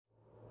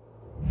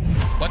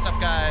What's up,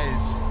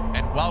 guys,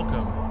 and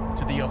welcome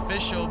to the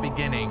official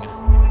beginning,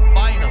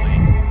 finally,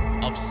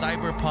 of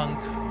Cyberpunk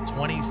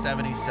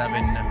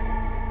 2077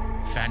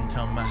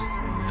 Phantom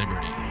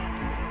Liberty.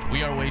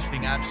 We are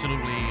wasting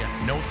absolutely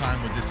no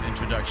time with this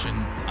introduction.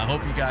 I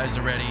hope you guys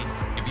are ready.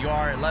 If you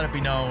are, let it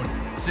be known.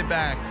 Sit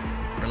back,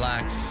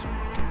 relax,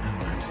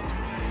 and let's do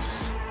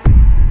this.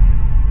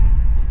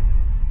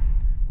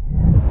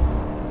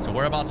 So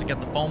we're about to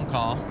get the phone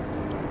call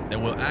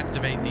that will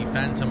activate the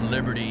Phantom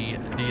Liberty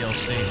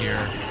DLC here.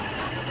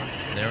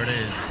 There it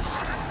is.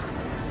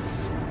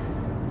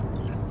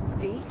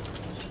 V,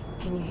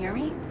 can you hear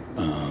me?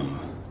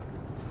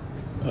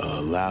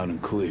 Loud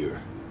and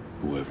clear,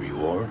 whoever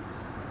you are.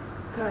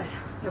 Good,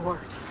 it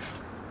worked.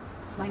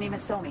 My name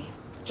is Somi.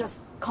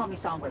 Just call me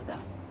Songbird,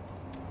 though.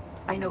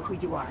 I know who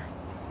you are,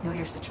 know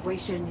your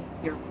situation,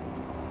 your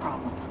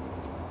problem,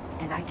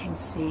 and I can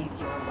save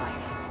your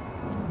life.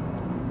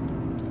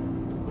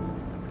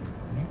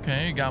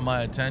 Okay, you got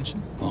my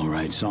attention. All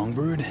right,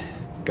 Songbird.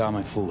 Got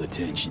my full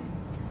attention.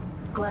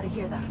 Glad to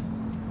hear that.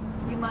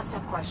 You must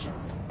have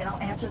questions, and I'll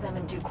answer them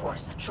in due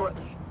course,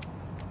 shortly.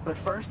 But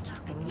first,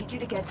 I need you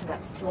to get to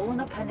that swollen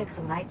appendix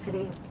of Night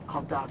City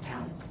called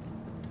DOGTOWN.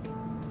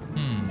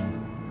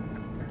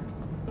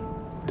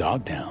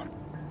 DOGTOWN?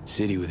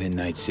 City within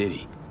Night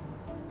City.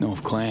 Know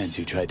of clans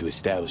who tried to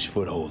establish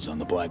footholds on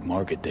the black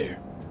market there.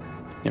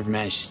 Never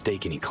managed to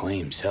stake any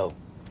claims, hell.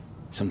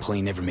 Some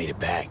plane never made it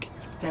back.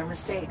 Fair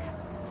mistake.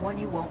 One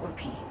you won't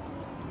repeat.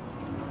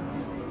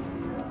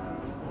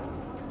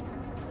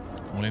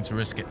 Willing to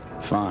risk it.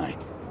 Fine.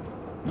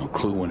 No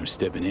clue what I'm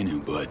stepping into,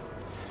 but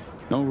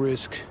no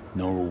risk,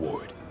 no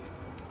reward.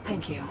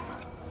 Thank you.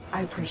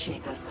 I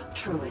appreciate this,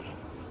 truly.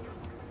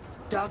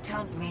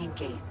 DOGTOWN's main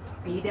gate.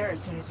 Be there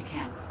as soon as you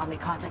can. I'll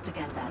make contact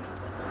again then.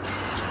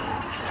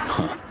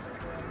 Huh.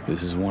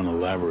 This is one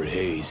elaborate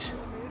haze.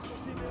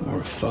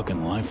 Or a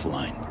fucking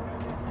lifeline.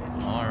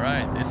 All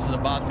right, this is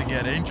about to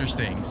get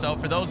interesting. So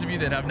for those of you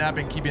that have not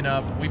been keeping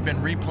up, we've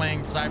been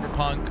replaying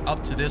Cyberpunk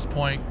up to this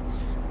point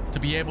to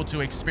be able to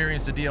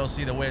experience the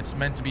DLC the way it's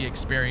meant to be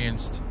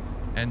experienced.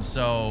 And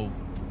so,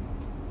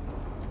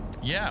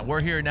 yeah, we're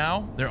here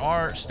now. There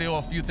are still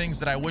a few things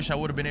that I wish I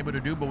would have been able to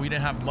do, but we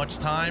didn't have much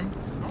time.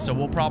 So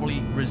we'll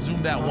probably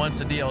resume that once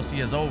the DLC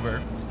is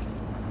over.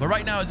 But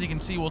right now, as you can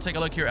see, we'll take a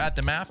look here at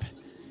the map.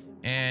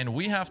 And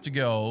we have to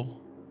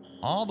go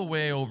all the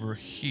way over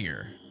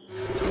here.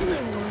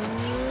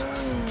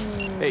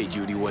 Hey,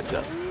 Judy, what's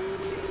up?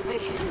 V,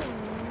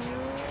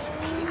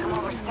 can you come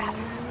over stat?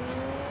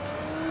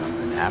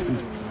 Something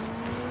happened?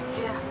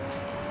 Yeah.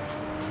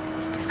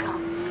 Just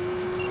come.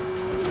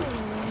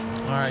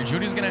 All right,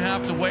 Judy's gonna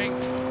have to wait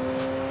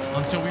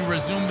until we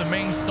resume the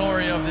main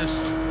story of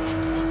this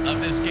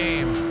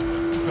game,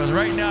 because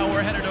right now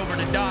we're headed over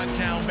to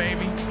DOGTOWN,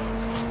 baby.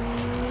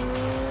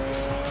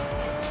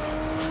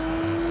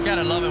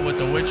 Gotta love it with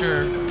the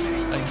Witcher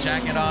like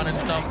jacket on and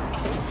stuff.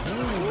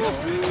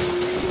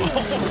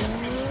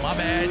 Oh, my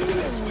bad.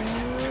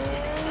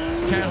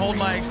 Can't hold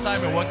my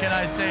excitement. What can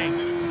I say?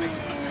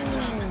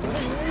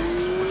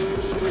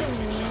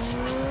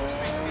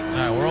 All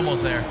right, we're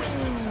almost there.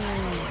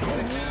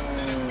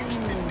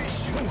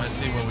 Let's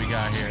see what we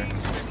got here.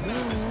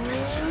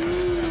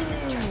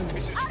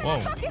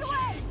 Whoa.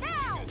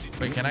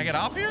 Wait, can I get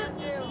off here?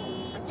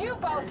 You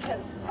both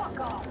can fuck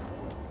off.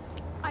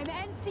 I'm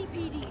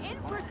NCPD in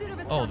pursuit of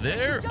a Oh,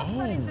 there? just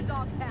went into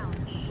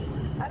DOGTOWN.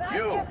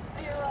 You.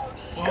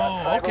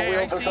 Oh,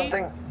 okay, I see.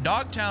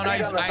 DOGTOWN,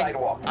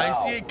 I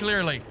see it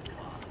clearly.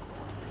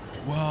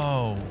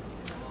 Whoa.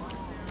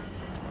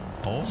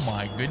 Oh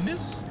my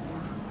goodness.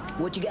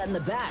 What you got in the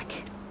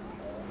back?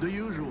 The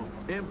usual.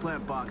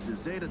 Implant boxes,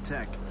 Zeta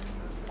Tech.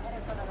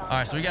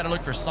 Alright, so we gotta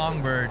look for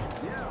Songbird.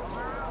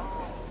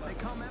 They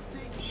come empty.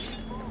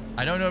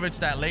 I don't know if it's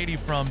that lady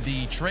from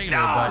the trailer,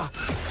 but...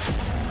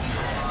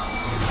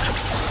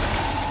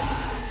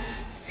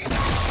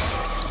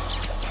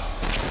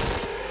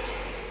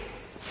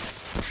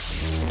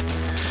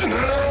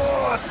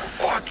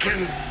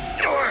 Fucking...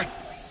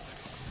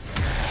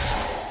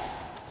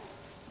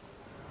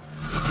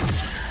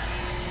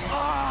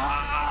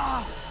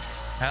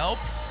 Help?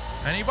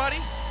 Anybody?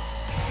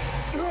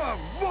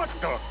 What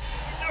the?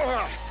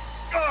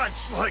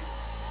 It's like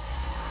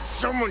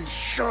someone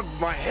shoved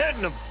my head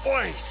in a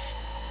place.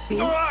 V,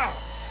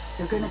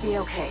 you're gonna be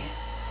okay.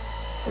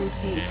 Breathe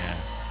deep. Yeah,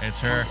 it's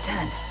her. Count to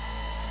 10.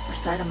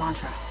 Recite a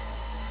mantra.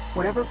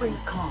 Whatever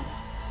brings calm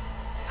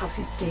helps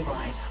you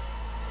stabilize.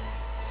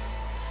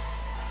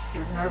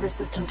 Your nervous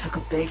system took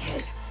a big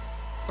hit.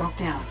 Broke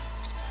down.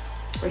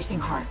 Racing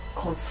heart,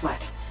 cold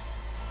sweat.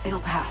 It'll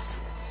pass.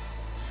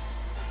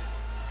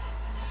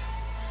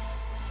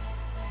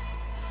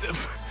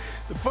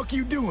 The fuck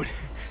you doing?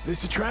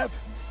 This a trap?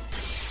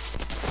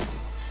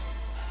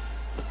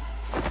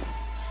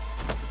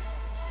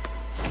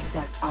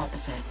 Exact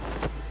opposite.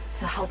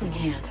 It's a helping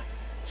hand.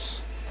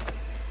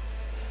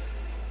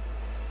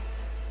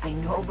 I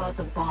know about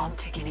the bomb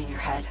ticking in your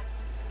head.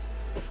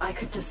 If I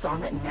could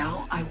disarm it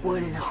now, I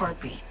would in a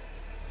heartbeat.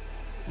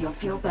 You'll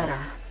feel better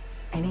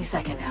any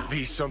second now.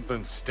 V,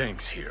 something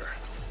stinks here.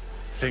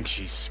 think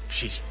she's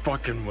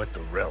fucking with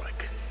the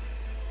relic.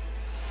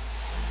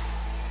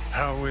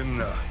 How in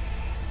the...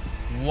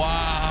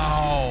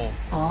 Wow.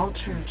 All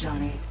true,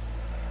 Johnny.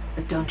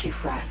 But don't you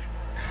fret.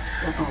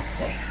 They're both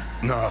safe.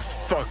 Nah,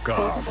 fuck Both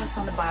off. of us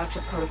on the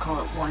biochip protocol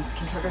at once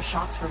can trigger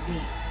shocks for V,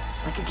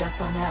 like you just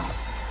saw now.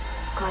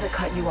 Gotta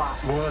cut you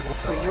off. What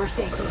For your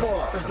safety,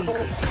 for V's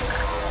safety.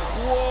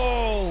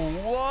 Whoa,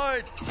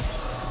 what?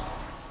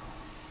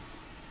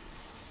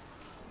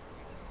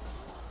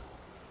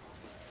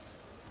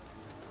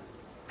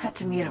 Had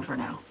to mute him for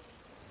now.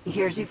 He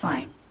hears you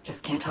fine,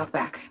 just can't talk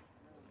back.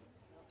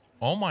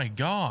 Oh my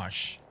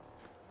gosh.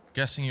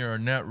 Guessing you're a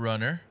net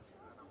runner.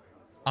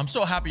 I'm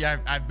so happy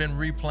I've been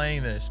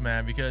replaying this,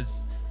 man,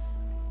 because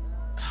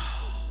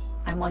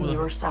I'm on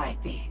your side,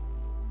 V.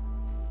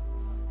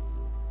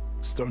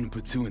 Starting to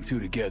put two and two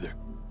together.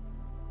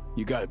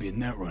 You gotta be a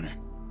net runner.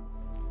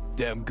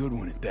 Damn good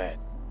one at that.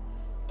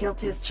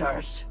 Guilt is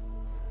charged.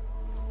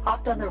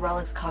 Hopped on the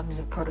Relic's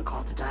cognitive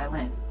protocol to dial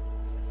in.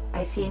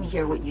 I see and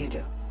hear what you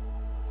do.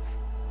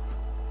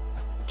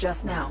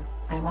 Just now,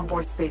 I'm on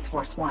board Space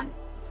Force One,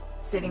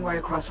 sitting right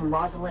across from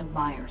Rosalind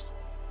Myers,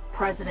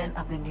 President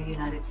of the new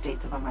United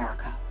States of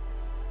America.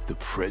 The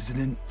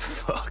president?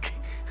 Fuck.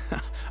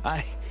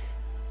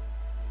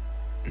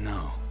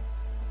 No.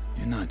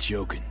 You're not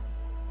joking.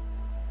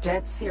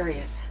 Dead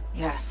serious,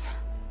 yes.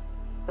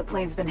 The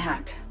plane's been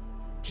hacked.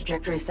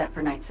 Trajectory set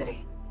for Night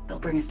City. They'll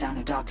bring us down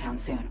to DOGTOWN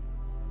soon.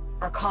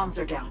 Our comms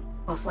are down,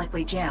 most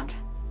likely jammed.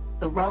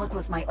 The Relic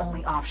was my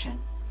only option.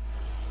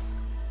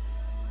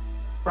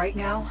 Right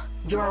now,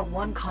 you're our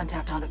one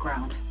contact on the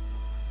ground.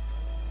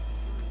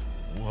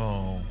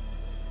 whoa.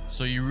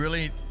 So you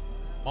really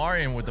are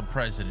in with the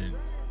president.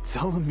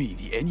 Telling me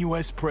the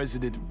NUS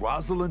President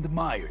Rosalind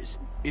Myers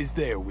is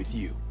there with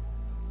you.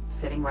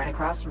 Sitting right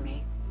across from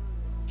me.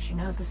 She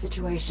knows the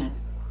situation.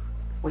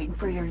 Waiting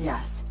for your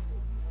yes.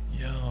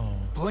 Yo.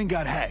 Plane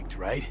got hacked,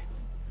 right?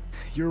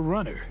 You're a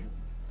runner.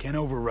 Can't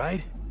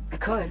override? I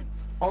could.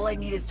 All I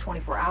need is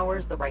 24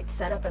 hours, the right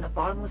setup, and a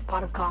bottomless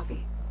pot of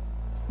coffee.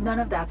 None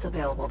of that's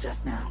available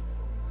just now.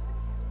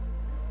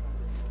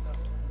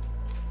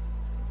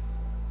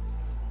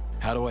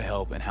 How do I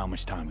help and how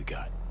much time we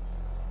got?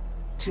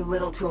 Too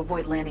little to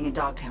avoid landing in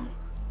DOGTOWN.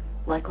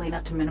 Likely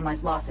enough to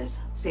minimize losses,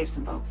 save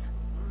some folks.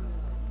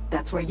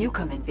 That's where you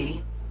come in,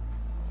 V.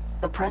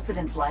 The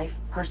President's life,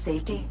 her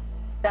safety,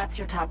 that's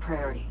your top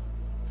priority.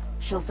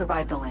 She'll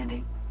survive the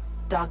landing.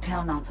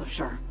 DOGTOWN, not so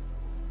sure.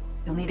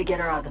 You'll need to get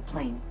her out of the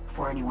plane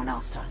before anyone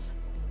else does.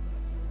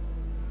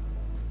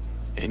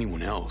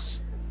 Anyone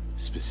else?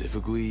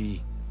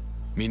 Specifically,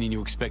 meaning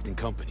you expecting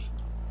company?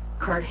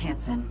 Kurt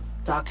Hansen,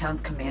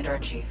 DOGTOWN's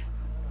Commander-in-Chief.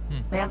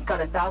 Man's got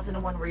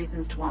 1,001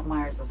 reasons to want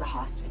Myers as a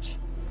hostage.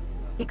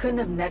 He couldn't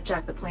have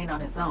netjacked the plane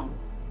on his own,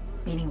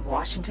 meaning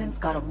Washington's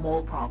got a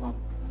mole problem.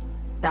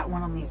 That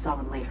one will need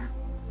solving later.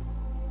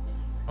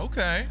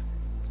 Okay.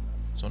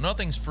 So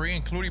nothing's free,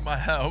 including my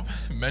help.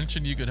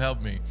 Mentioned you could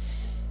help me.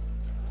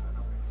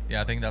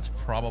 Yeah, I think that's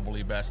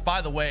probably best.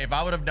 By the way, if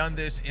I would have done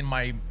this in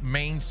my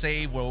main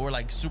save where we're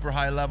like super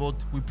high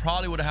leveled, we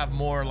probably would have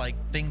more like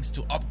things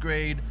to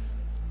upgrade.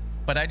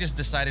 But I just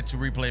decided to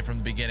replay from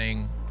the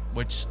beginning,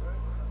 which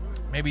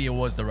maybe it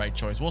was the right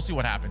choice. We'll see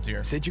what happens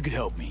here. Said you could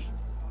help me.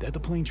 That the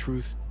plain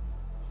truth?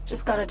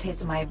 Just got a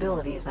taste of my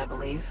abilities, I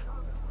believe.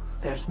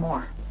 There's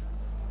more.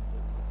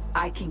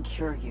 I can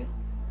cure you.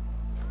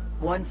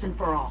 Once and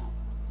for all.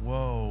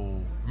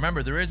 Whoa.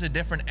 Remember, there is a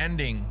different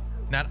ending,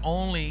 not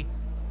only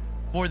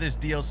for this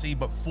DLC,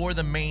 but for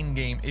the main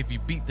game if you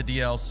beat the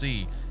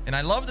DLC. And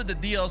I love that the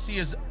DLC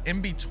is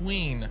in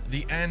between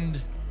the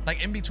end,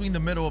 like in between the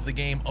middle of the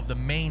game of the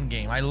main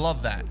game. I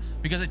love that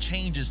because it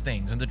changes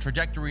things and the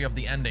trajectory of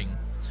the ending.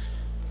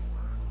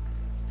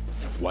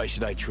 Why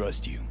should I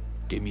trust you?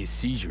 Gave me a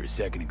seizure a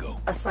second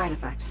ago. A side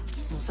effect. I'm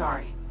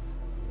sorry.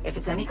 If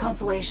it's any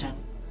consolation,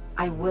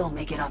 I will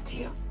make it up to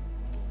you.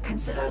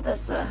 Consider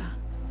this,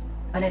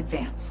 an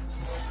advance.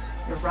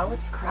 Your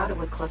relic's crowded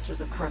with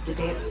clusters of corrupted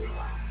data.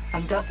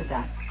 I'm dumping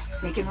that,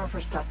 making room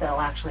for stuff that'll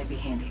actually be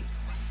handy.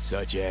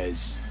 Such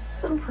as?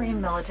 Some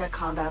pre-Militech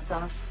combat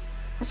stuff.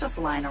 It's just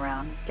lying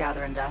around,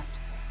 gathering dust.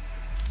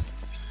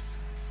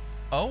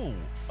 Oh,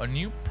 a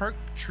new perk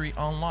tree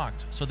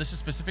unlocked. So this is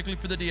specifically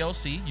for the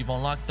DLC. You've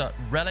unlocked the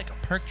relic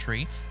perk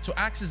tree. To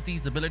access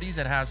these abilities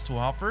it has to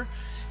offer,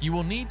 you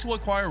will need to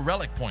acquire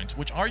relic points,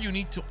 which are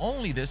unique to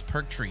only this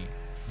perk tree.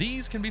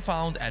 These can be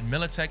found at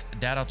Militech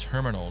data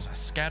terminals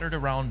scattered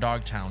around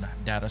DOGTOWN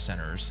data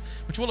centers,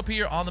 which will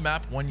appear on the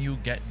map when you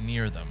get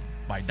near them.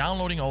 By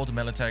downloading old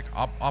Militech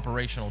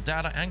operational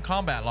data and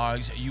combat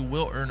logs, you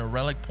will earn a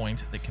relic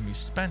point that can be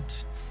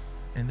spent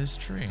in this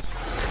tree.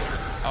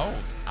 Oh,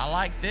 I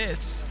like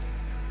this.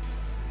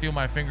 Feel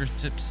my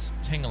fingertips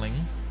tingling.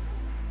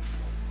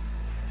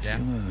 Yeah.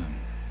 Feel a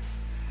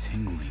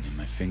tingling in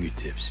my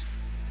fingertips.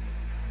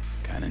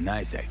 Kinda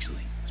nice,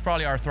 actually. It's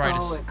probably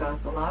arthritis. Oh, it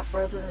goes a lot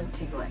further than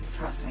tingling,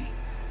 trust me.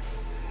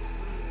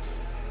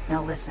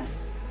 Now listen,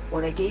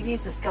 what I gave you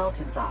is the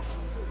skeleton soft,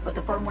 but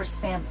the firmware's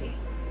fancy.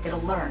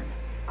 It'll learn,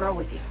 grow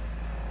with you.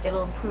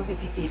 It'll improve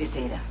if you feed it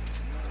data.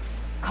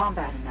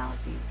 combat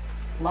analyses,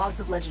 logs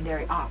of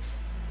legendary ops.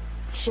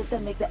 Shit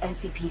that make the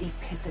NCPD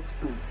piss its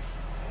boots.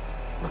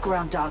 Look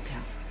around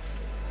DOGTOWN.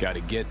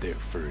 Gotta get there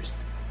first.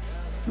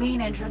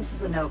 Main entrance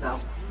is a no-go.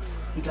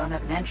 You don't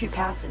have an entry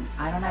pass, and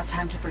I don't have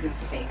time to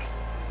produce a fake.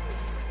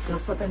 You'll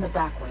slip in the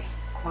back way,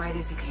 quiet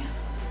as you can.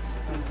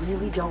 We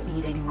really don't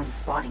need anyone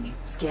spotting you,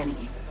 scanning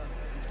you.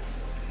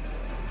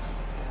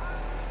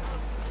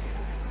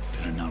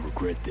 Better not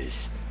regret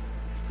this.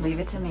 Leave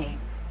it to me.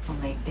 I'll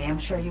make damn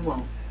sure you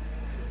won't.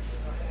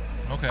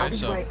 Okay, I'll be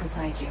so right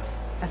beside you,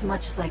 as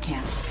much as I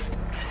can.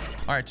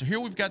 all right, so here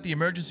we've got the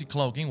emergency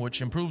cloaking,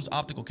 which improves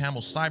optical camo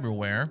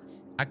cyberware.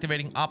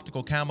 Activating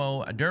optical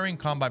camo during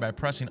combat by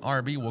pressing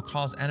RB will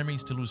cause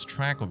enemies to lose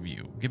track of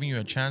you, giving you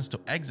a chance to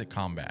exit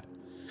combat.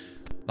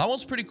 That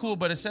one's pretty cool,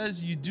 but it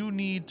says you do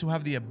need to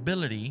have the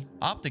ability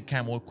optic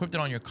camo equipped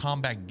on your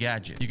combat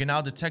gadget. You can now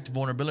detect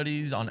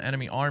vulnerabilities on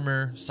enemy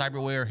armor.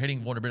 Cyberware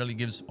hitting vulnerability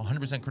gives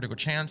 100% critical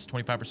chance,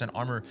 25%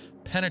 armor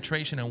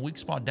penetration, and weak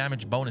spot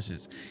damage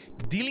bonuses.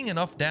 Dealing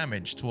enough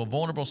damage to a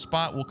vulnerable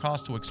spot will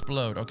cause to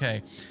explode.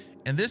 Okay.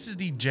 And this is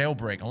the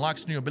jailbreak.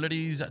 Unlocks new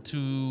abilities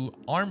to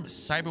arm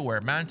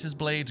cyberware, mantis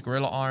blades,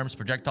 gorilla arms,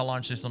 projectile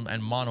launch system,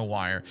 and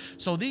monowire.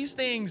 So these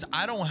things,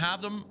 I don't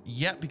have them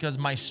yet because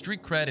my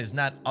street cred is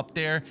not up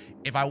there.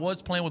 If I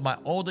was playing with my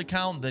old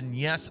account, then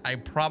yes, I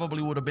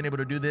probably would have been able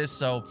to do this.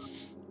 So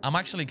I'm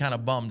actually kind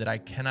of bummed that I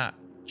cannot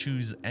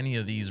choose any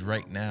of these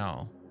right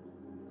now.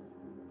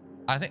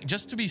 I think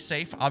just to be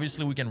safe,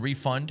 obviously we can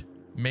refund.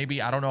 Maybe,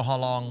 I don't know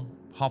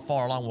how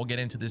far along we'll get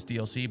into this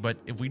DLC, but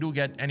if we do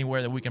get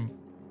anywhere that we can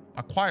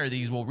acquire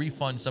these, we'll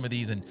refund some of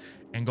these and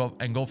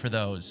go for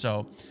those.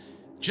 So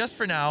just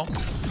for now,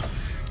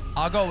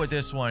 I'll go with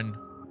this one.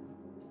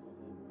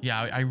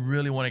 Yeah, I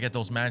really want to get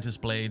those mantis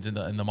blades and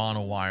the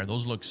mono wire.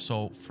 Those look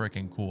so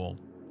freaking cool.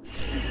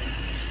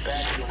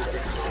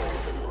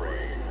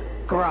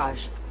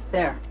 Garage.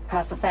 There,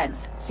 past the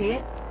fence. See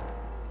it?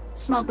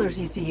 Smugglers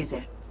used to use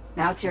it.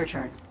 Now it's your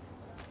turn.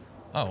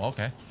 Oh,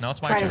 okay. Now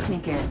it's my Try turn. to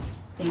sneak in.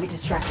 Maybe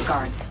distract the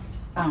guards.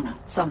 I don't know.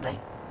 Something.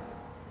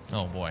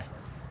 Oh boy.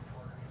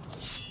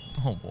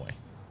 Oh boy.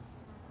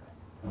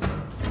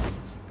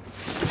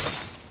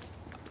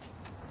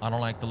 I don't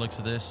like the looks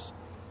of this.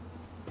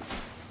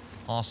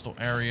 Hostile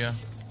area.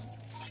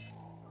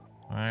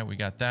 All right, we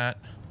got that.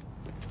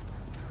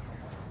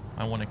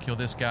 I want to kill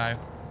this guy.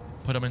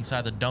 Put him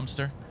inside the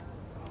dumpster.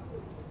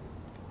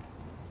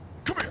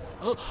 Come here.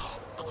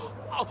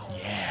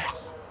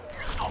 Yes.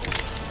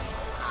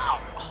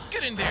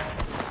 Get in there.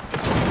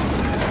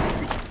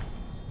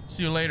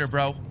 See you later,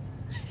 bro. All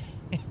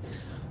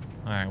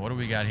right, what do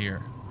we got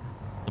here?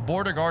 The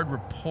border guard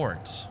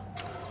report.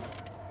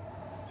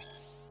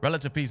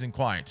 Relative peace and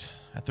quiet.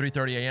 At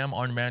 3:30 a.m.,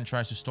 armed man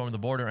tries to storm the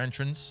border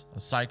entrance. A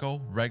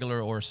psycho,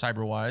 regular or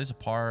cyberwise,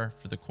 par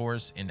for the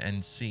course in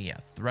NC.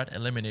 Threat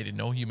eliminated,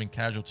 no human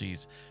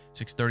casualties.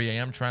 6:30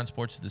 a.m.,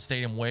 transports to the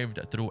stadium waved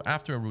through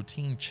after a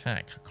routine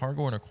check.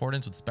 Cargo in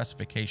accordance with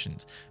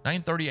specifications.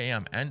 9:30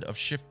 a.m., end of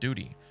shift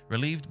duty.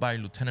 Relieved by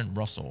Lieutenant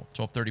Russell.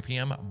 12:30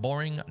 p.m.,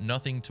 boring,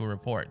 nothing to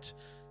report.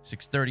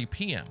 6:30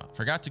 p.m.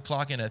 Forgot to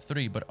clock in at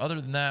 3, but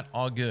other than that,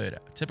 all good. A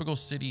typical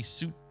city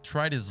suit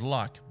tried his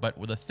luck, but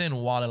with a thin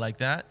wallet like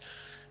that,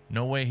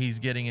 no way he's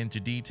getting into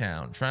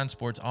D-Town.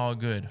 Transport's all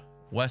good.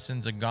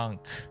 Wesson's a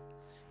gonk.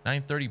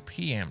 9:30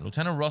 p.m.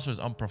 Lieutenant Russell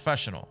is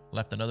unprofessional.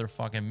 Left another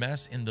fucking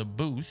mess in the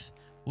booth.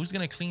 Who's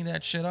gonna clean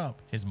that shit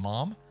up? His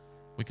mom?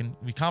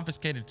 We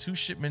confiscated 2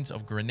 shipments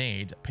of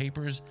grenades.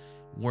 Papers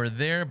were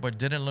there, but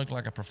didn't look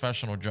like a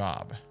professional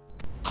job.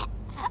 I'm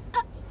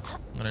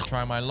gonna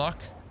try my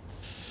luck.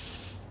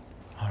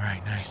 All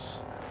right,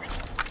 nice.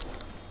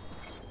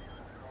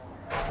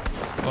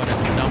 Go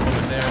ahead and dump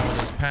him in there with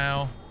his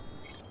pal.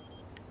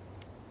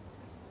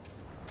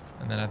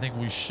 And then I think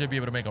we should be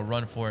able to make a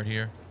run for it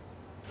here.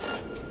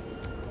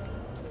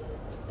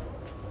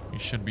 We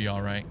should be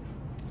all right.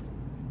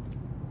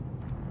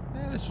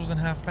 Yeah, this wasn't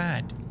half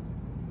bad.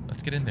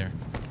 Let's get in there.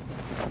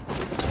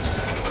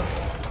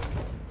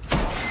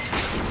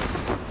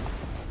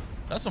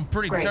 That's some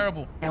pretty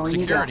terrible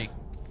security.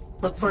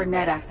 Look for a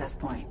net access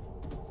point.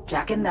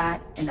 Jack in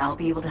that, and I'll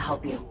be able to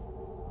help you.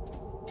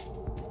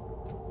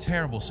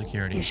 Terrible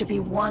security. You should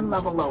be 1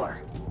 level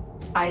lower.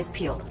 Eyes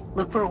peeled.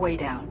 Look for a way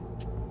down.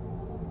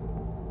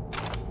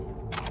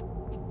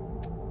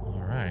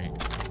 All right.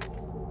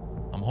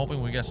 I'm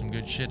hoping we got some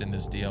good shit in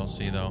this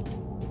DLC, though.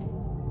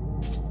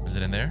 Is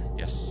it in there?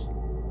 Yes.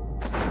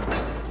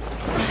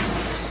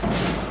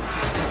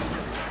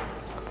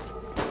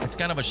 It's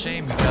kind of a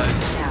shame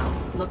because...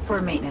 Now, look for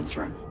a maintenance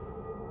room.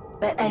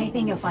 Bet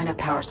anything you'll find a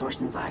power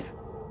source inside.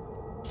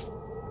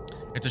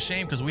 It's a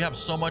shame because we have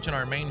so much in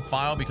our main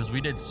file because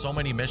we did so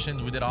many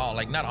missions. We did all,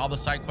 like, not all the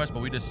side quests,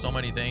 but we did so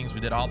many things.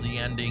 We did all the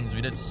endings. We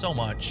did so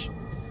much.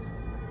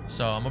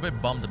 So I'm a bit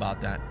bummed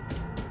about that.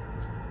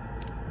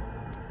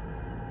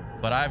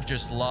 But I've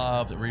just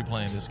loved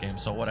replaying this game,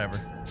 so whatever.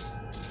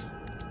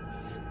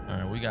 All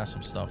right, we got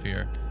some stuff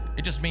here.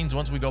 It just means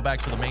once we go back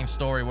to the main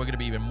story, we're going to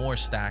be even more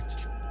stacked.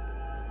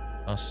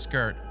 A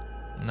skirt.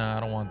 Nah, I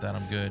don't want that.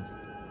 I'm good.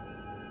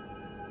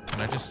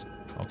 Can I just,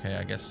 okay,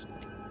 I guess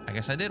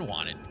I did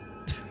want it.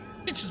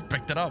 He just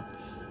picked it up.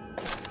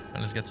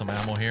 And let's get some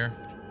ammo here.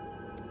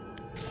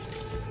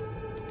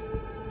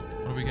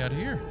 What do we got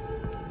here?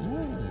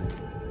 Ooh,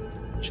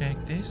 check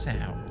this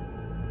out.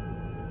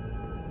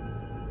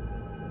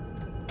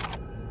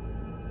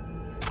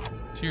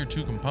 Tier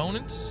 2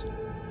 components.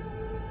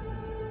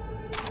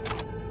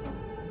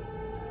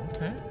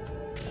 Okay.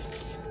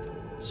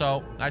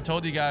 So I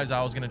told you guys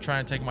I was gonna try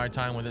and take my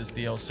time with this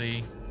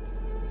DLC.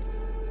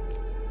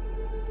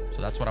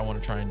 So that's what I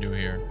want to try and do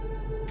here.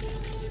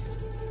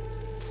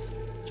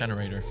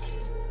 Generator.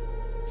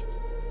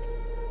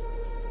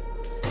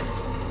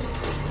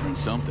 Turn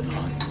something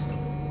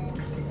on.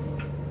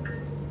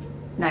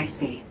 Nice,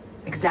 V.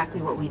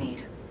 Exactly what we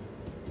need.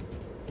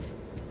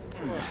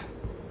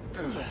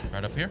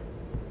 Right up here?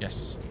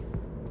 Yes.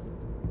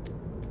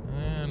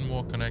 And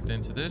we'll connect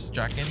into this.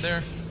 Jack in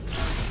there.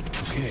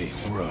 Okay,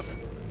 we're up.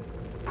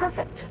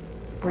 Perfect.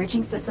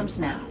 Breaching systems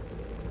now.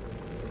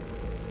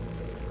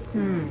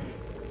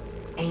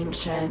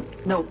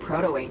 Ancient, no,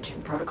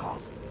 proto-ancient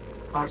protocols.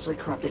 Largely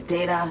corrupted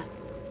data.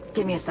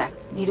 Give me a sec.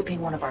 Need to ping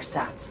one of our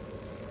SATs.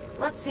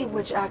 Let's see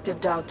which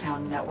active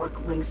DOGTOWN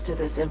network links to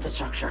this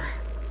infrastructure.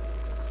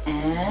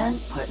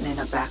 And putting in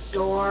a back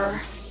door.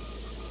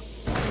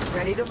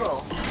 Ready to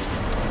roll.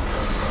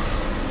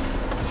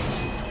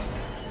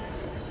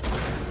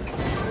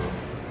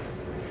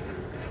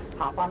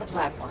 Hop on the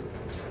platform.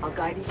 I'll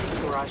guide you to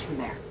the garage from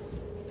there.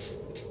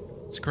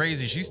 It's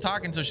crazy. She's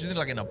talking to, she's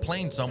like in a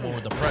plane somewhere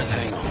with the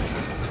president. Hang on.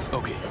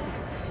 Okay.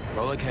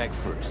 Relic hack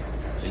first.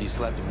 Then you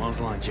slap the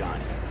muzzle on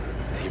Johnny.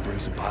 Then you bring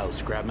some pile of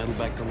scrap metal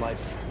back to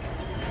life.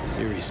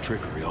 Serious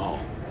trickery all.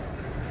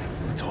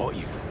 Who taught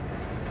you?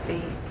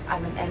 B,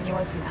 I'm an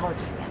NUS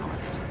intelligence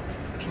analyst.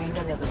 Trained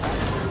under the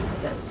best guys in the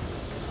biz.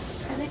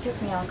 And they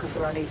took me on because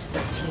around age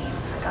 13,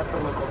 I got the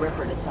local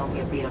Ripper to sell me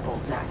a beat-up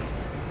old deck.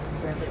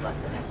 Rarely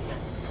left the net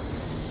since.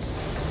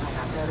 I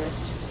got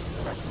noticed.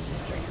 The rest is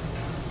history.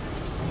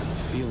 I have a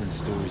feeling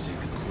story's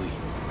incomplete.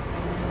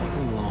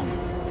 Likely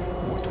longer.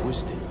 More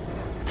twisted.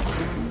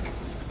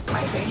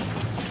 Maybe.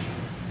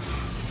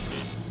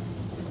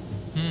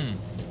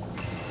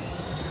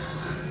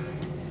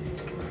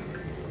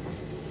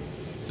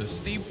 It's a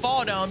steep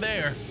fall down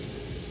there.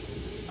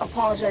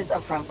 Apologize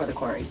upfront for the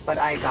query, but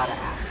I gotta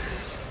ask.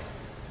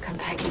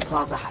 Compeki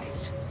Plaza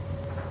heist.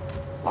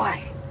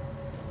 Why?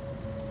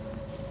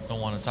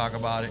 Don't want to talk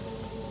about it.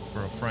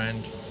 For a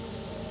friend.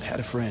 Had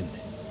a friend.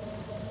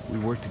 We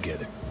worked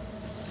together.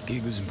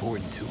 Gig was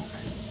important to him.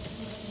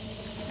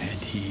 And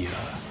he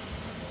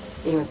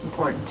was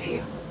important to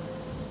you.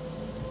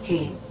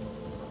 He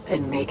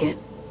didn't make it.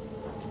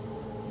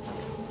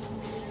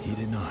 He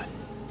did not.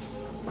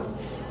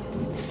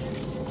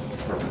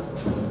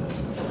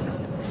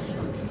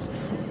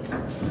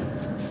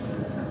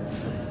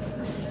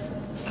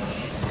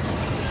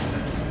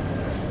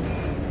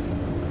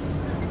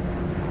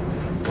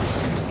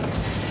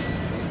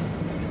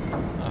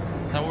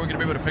 Thought we were gonna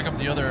be able to pick up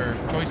the other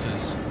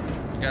choices.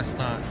 I guess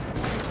not.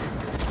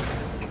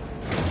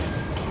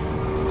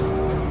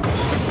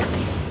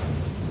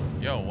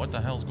 Yo, what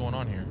the hell's going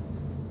on here?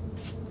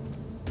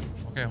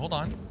 Okay, hold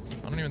on.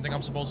 I don't even think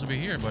I'm supposed to be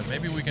here, but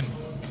maybe we can...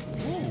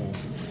 Ooh.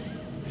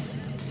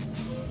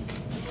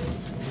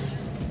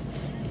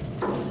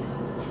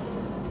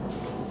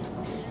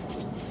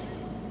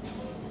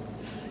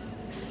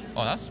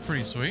 Oh, that's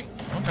pretty sweet.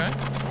 Okay.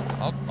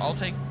 I'll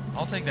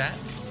take that.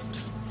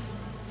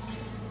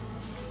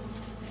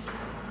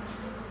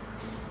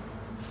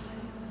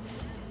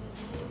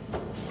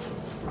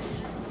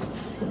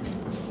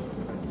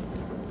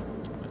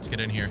 Let's get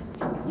in here.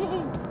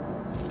 Woohoo!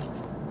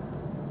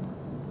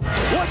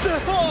 What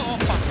the? Oh,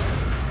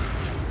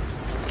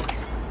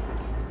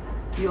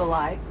 fuck. You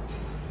alive?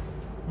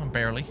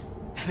 Barely.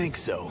 Think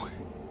so.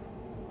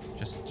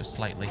 Just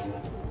slightly.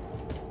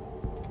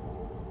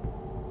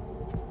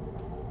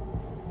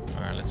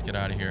 All right, let's get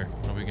out of here.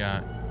 What do we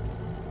got?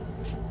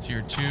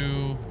 Tier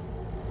 2.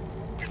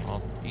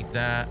 I'll eat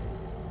that.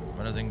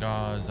 Medicine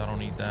gauze. I don't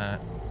need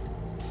that.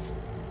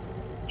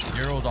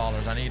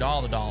 $0. I need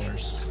all the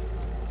dollars.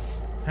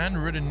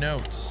 Handwritten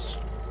notes.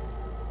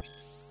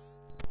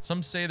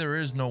 Some say there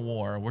is no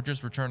war. We're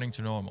just returning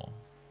to normal.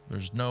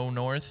 There's no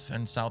North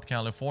and South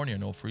California,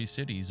 no free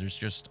cities. There's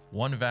just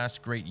one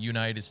vast, great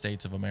United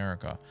States of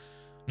America.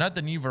 Not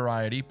the new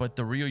variety, but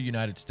the real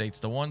United States,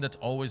 the one that's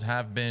always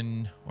have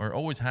been, or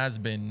always has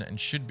been, and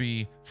should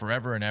be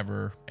forever and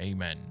ever.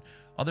 Amen.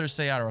 Others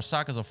say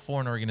Arasaka is a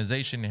foreign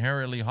organization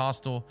inherently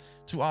hostile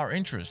to our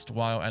interest,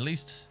 while at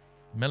least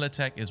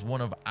Militech is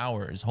one of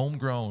ours,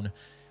 homegrown.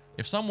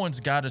 If someone's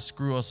got to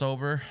screw us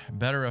over,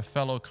 better a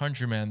fellow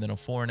countryman than a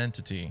foreign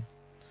entity.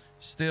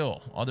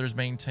 Still, others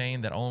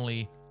maintain that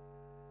only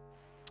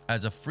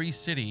as a free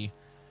city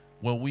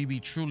will we be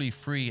truly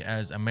free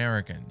as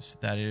Americans.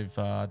 That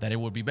it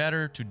would be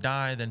better to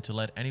die than to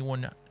let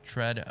anyone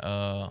tread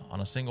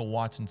on a single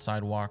Watson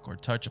sidewalk or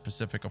touch a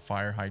Pacifica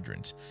fire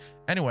hydrant.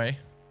 Anyway,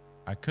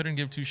 I couldn't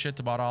give two shits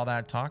about all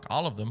that talk,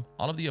 all of them,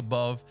 all of the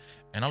above,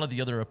 and all of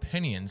the other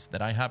opinions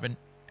that I haven't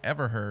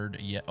ever heard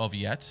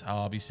yet.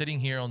 I'll be sitting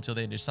here until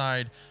they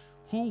decide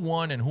who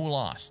won and who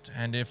lost,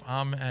 and if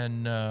I'm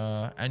an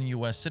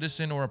NUS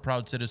citizen or a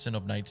proud citizen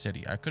of Night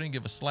City. I couldn't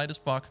give a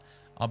slightest fuck.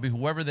 I'll be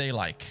whoever they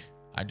like.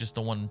 I just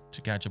don't want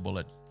to catch a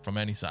bullet from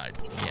any side.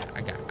 Yeah,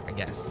 I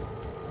guess.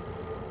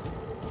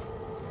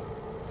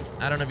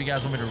 I don't know if you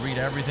guys want me to read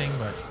everything,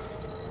 but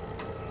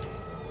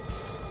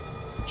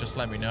just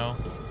let me know.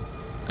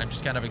 I'm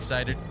just kind of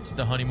excited. It's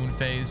the honeymoon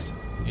phase.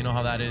 You know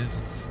how that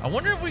is. I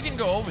wonder if we can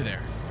go over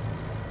there.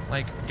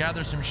 Like,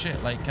 gather some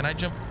shit. Like, can I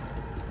jump?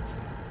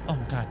 Oh,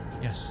 God.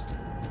 Yes.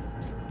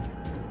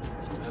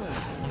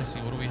 I want to see.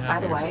 What do we have By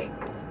the here? way,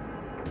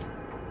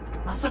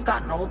 must have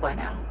gotten old by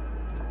now.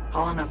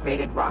 Hauling a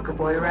faded rocker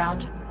boy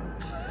around.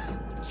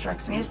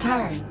 Strikes me as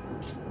tiring.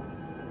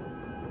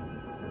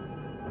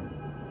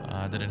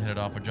 Didn't hit it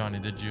off with Johnny,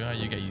 did you?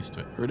 You get used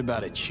to it. Heard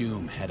about a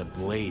chum had a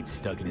blade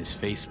stuck in his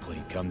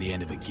faceplate come the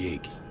end of a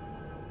gig.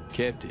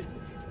 Kept it.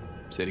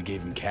 Said it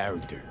gave him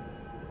character.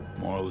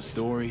 Moral of the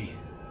story,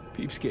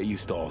 peeps get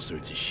used to all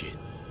sorts of shit.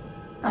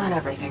 Not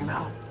everything,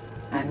 though.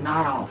 And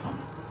not all of them.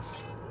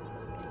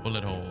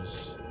 Bullet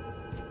holes.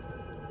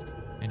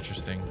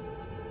 Interesting.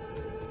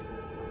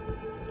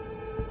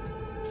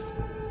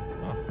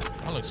 Oh,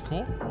 that looks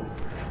cool.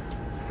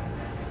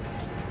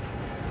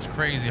 It's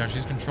crazy how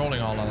she's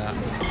controlling all of that.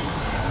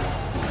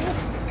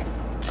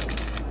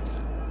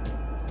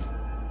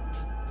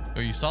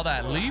 Oh, you saw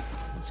that leap?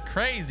 It's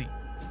crazy.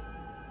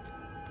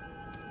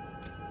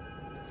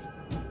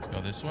 Let's go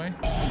this way.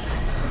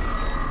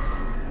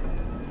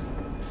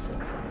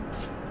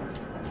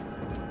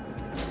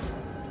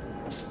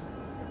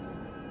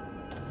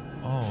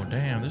 Oh,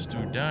 damn, this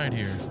dude died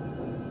here.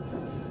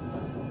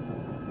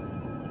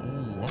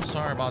 Ooh, I'm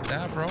sorry about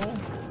that, bro.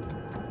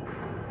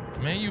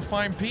 May you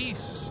find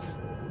peace.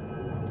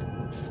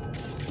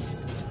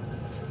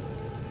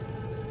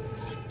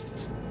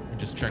 Let me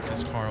just check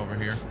this car over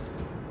here.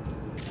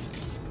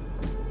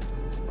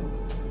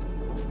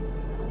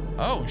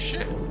 Oh,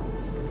 shit.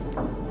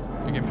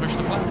 We can push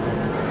the platform.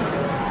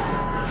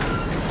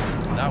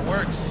 That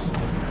works.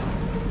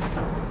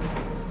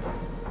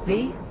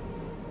 V?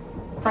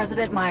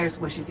 President Myers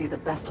wishes you the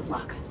best of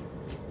luck.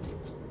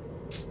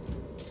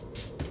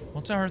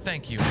 Well, tell her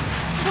thank you.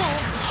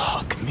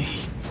 Fuck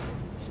me.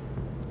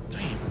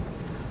 Damn.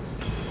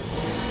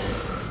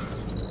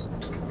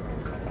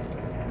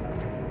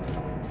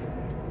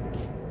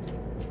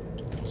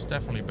 It's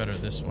definitely better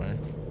this way.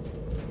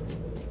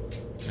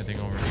 Anything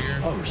over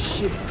here? Oh,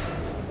 shit.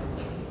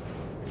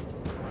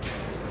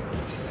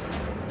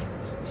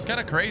 It's kind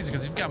of crazy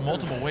because you've got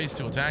multiple ways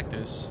to attack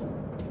this.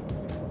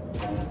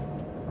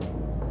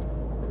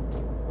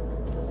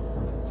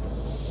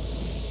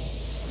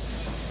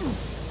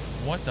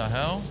 What the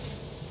hell?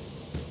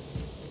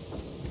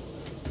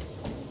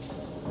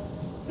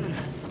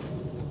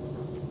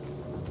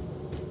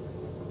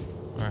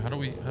 All right, how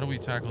do we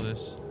tackle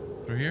this?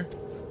 Through here?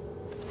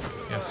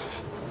 Yes.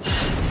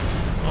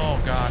 Oh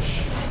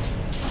gosh.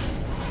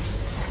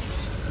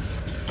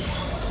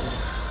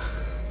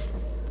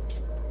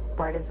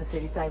 Bright as the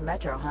city side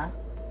metro, huh?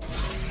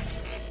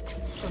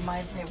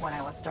 Reminds me of when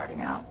I was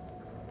starting out.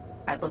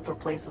 I'd look for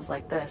places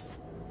like this.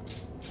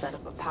 Set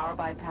up a power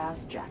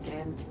bypass, jack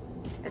in.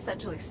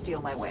 Essentially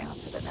steal my way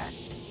onto the net.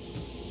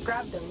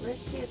 Grab the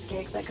riskiest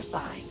gigs I could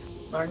find,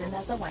 learning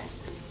as I went.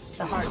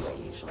 The hard way,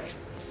 usually.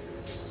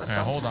 But All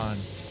right, hold on.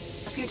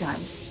 a few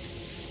times,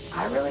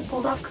 I really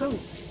pulled off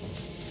coups.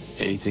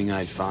 Anything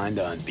I'd find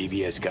on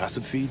BBS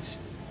gossip feeds?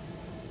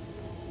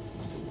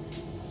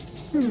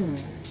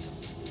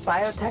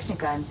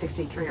 Biotechnica in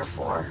 63 or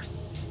 4.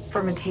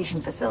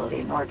 Fermentation facility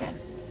in Oregon,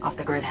 off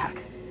the grid hack.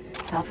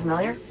 Sound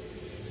familiar?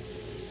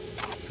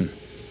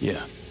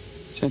 Yeah.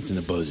 Sensing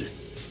a buzzer.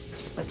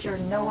 But you're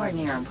nowhere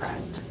near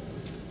impressed.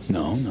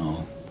 No,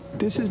 no.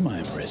 This is my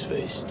impressed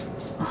face.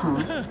 All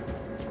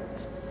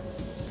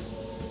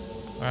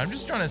right, I'm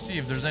just trying to see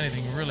if there's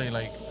anything really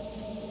like,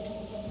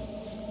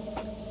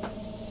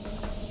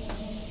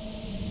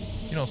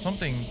 you know,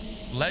 something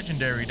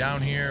legendary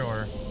down here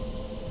or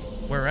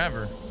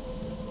wherever.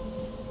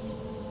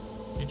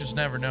 You just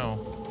never know.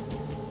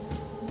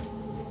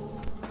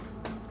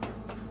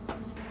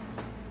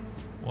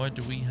 What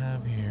do we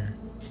have here?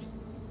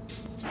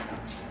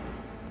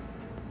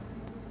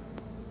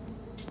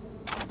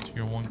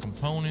 Tier 1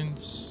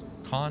 components,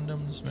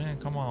 condoms, man,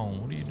 come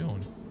on, what are you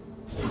doing?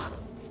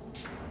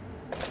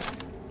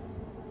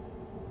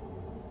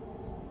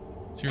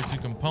 Tier 2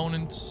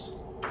 components.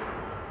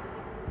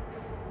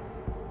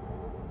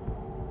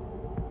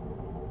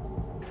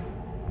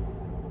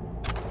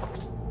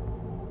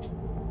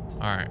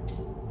 All right.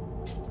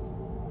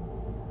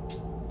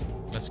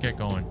 Let's get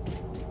going.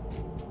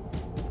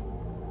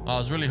 I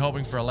was really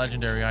hoping for a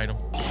legendary item.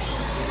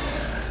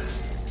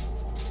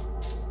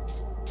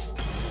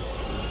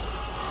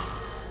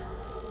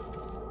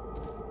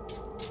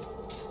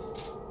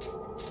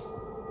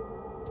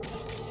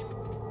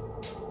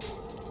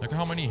 Look at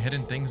how many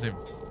hidden things they've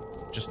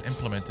just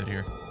implemented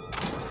here.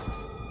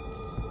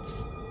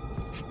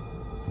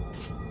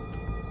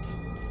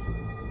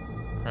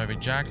 Private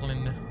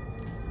Jacqueline.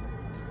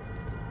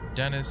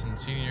 Dennis and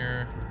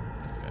Senior.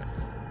 Okay.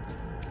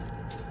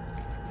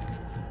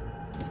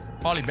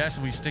 Probably best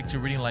if we stick to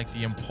reading like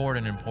the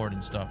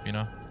important stuff, you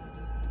know?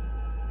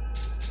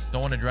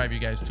 Don't want to drive you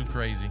guys too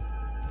crazy.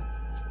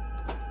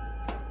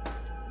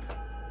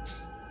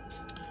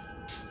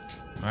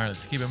 All right,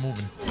 let's keep it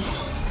moving.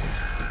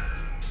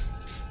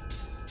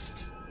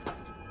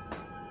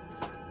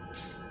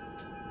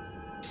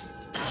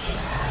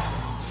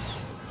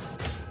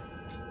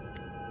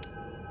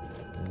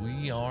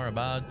 We are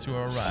about to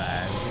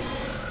arrive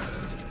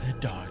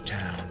at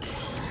DOGTOWN.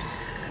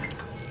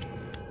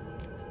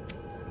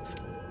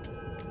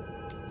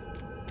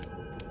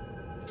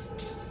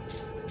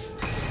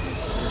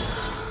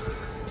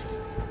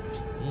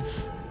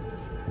 Oof.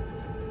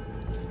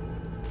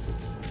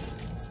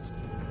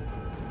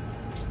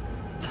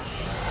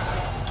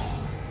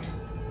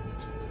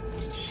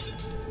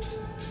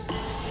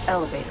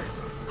 Elevator.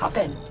 Hop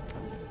in.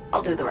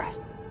 I'll do the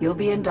rest. You'll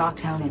be in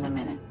DOGTOWN in a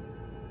minute.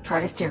 Try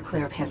to steer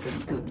clear of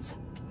Hansen's goons.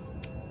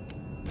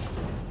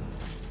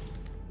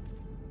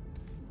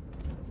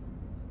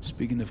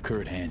 Speaking of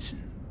Kurt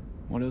Hansen,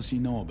 what else do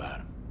you know about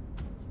him?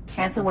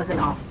 Hansen was an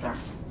officer.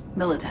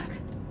 Militech.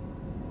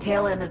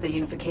 Tail end of the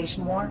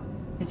Unification War,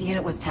 his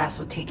unit was tasked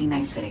with taking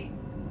Night City.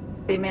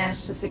 They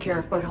managed to secure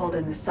a foothold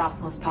in the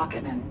southmost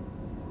pocket and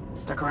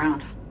stuck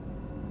around.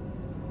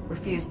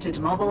 Refused to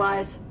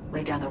demobilize,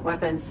 lay down their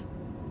weapons,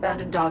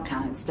 founded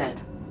DOGTOWN instead.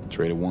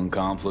 Traded one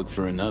conflict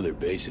for another,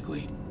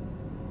 basically.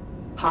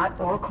 Hot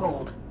or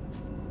cold,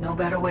 no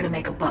better way to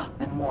make a buck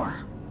than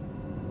war.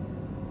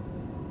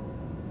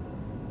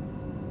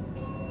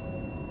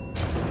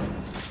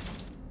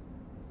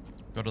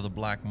 Go to the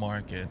black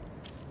market.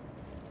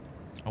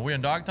 Are we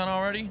in DOGTOWN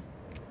already?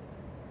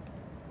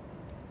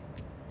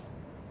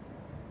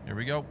 Here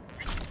we go.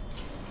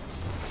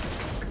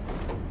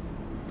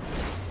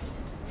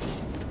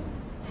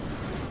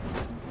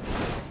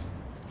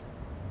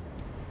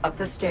 Up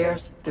the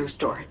stairs, through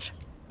storage.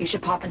 You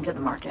should pop into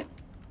the market.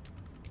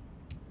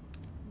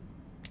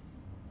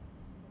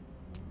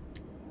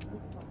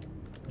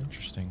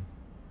 Interesting.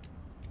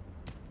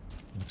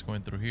 It's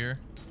going through here.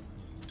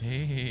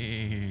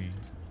 Hey.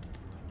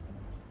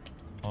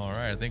 All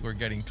right, I think we're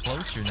getting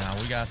closer now.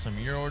 We got some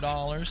euro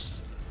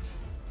dollars.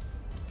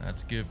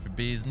 That's good for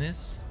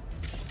business.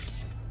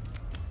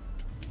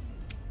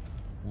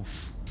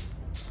 Oof.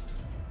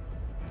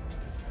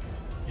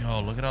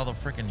 Yo, look at all the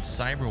freaking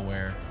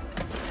cyberware.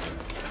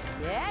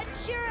 Get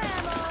your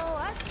ammo.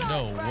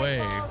 No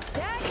way.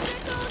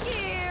 Tactical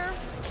gear.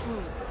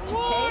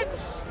 What?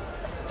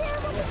 Scare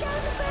when you got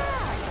in the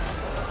back.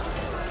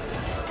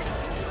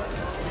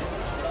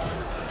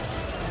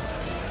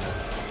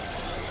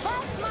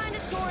 Boss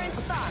Minotaur in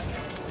stock.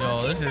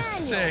 Yo, this is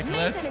sick.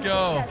 Let's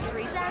go.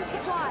 Accessories and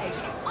supplies,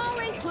 all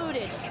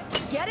included.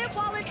 Get it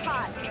while it's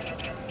hot.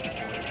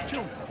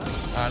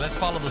 All right, let's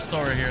follow the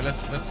story here.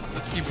 Let's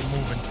keep it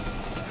moving.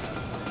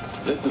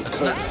 This is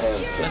Kurt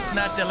Hansen. Let's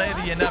not delay the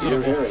If you're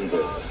inevitable. hearing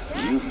this,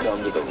 you've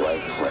come to the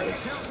right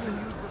place.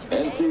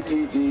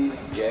 NCPD,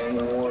 gang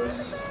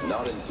wars,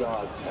 not in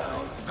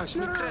DOGTOWN.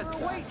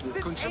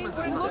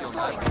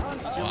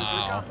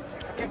 Wow.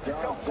 In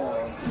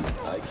DOGTOWN,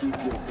 I keep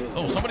your business.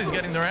 Oh, somebody's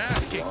getting their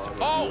ass kicked.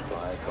 Oh!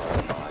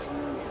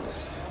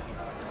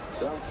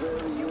 Sound fair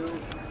to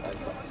you? I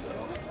thought so.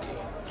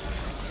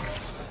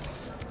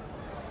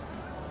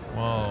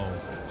 Whoa.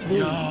 Lee,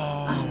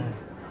 Yo.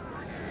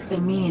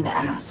 been meaning to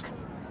ask.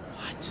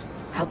 What?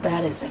 How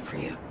bad is it for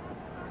you?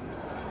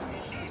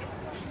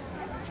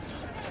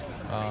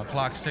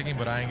 Clock's ticking,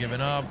 but I ain't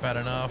giving up. Bad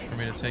enough for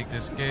me to take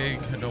this gig.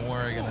 Don't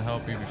worry, gonna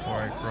help you before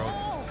I croak.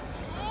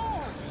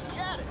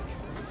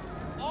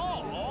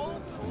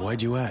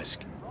 Why'd you ask?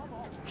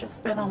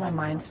 Just been on my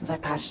mind since I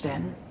patched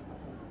in.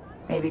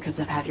 Maybe because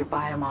I've had your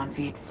Biomon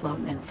feed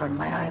floating in front of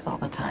my eyes all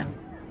the time.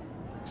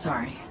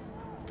 Sorry.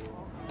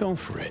 Don't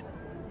fret.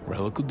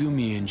 Relic will do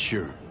me in,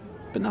 sure.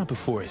 But not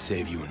before I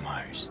save you and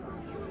Myers.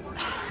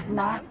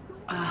 Not,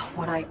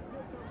 what I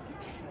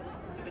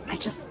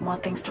just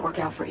want things to work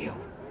out for you.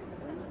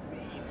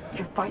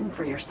 You're fighting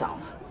for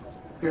yourself.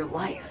 Your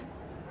life.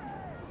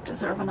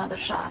 Deserve another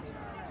shot.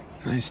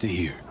 Nice to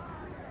hear.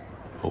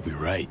 Hope you're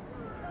right.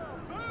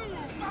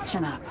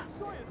 Chin up.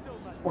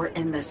 We're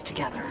in this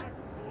together.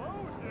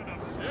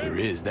 There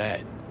is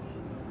that.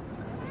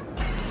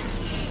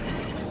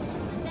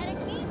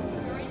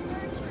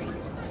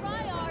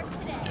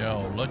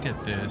 Yo, look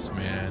at this,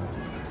 man.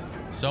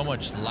 So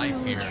much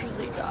life here.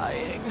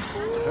 Dying.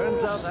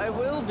 Turns out I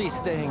will be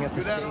staying at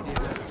the stadium.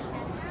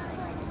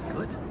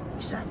 Good.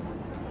 Is that?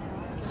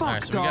 All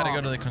right, so we gotta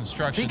go to the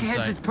construction Big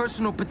Hansen's site.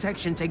 personal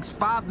protection takes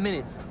 5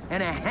 minutes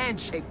and a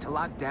handshake to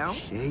lock down.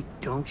 Shake,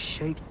 don't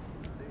shake.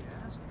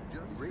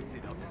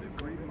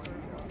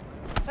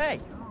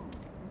 Hey!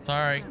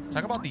 Sorry. Let's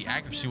talk about the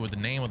accuracy with the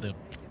name of the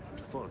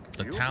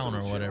town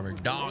or whatever.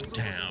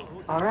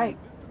 DOGTOWN. All right.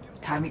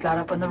 Time you got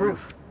up on the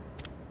roof.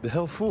 The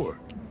hell for?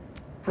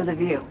 For the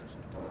view.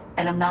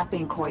 And I'm not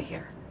being coy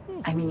here.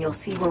 I mean, you'll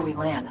see where we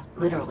land,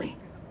 literally.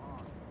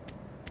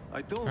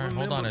 I don't All right,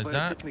 hold on. Is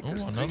that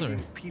another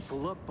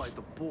people up by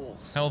the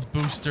balls. health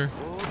booster?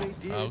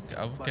 Did,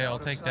 Okay, I'll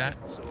take that.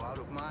 So out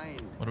of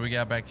mind. What do we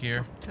got back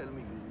here? Tell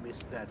me you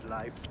missed that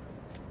life.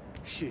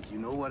 Shit, you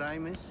know what I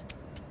miss?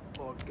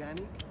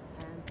 Organic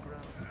hand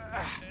ground.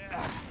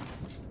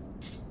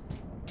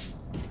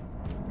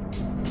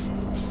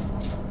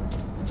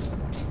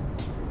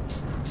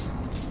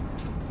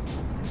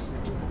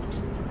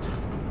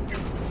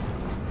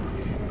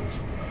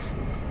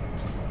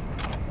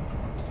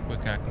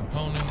 Quick hack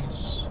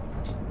components.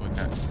 Quick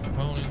hack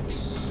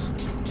components.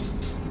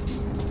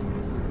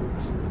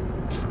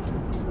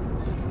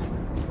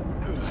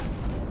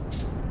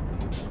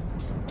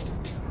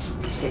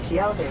 Take the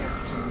elevator.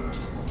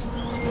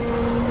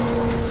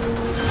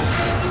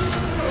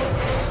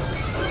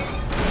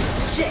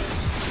 Shit!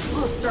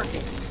 Closed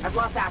circuit. I've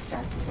lost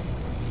access.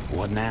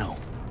 What now?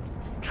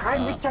 Try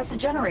and restart the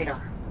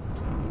generator.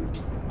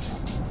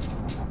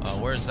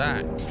 Where's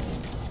that?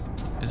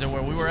 Is it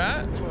where we were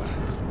at?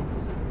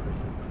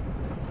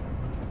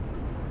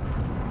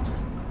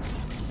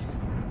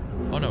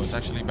 Oh no, it's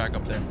actually back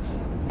up there.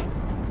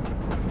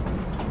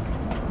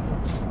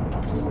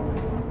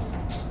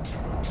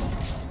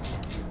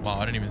 Wow,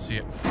 I didn't even see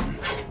it.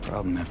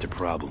 Problem after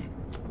problem.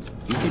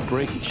 You keep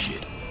breaking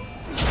shit.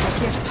 It's like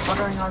he has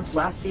tottering on his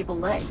last feeble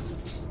legs.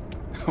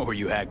 Or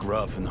you act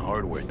rough and the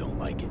hardware don't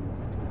like it.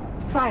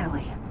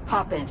 Finally,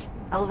 hop in.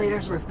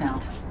 Elevator's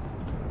roofbound.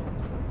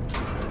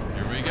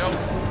 Here we go.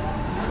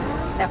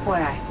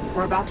 FYI,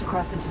 we're about to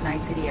cross into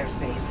Night City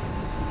airspace.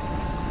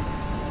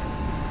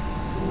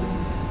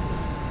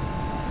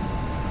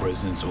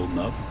 President's holding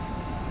up?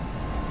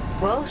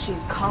 Well,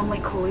 she's calmly,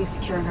 coolly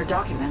securing her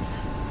documents.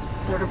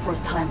 Third or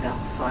fourth time, though,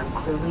 so I'm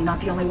clearly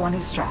not the only one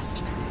who's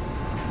stressed.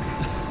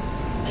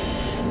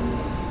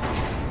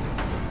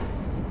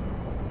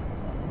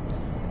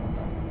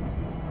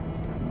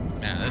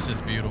 Man, this is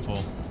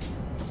beautiful.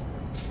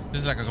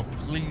 This is like a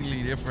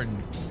completely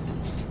different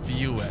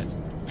view at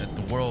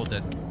the world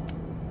that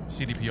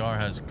CDPR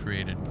has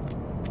created.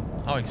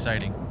 How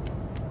exciting.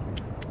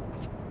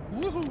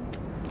 Woohoo!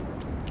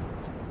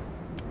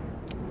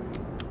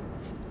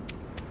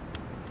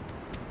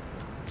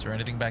 Is there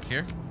anything back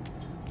here?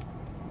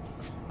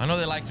 I know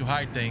they like to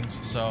hide things,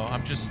 so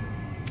I'm just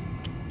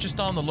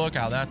on the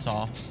lookout, that's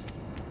all.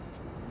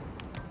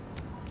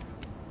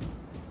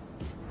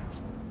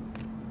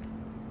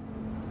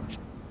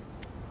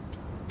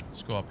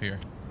 Let's go up here.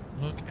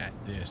 Look at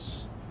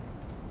this.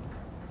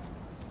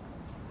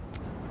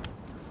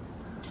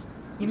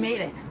 You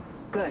made it.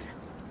 Good.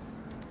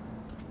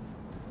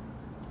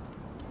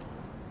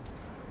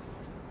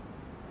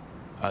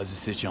 How's the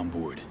sitch on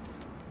board?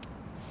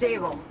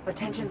 Stable, but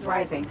tension's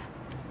rising.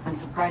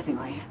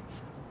 Unsurprisingly.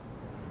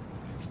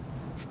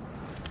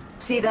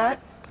 See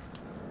that?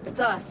 It's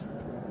us.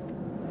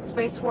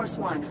 Space Force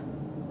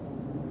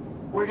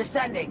 1. We're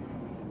descending.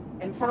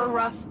 In for a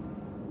rough...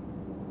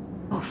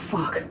 Oh,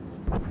 fuck.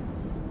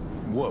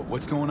 What?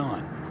 What's going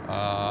on?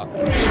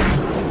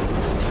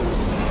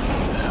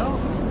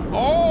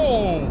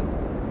 Oh!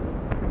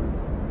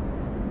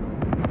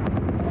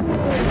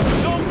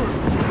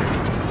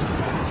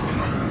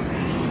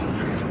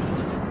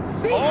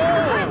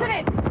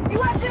 President!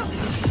 You have to...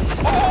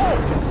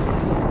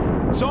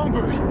 Oh!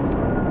 Songbird!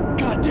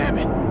 God damn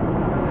it!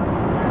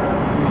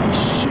 Holy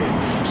shit!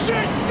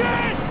 Shit!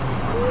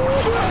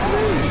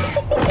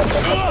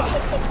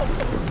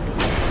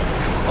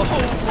 Oh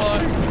my!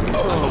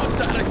 I was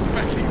not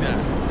expecting that.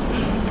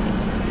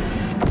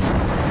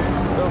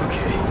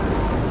 Okay.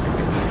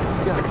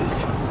 Got this.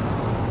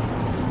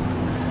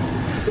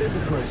 Save the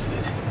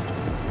president.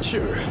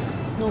 Sure.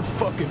 No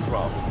fucking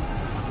problem.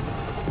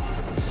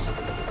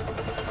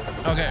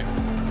 Okay.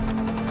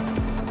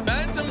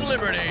 Phantom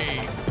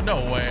Liberty. No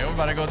way. We're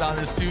about to go down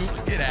this tube.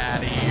 Get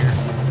out of here.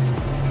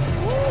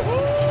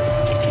 Woohoo!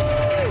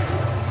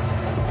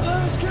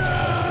 Let's go!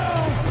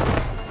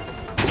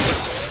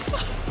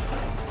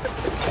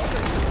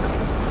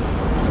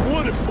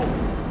 Wonderful.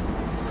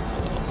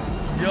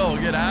 Yo,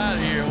 get out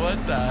of here.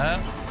 What the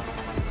hell?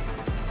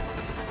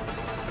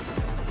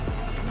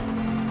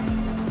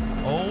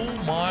 Oh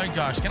my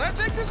gosh. Can I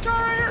take this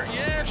car right here?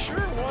 Yeah, sure.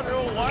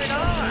 Why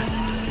not?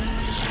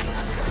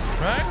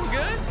 Right? We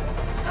good?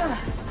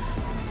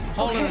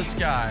 Hole in the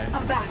sky.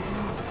 I'm back.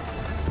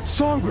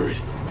 Songbird.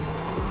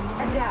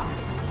 I'm down.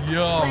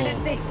 Yo.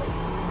 Landed safely.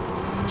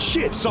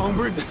 Shit,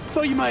 Songbird.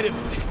 Thought you might have...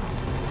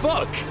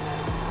 Fuck.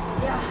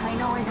 Yeah, I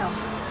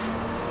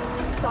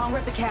know.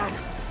 Songbird the cat.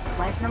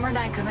 Life number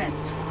 9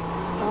 commenced.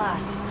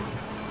 Alas.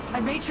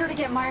 I made sure to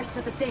get Myers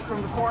to the safe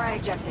room before I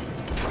ejected.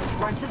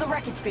 Run to the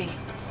wreckage fee.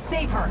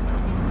 Save her.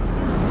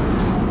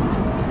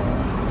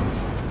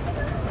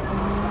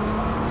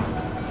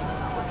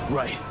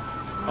 Right.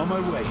 On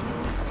my way.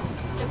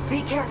 Just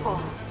be careful.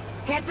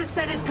 Hansen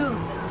sent his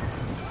goons.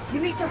 You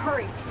need to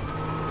hurry.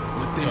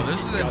 Yo,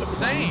 this is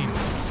insane.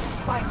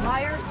 Find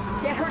Myers,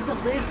 get her to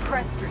Liz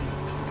Crest Street.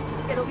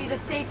 It'll be the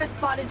safest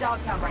spot in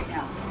DOGTOWN right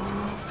now.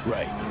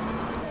 Right.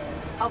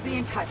 I'll be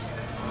in touch.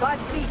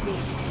 Godspeed, me.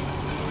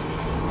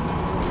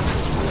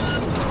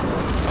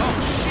 Oh,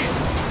 shit.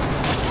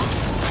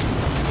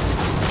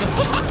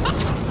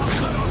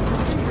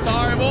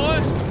 Sorry,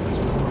 boys.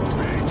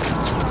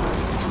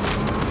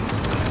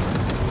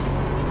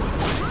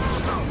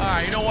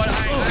 Alright, you know what? I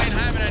ain't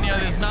having any of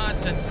this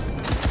nonsense.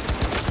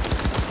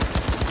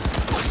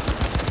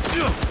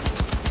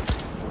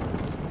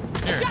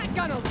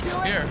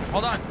 Here,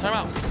 hold on, time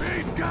out.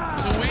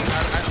 Too weak?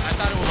 I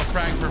thought it was a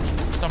frag for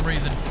some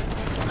reason.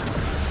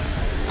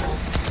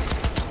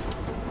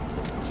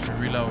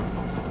 Reload.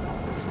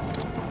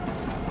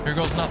 Here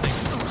goes nothing.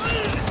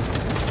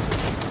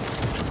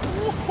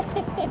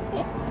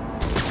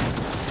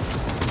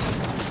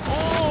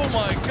 Oh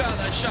my god,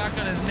 that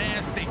shotgun is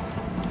nasty.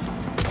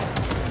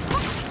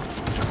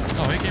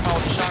 Oh, he came out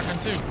with a shotgun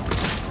too.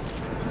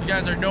 You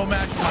guys are no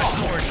match for my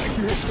sword.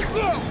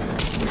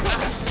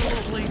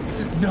 Absolutely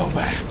no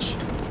match.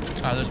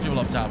 Ah, there's people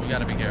up top. We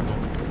gotta be careful.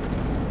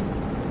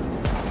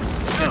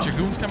 You got your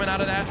goons coming out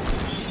of that?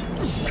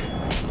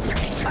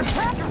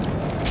 Attack!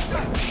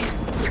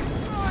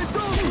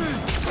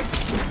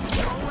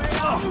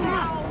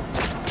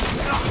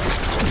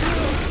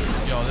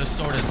 Yo, this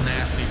sword is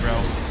nasty,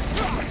 bro.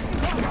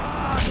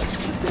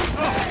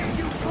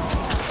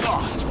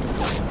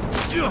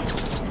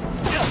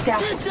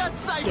 Get that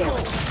cycle.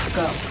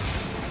 Go.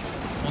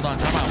 Hold on,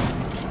 time out.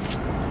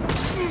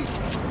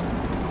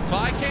 So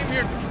I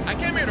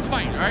came here to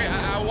fight, all right?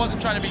 I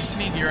wasn't trying to be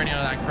sneaky or any of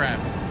that crap.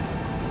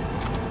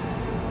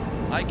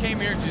 I came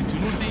here to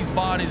loot these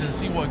bodies and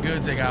see what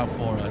goods they got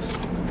for us.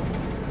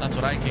 That's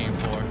what I came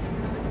for.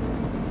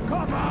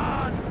 Come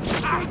on!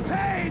 I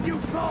paid you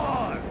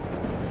for!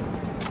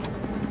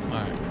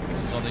 Alright,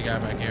 this is all they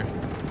got back here.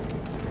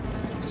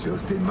 It's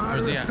just a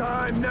matter of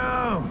time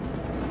now.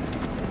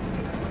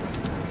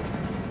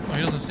 Oh,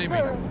 he doesn't see me.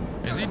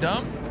 Is he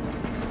dumb?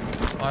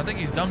 Oh, I think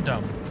he's dumb.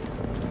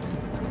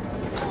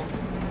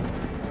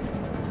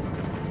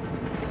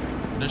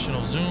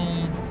 Additional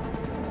zoom.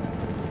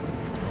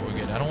 Oh, we're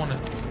good. I don't want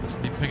to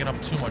be picking up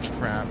too much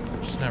crap.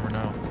 Just never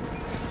know.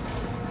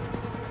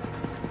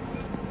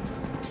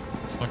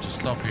 Bunch of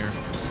stuff here.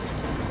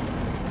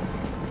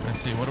 Let's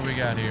see, what do we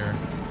got here?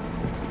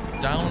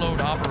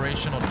 Download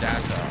operational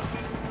data.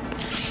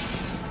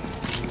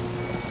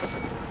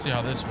 See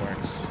how this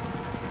works.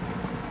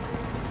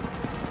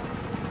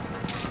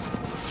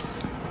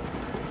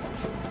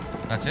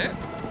 That's it?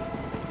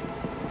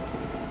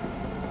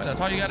 Wait,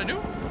 that's all you gotta do?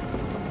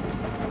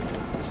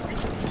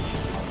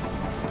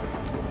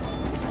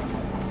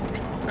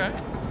 Okay.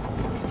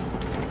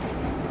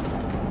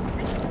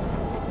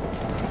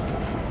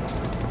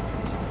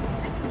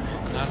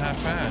 Not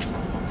half bad.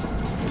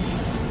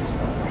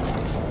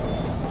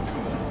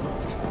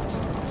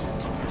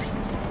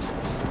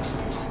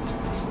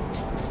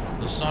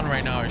 The sun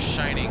right now is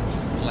shining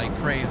like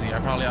crazy. I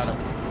probably ought to...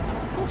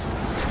 Oof,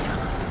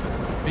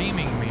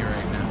 beaming me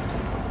right now.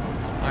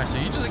 Alright, so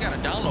you just gotta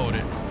download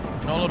it.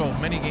 No little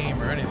mini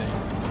game or anything.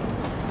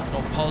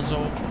 No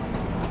puzzle.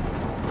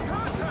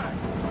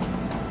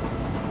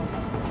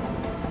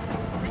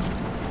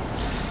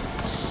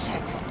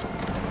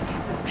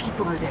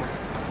 People are there.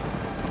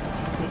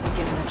 Seems they've been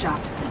given a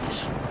job to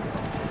finish.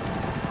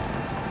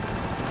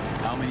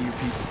 How many of your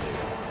people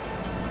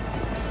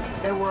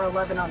there? There were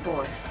 11 on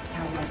board,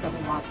 counting myself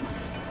and Rosalind.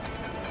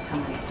 How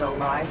many still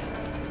alive?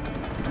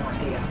 No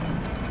idea.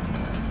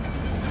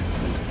 Must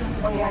be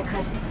some way I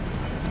could...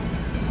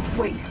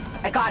 Wait,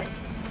 I got it.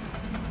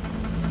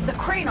 The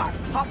crane arm.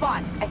 Hop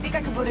on. I think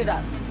I can put it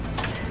up.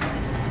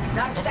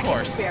 Not a second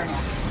to spare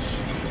now.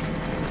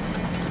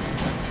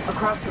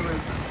 Across the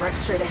room, right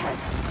straight ahead.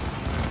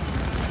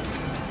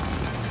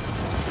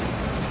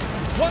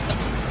 What the?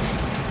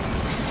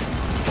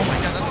 Oh my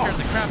god, that scared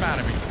the crap out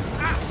of me.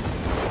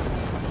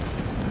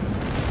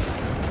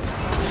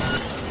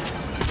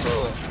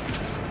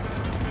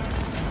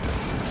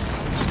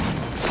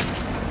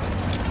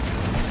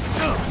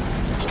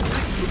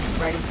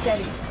 Right and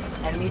steady.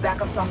 Enemy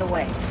backup's on the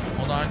way.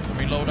 Hold on, let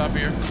me load up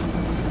here.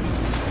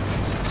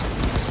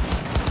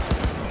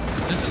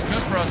 This is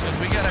good for us because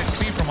we get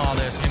XP from all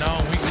this, you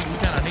know? We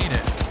kind of need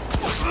it.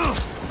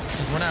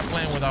 Because we're not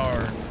playing with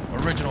our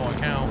original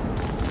account.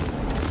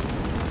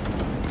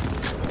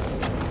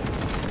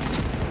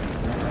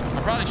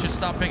 I probably should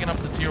stop picking up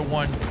the tier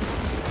 1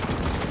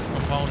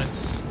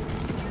 components.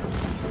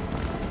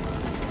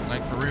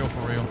 Like for real,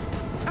 for real.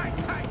 Tight.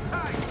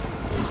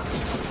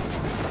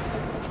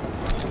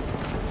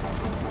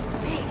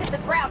 Hey, hit the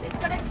ground. It's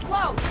gonna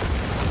explode.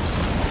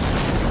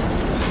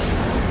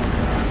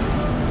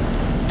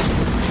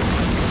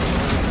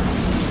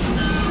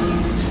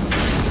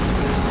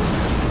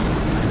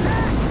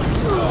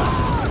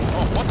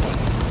 Oh, what the?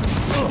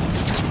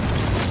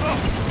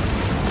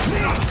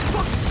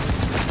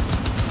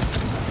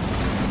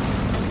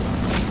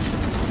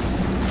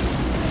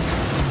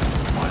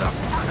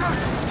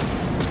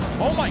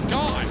 Oh my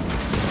god!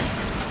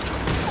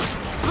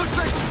 Looks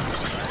like...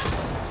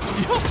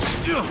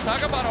 Yo,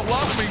 talk about a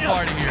welcoming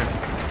party here.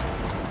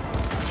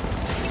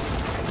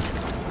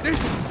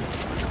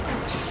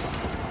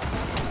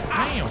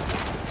 Damn.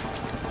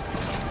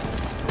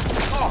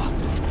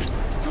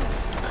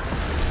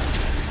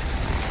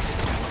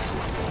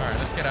 Alright,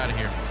 let's get out of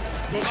here.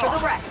 Make for the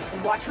wreck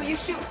and Watch who you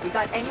shoot. We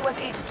got NUS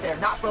agents there,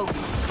 not rogues.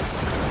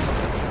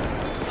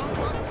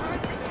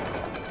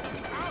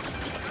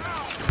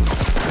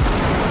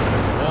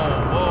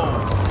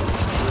 Whoa.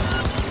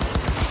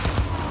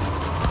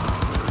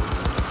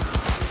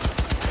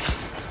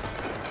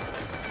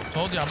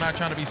 Told you I'm not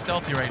trying to be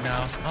stealthy right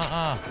now.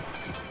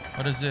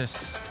 What is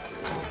this?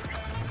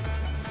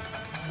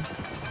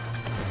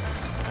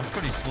 That's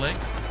pretty slick.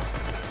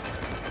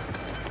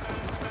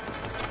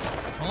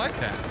 I like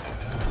that.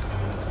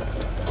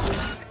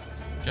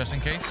 Just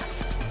in case.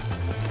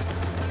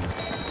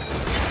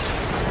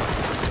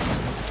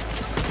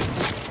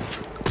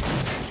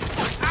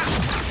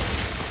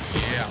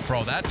 Yeah,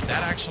 bro, that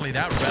relic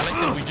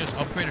that we just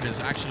upgraded is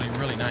actually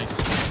really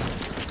nice.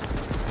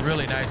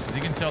 Really nice, because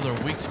you can tell their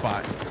weak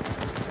spot.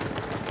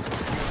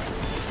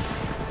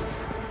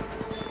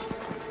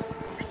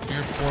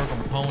 Tier 4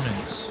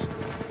 components.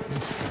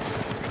 Oof.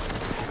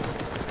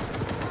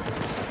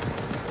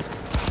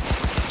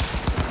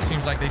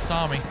 Seems like they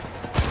saw me.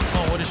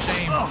 Oh, what a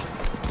shame.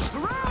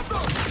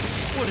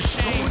 What a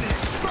shame.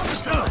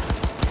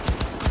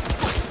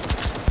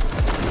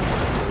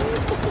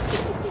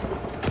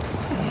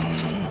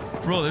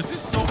 Bro, this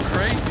is so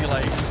crazy,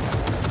 like.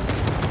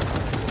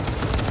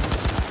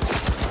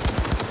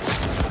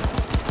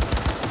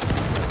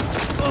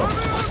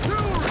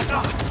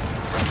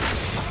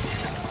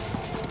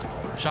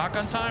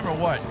 Shotgun time or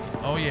what?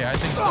 Oh yeah, I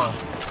think so.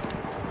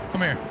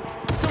 Come here.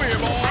 Come here,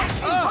 boy.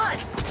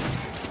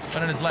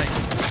 Right on his leg.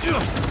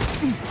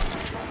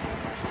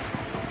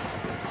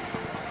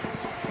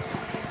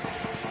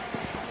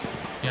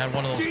 You had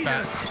one of those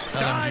fat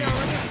LMGs.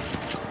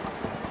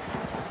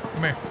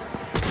 Come here.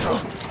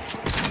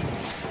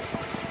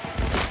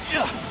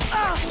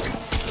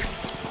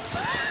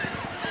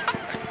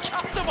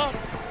 Chopped him up.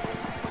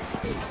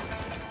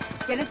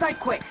 Get inside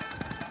quick.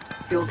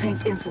 Fuel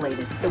tank's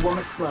insulated. It won't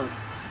explode.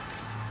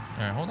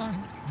 All right, hold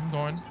on. I'm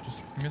going.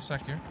 Just give me a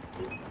sec here.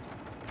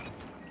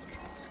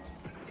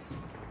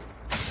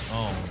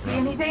 Oh, bro. See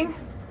anything?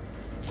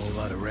 Whole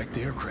lot of wrecked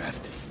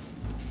aircraft.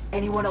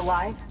 Anyone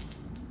alive?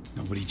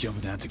 Nobody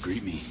jumping out to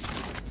greet me.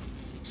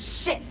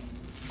 Shit!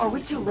 Are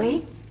we too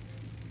late?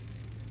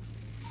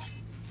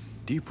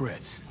 Deep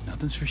breaths.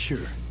 Nothing's for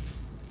sure.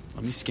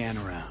 Let me scan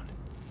around.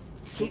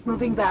 Keep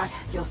moving back.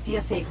 You'll see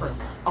a safe room.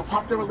 I'll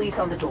pop the release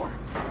on the door.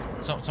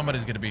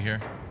 Somebody's gonna be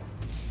here.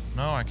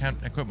 No, I can't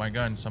equip my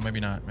gun, so maybe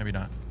not. Maybe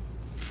not.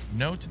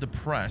 Note to the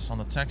press on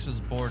the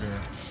Texas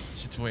border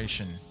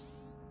situation.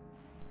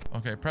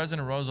 Okay,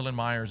 President Rosalind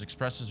Myers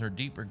expresses her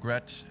deep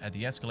regret at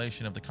the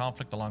escalation of the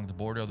conflict along the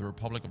border of the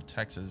Republic of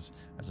Texas.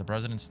 As the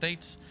president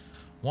states,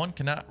 one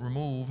cannot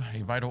remove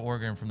a vital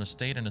organ from the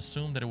state and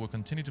assume that it will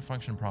continue to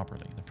function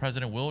properly. The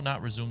president will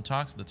not resume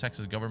talks with the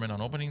Texas government on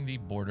opening the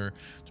border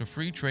to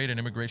free trade and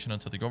immigration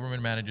until the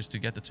government manages to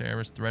get the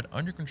terrorist threat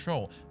under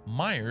control.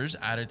 Myers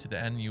added to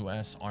the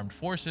NUS Armed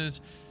Forces,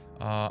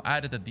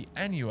 added that the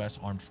NUS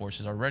Armed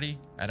Forces are ready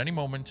at any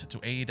moment to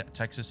aid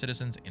Texas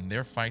citizens in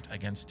their fight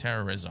against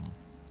terrorism.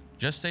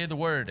 Just say the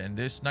word and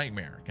this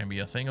nightmare can be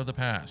a thing of the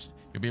past.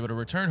 You'll be able to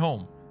return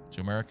home to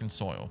American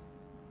soil.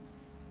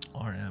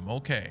 RM,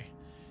 okay.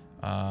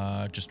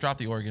 Just drop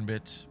the organ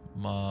bit,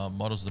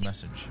 muddles the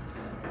message.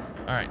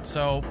 All right,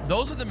 so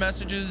those are the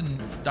messages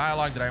and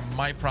dialogue that I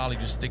might probably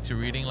just stick to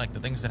reading, like the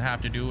things that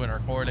have to do and are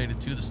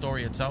correlated to the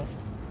story itself.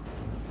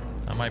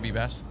 That might be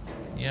best.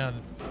 Yeah,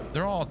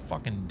 they're all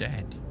fucking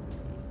dead.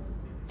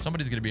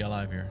 Somebody's gonna be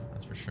alive here,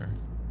 that's for sure.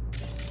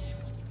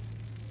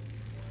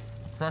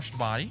 A crushed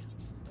body.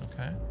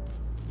 Okay,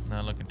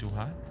 not looking too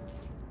hot.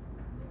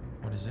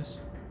 What is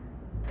this?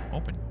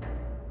 Open.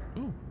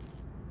 Ooh.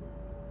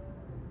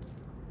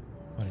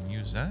 Go ahead and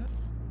use that.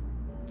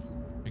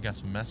 We got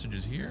some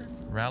messages here.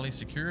 Rally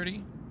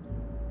security.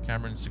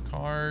 Cameron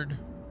Sicard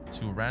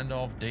to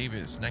Randolph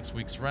Davis. Next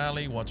week's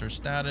rally. What's her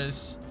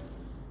status?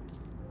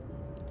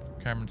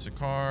 Cameron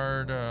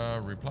Sicard.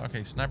 Reply.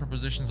 Okay, sniper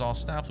positions all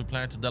staff. We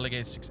plan to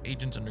delegate 6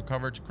 agents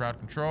undercover to crowd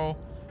control.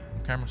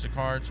 From Cameron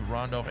Sicard to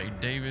Randolph A.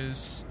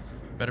 Davis.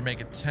 Better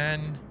make it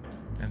 10.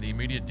 And the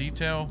immediate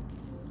detail.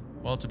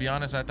 Well, to be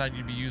honest, I thought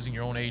you'd be using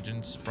your own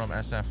agents from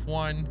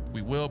SF1.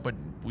 We will, but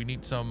we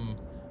need some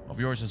of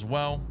yours as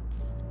well.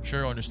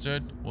 Sure,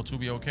 understood. Will 2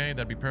 be okay?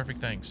 That'd be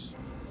perfect, thanks.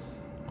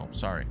 Oh,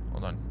 sorry,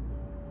 hold on.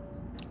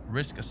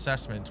 Risk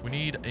assessment. We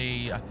need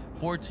a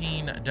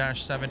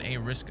 14-7A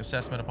risk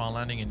assessment upon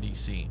landing in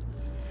DC.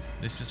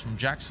 This is from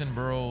Jackson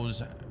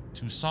Burroughs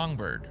to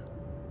Songbird.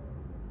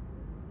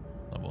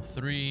 Level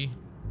 3.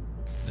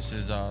 This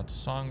is to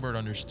Songbird,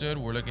 understood.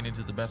 We're looking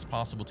into the best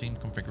possible team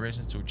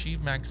configurations to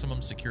achieve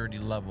maximum security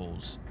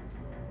levels.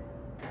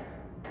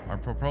 Our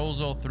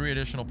proposal, 3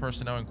 additional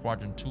personnel in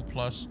Quadrant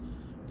 2+,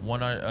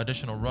 1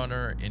 additional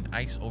runner in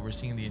ICE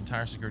overseeing the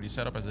entire security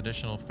setup as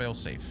additional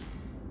failsafe.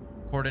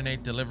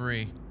 Coordinate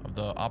delivery of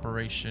the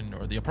operation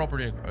or the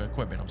appropriate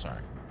equipment, I'm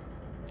sorry.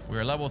 We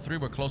are level 3,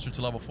 but closer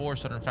to level 4.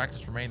 Certain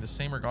factors remain the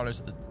same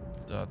regardless of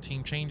the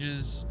team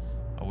changes.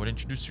 I would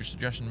introduce your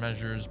suggestion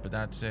measures, but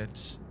that's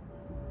it.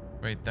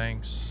 Great,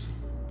 thanks.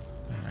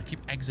 God, I keep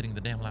exiting the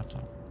damn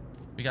laptop.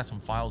 We got some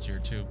files here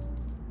too.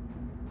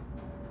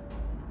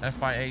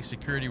 FIA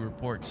security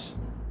reports.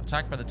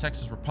 Attack by the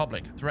Texas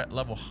Republic, threat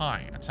level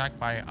high. Attack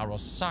by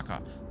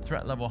Arasaka,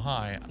 threat level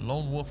high.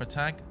 Lone Wolf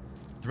attack,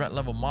 threat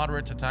level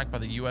moderate. Attack by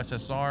the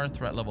USSR,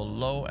 threat level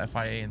low.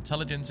 FIA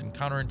intelligence and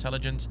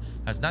counterintelligence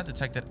has not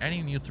detected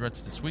any new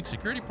threats this week.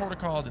 Security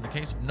protocols in the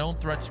case of known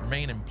threats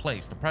remain in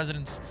place. The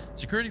president's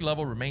security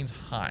level remains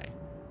high.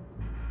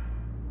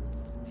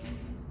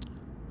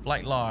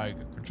 Flight log,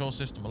 control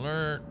system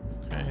alert.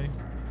 Okay.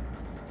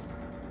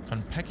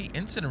 Konpeki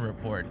incident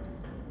report.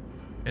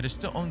 It is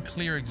still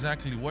unclear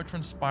exactly what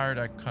transpired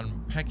at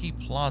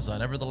Konpeki Plaza.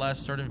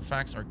 Nevertheless, certain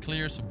facts are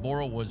clear.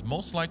 Saburo was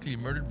most likely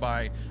murdered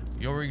by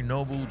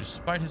Yorinobu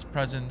despite the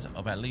presence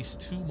of at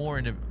least two more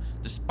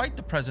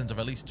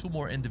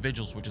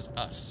individuals, which is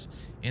us,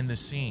 in the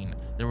scene.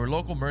 There were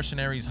local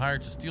mercenaries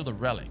hired to steal the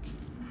relic.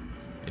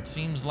 It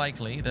seems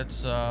likely that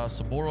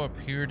Saburo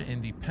appeared in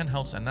the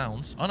penthouse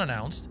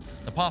unannounced.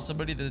 The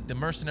possibility that the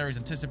mercenaries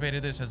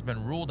anticipated this has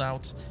been ruled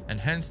out,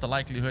 and hence the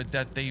likelihood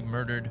that they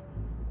murdered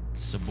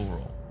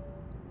Saburo.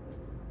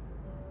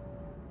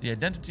 The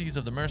identities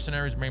of the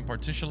mercenaries remain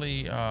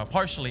partially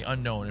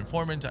unknown.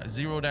 Informant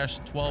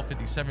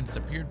 0-1257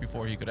 disappeared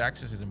before he could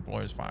access his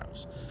employer's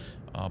files.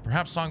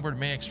 Perhaps Songbird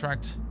may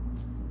extract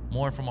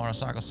more from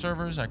Arasaka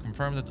servers. I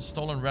confirmed that the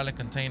stolen relic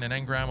contained an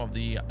engram of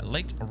the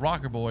late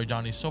rocker boy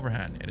Johnny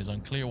Silverhand. It is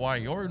unclear why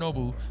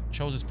Yorinobu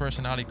chose his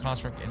personality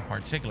construct in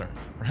particular.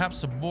 Perhaps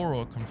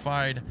Saburo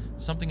confided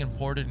something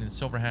important in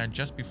Silverhand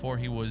just before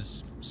he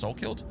was soul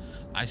killed.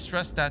 I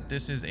stress that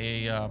this is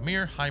a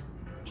mere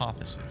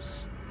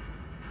hypothesis.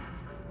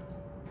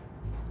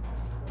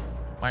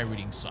 My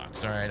reading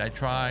sucks. All right, I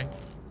try.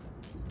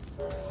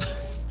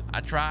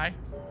 I try.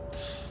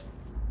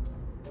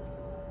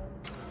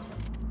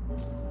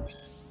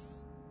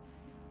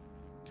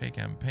 Okay,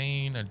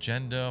 campaign,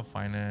 agenda,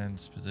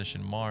 finance,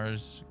 position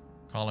Mars,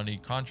 colony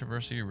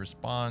controversy,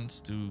 response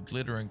to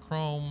glitter and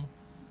chrome.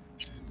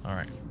 All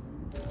right,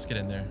 let's get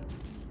in there.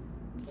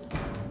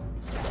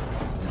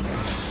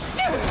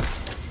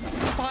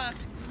 Fuck.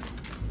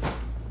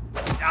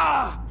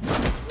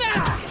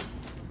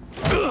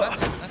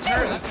 That's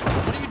her. That's her.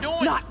 What are you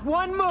doing? Not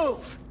one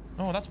move.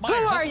 No, that's Myers.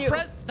 Who are you?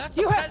 That's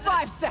the you have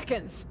president. 5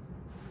 seconds.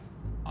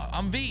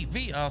 I'm V.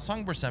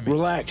 Songbird sent me.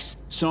 Relax.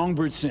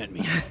 Songbird sent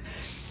me.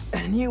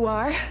 And you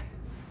are?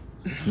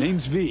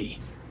 Name's V.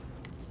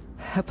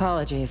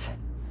 Apologies.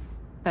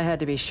 I had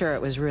to be sure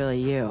it was really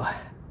you.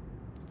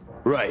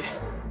 Right.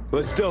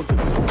 Let's Delta.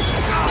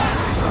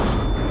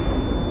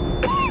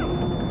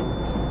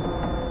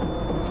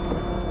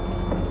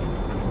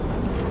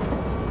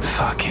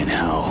 Fucking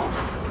hell.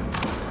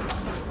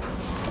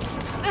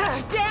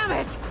 Damn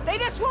it! They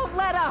just won't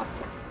let up!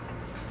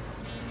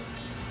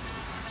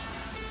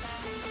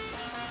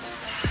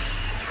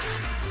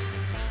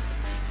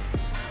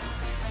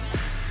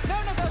 No,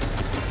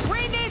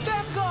 we need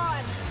them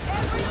gone!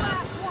 Every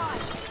last one!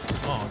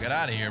 Oh, get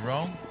out of here,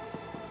 bro.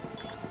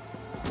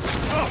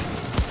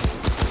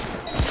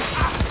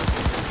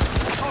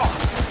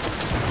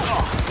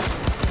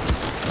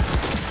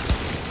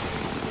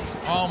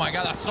 Oh my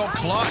god, that's so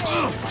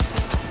clutch!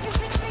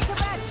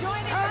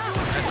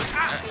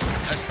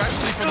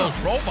 Especially for those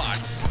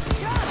robots.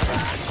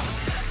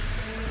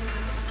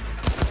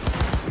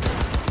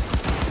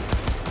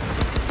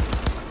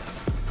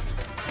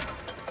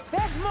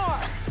 There's more.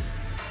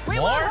 We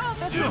more? will hold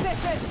this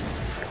position.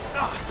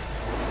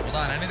 Hold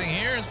on, anything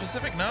here in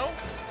specific? No?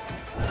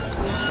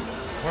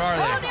 Where are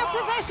Hold they? your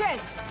position.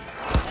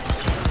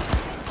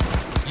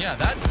 Yeah,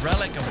 that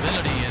relic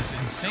ability is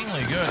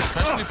insanely good,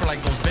 especially for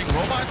like those big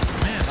robots.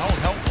 Man, that was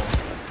helpful.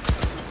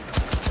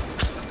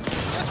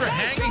 That's for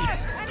hanging.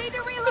 I need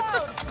to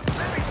reload.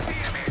 Let me see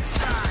him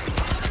inside.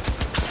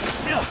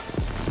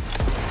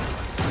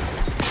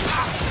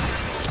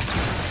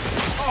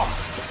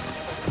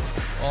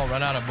 Oh,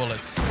 run out of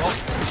bullets. Well,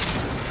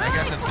 I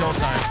guess it's go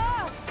time.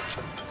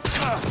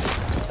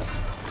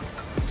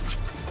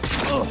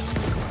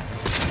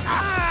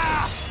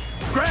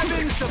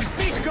 Grabbing some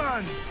big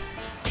guns.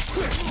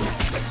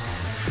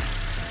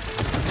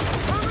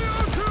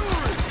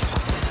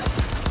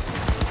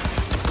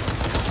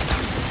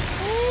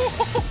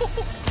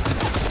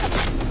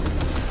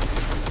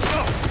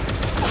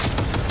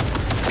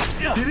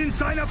 Didn't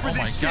sign up for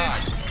this shit. Oh my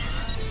god.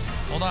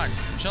 Hold on.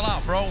 Chill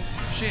out, bro.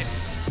 Shit.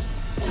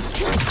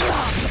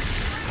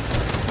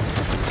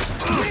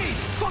 Nade!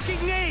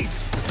 Fucking nade!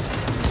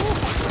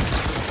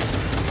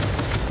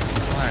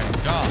 My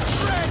gosh.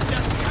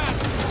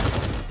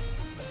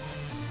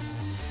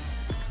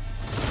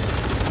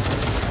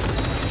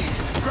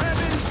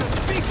 Grabbing some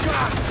big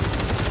guns.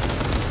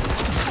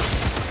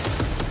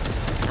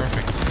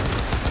 Perfect.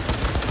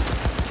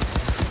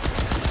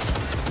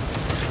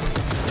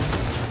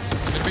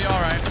 Gonna be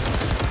all right.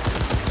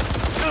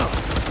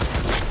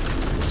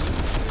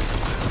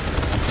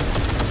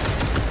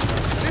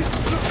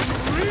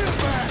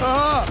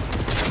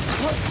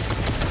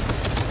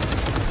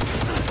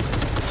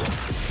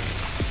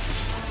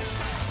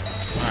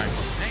 Alright,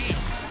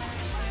 damn.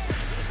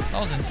 That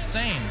was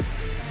insane.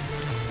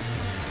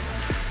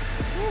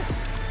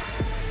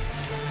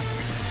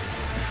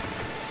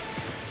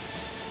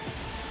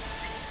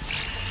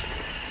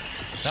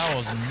 That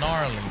was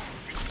gnarly.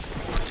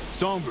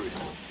 Songbird,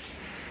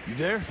 you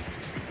there?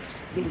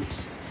 V,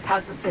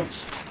 how's the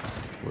cinch?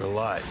 We're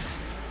alive,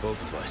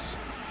 both of us.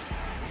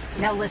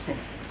 Now listen,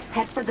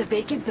 head for the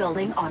vacant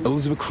building on...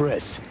 Elizabeth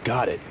Chris,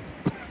 got it.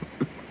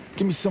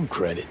 Give me some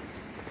credit.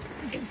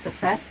 It's the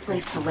best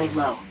place to lay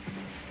low.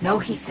 No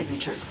heat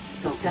signatures,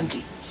 so it's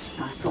empty.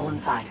 Not a soul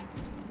inside.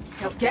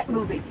 Now get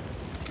moving.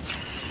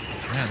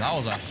 Man, that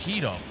was a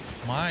heat up.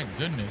 My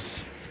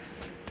goodness.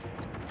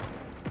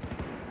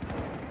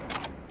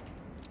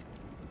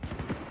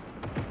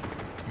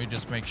 Let me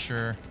just make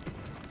sure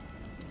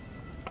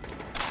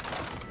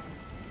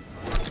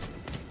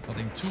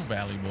nothing too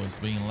valuable is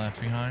being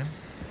left behind.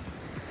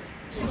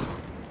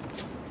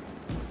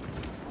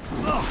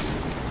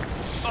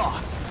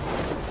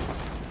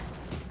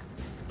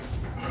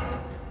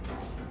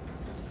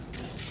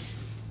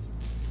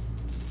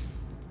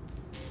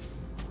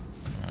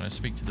 Let's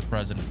speak to the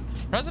president.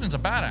 President's a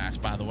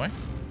badass, by the way.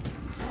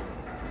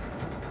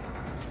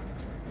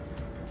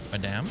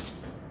 Madame,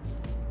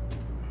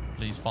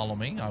 please follow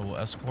me. I will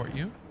escort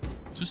you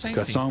to safety.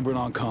 Got Songbird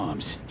on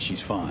comms. She's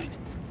fine.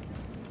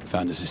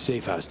 Found us a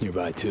safe house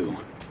nearby, too.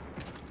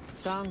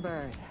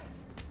 Songbird.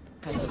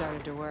 I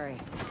started to worry.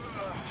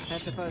 I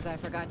suppose I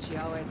forgot she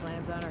always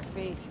lands on her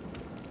feet.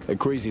 A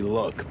crazy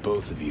luck,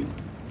 both of you.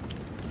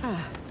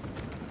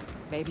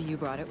 Maybe you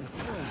brought it with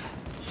you.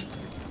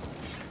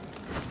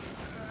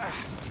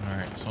 All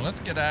right, so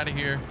let's get out of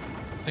here.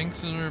 Things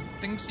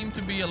seem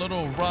to be a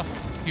little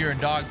rough here in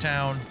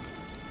Dogtown.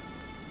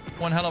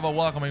 One hell of a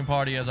welcoming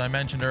party, as I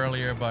mentioned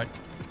earlier, but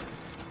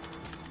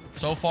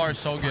so far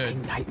so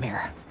good.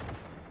 Nightmare.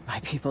 My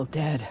people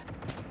dead.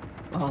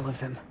 All of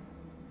them.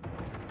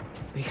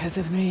 Because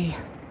of me.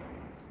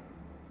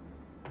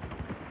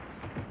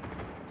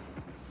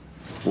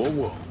 Whoa,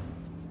 whoa.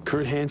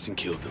 Kurt Hansen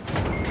killed them.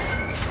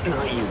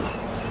 Not you.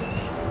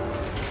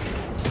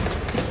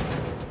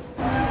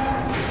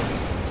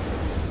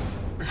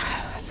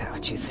 Is that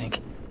what you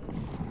think?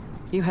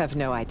 You have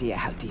no idea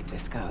how deep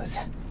this goes.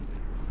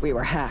 We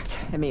were hacked.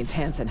 It means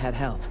Hansen had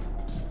help.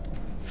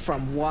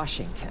 From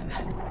Washington.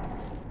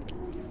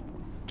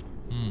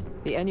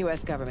 The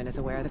NUS government is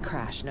aware of the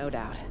crash, no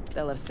doubt.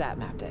 They'll have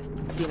sat-mapped it,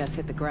 seen us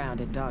hit the ground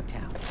in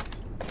Dogtown.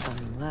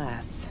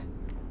 Unless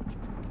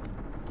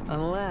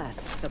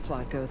the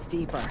plot goes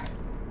deeper.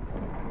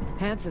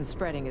 Hansen's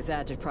spreading his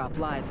agitprop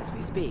lies as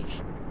we speak.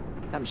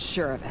 I'm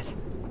sure of it.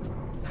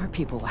 Our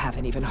people will have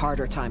an even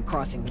harder time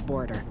crossing the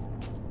border.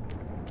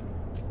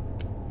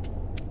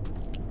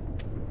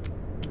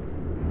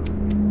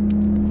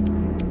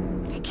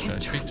 I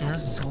can't trust a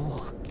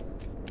soul.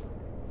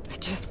 I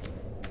just...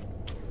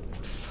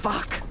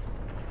 Fuck.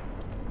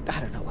 I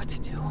don't know what to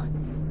do.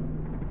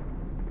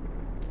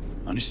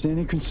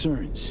 Understanding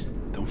concerns.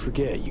 Don't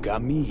forget, you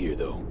got me here,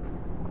 though.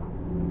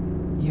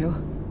 You?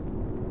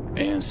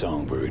 And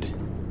Songbird.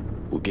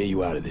 We'll get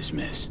you out of this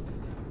mess.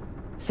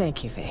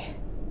 Thank you, V.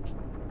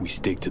 We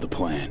stick to the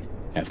plan.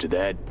 After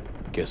that,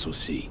 guess we'll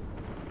see.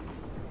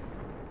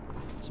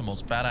 It's the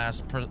most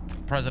badass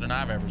president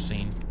I've ever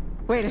seen.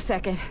 Wait a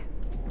second.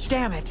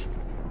 Damn it.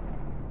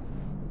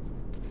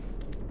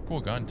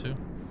 Cool gun, too.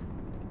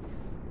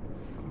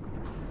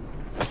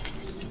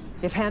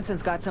 If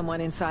Hansen's got someone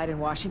inside in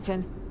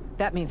Washington,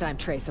 that means I'm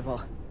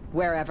traceable.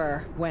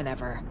 Wherever,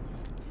 whenever.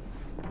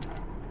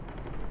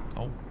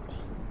 Oh.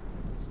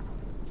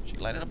 She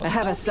lighted up a I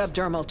have a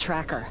subdermal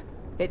tracker.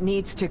 It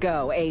needs to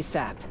go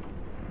ASAP.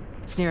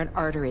 It's near an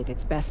artery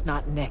that's best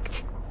not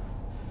nicked.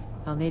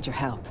 I'll need your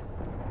help.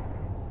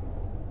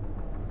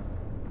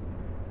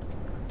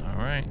 All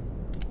right.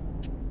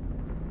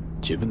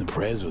 Jibbing the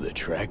prez with a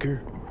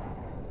tracker?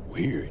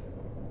 Weird.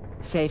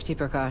 Safety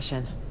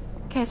precaution.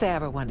 In case I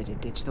ever wanted to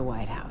ditch the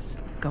White House.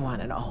 Go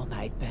on an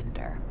all-night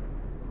bender.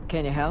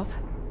 Can you help?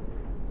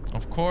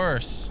 Of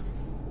course.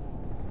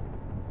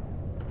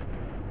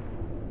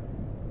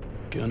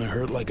 Gonna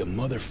hurt like a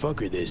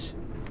motherfucker, this.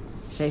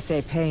 They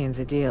say pain's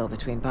a deal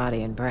between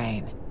body and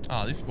brain.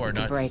 Oh, these people are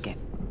nuts. Break it.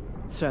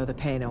 Throw the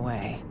pain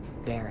away.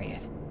 Bury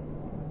it.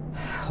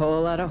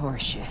 Whole lot of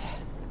horseshit.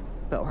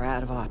 But we're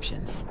out of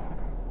options.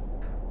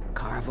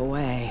 Carve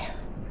away.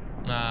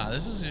 Nah,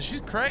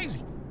 she's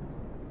crazy.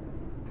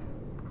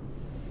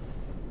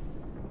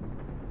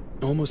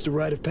 Almost a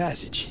rite of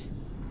passage.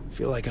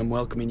 Feel like I'm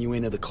welcoming you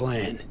into the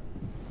clan.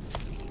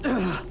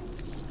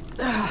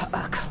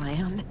 A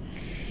clan?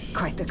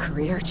 Quite the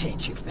career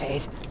change you've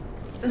made.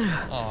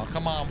 Oh,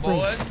 come on,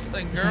 boys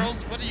and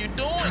girls. What are you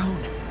doing?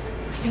 Drone.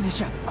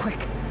 Finish up,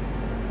 quick.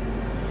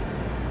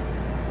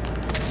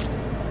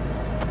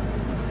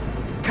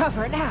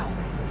 Cover now.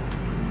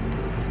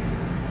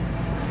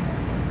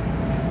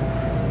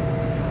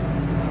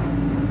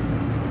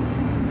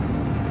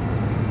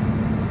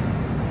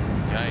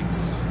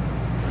 Yikes.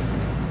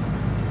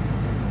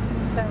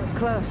 That was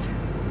close.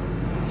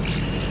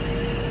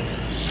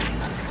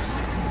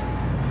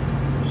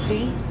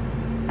 See?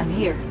 I'm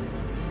here.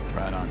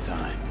 Right on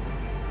time.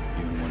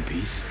 You in one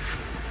piece?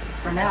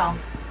 For now.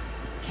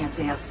 Can't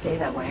say I'll stay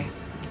that way.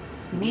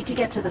 We need to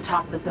get to the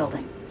top of the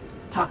building.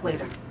 Talk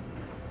later.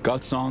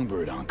 Got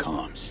Songbird on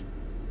comms.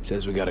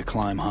 Says we gotta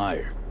climb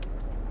higher.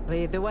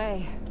 Lead the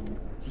way.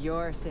 It's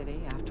your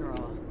city, after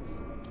all.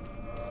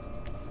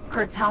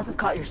 Kurt's hounds have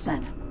caught your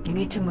scent. You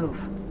need to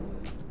move.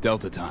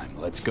 Delta time.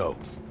 Let's go.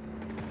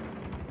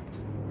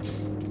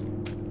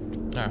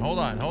 All right, hold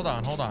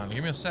on.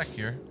 Give me a sec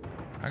here.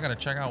 I gotta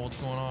check out what's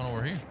going on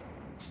over here.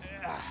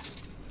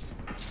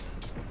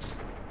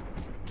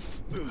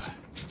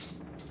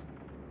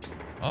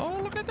 Oh,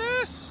 look at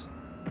this.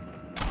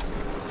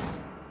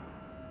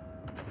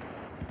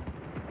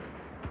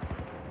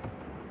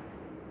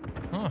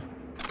 Huh.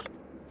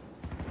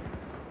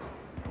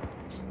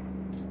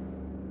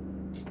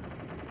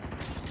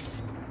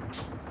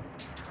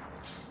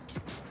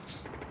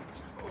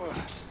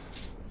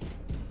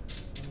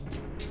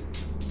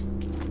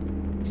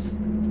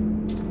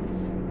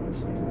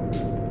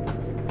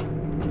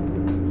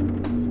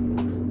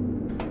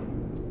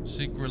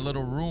 Secret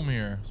little room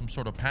here. Some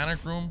sort of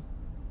panic room.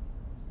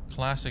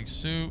 Classic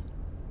suit.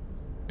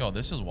 Yo,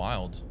 this is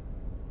wild.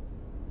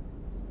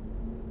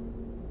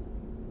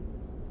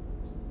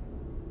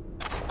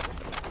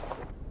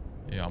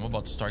 Yeah, I'm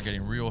about to start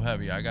getting real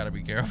heavy. I gotta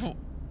be careful.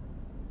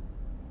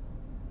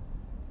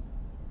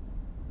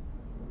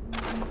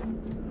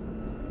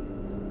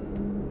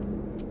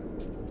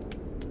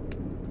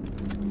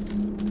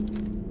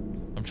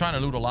 I'm trying to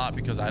loot a lot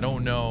because I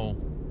don't know.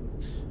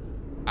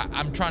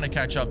 I'm trying to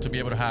catch up to be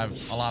able to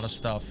have a lot of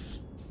stuff,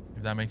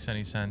 if that makes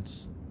any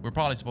sense. We're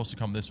probably supposed to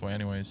come this way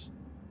anyways.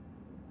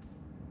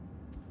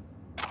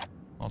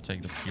 I'll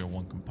take the tier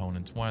 1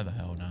 components. Why the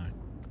hell not?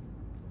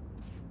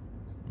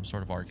 Some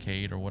sort of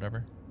arcade or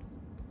whatever.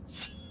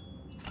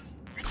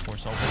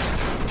 Force open.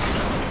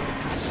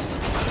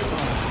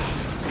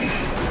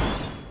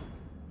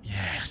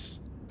 Yes.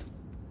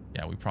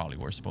 Yeah, we probably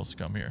were supposed to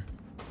come here.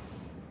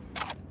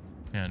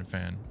 And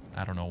fan.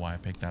 I don't know why I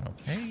picked that up.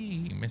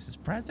 Hey, Mrs.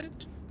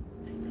 President.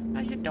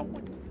 How you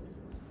doing?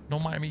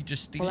 Don't mind me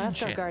just stealing We'll ask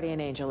shit. our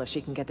guardian angel if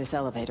she can get this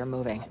elevator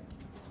moving.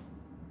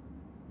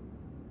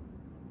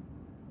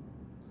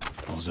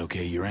 All's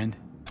okay your end?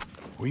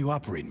 Where you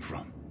operating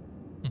from?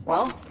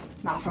 Well,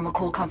 not from a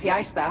cool, comfy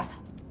ice bath.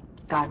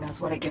 God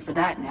knows what I'd give for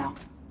that now.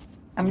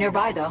 I'm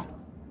nearby, though.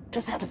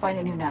 Just had to find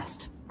a new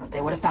nest, or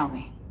they would have found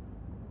me.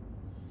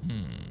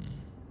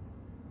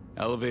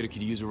 Elevator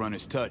could use a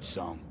runner's touch,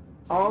 Song.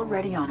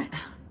 Already on it.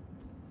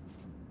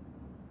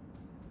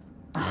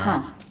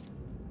 Uh-huh.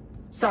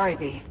 Sorry,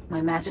 V.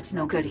 My magic's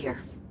no good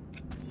here.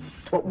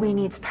 What we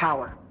need's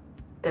power.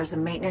 There's a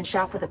maintenance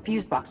shaft with a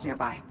fuse box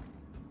nearby.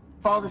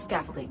 Follow the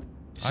scaffolding.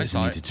 Says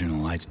I need to turn the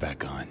lights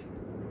back on.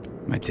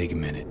 Might take a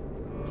minute.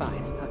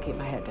 Fine, I'll keep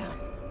my head down.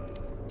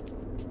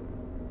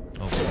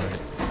 Oh,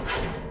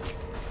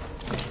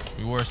 right.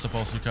 We were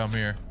supposed to come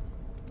here.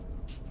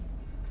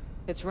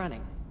 It's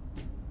running.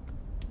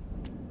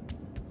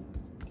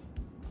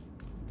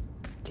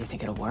 Do you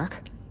think it'll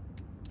work?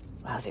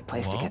 Lousy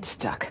place to get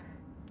stuck.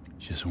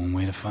 Just one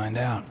way to find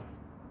out.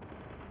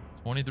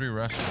 23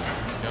 wrestling.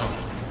 Let's go.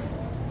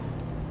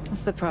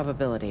 What's the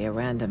probability a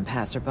random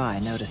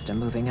passerby noticed a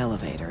moving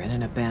elevator in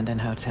an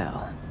abandoned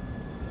hotel?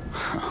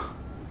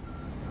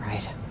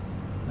 Right.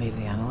 Leave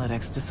the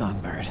analytics to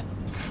Songbird.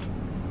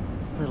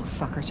 Little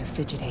fuckers are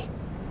fidgety.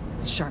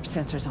 Sharp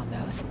sensors on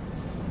those.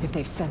 If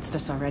they've sensed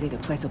us already, the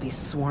place will be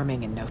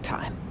swarming in no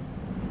time.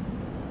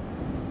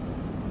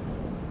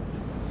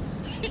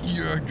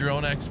 You're a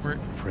drone expert.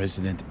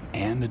 President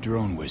and the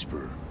drone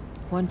whisperer.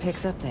 One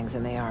picks up things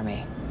in the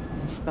army,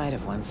 in spite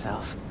of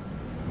oneself.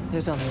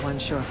 There's only one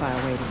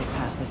surefire way to get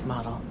past this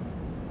model.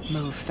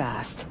 Move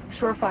fast.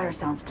 Surefire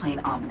sounds plain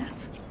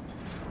ominous.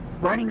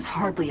 Running's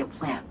hardly a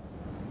plan,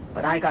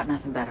 but I got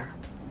nothing better.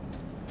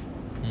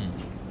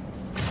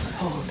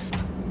 Hold.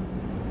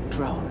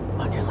 Drone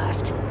on your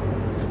left.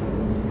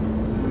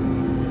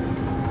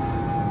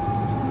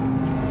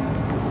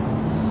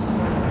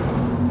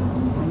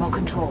 Remote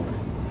controlled.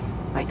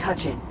 If I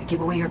touch it, I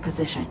give away your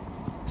position.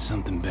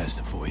 Something best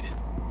avoided.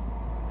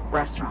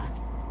 Restaurant.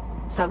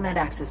 Subnet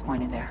access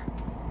point in there.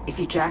 If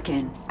you jack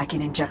in, I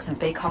can inject some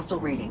fake hostile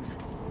readings.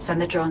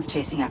 Send the drones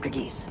chasing after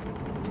geese.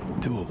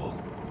 Doable.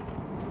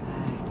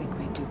 I think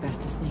we'd do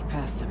best to sneak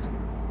past him.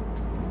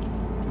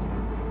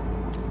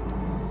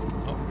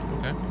 Oh,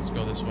 okay. Let's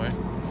go this way.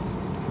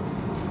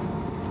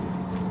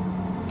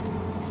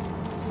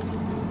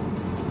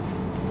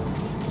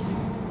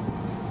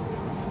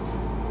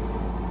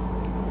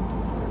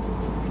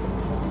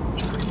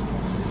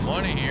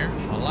 Money here.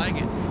 I like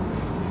it.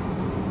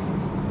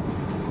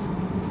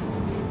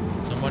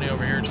 Some money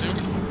over here too.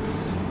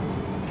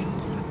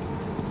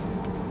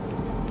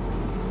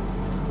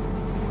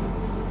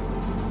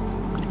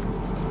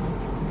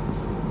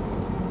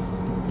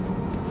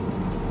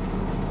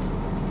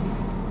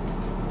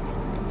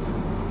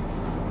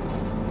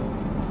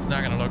 It's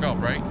not gonna look up,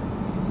 right?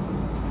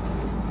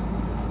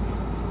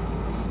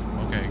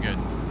 Okay, good.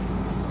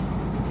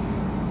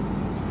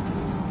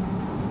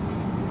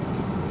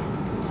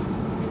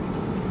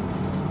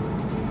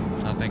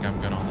 I think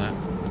I'm good on that.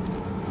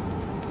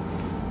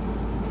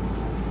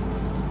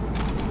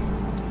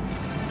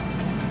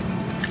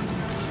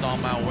 Install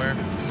malware.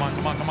 Come on,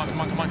 come on, come on, come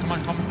on, come on, come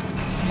on, come on.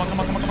 Come come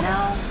on, come on, come on, come on.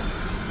 Now,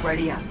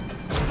 ready up.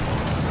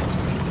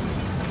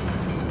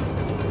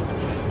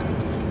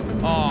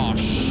 Oh,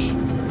 shh.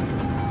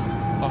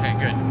 Okay,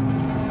 good.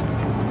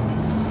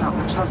 Not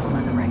much hustle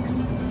in the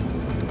ranks.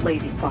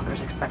 Lazy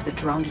fuckers expect the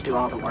drone to do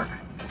all the work.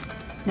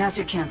 Now's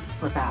your chance to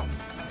slip out.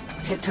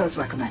 Tiptoes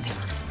recommended.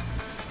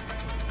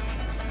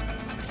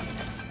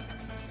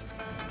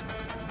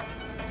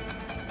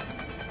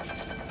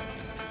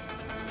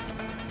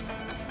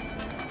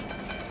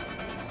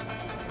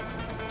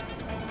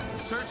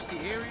 Search the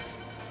area.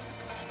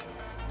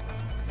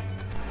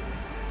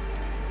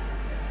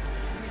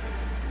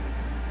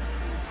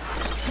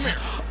 Come here.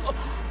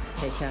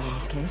 Takedown in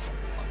this case.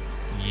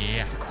 Yeah.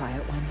 Just a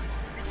quiet one.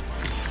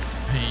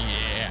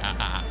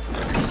 Yeah.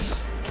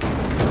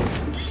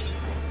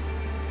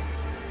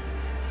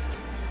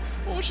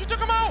 Oh, she took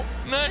him out.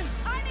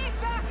 Nice. I need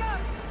backup.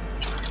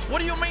 What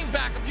do you mean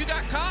backup? You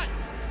got caught.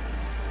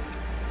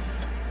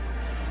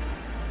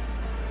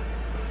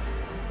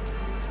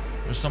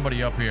 There's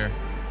somebody up here.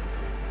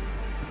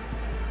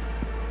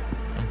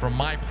 And from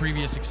my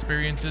previous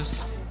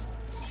experiences,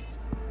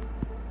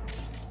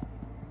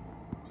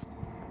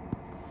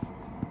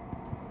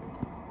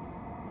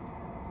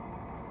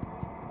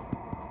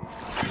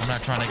 I'm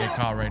not trying to get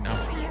caught right now.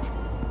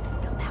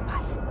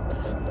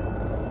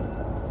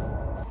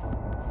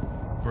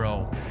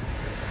 Bro.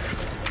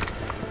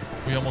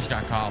 We almost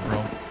got caught,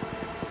 bro.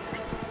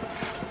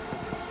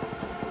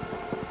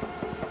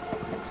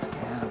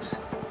 Scavs,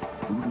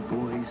 voodoo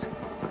boys,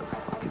 but a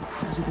fucking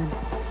president.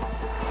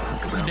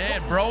 You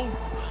dead, bro.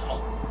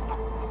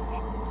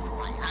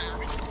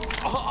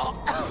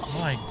 Oh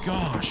my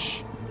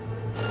gosh.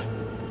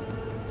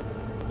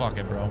 Fuck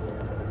it, bro.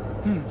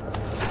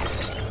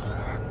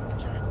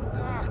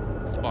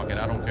 Fuck it,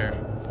 I don't care.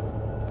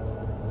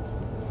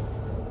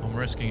 I'm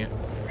risking it.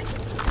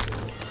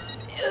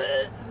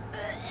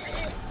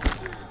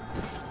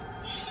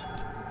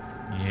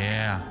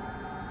 Yeah.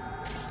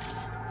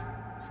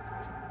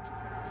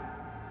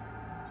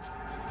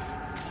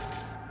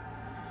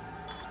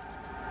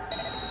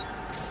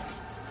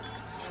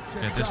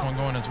 Get this one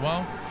going as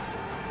well.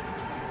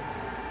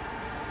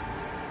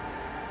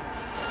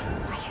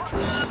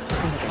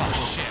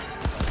 Oh shit.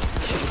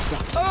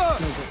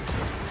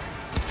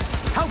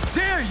 How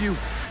dare you!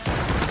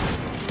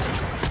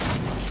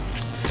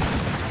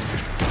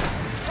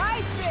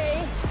 I see.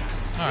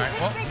 All right,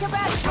 well, Think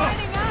about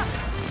signing up.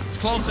 it's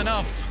close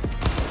enough.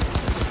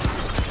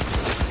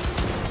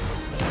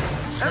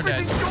 We're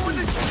dead. Everything's going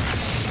to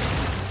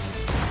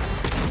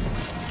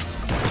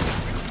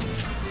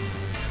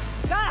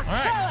All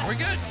right, we're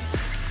good.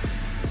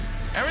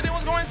 Everything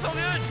was going so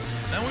good.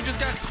 Then we just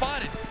got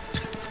spotted.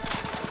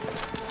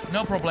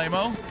 No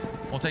problemo.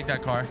 We'll take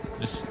that car.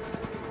 Just.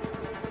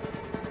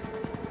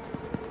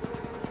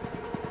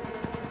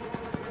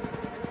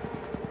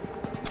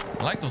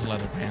 I like those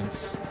leather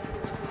pants.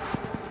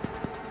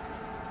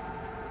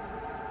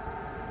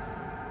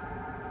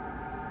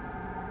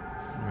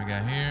 What do we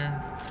got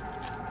here?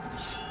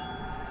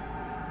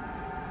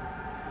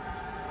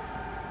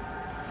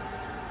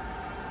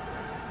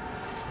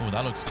 Oh,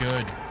 that looks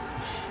good.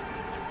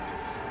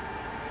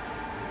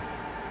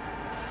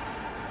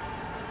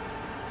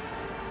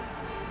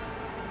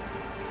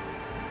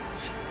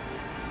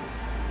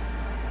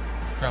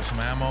 Grab some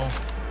ammo.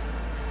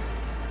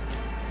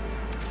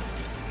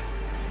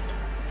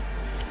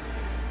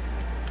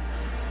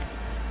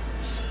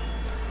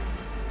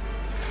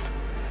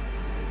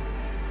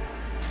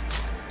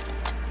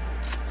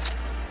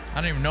 I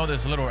didn't even know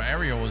this little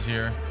area was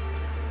here.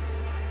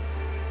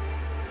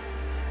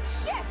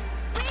 Shit!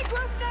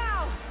 Regroup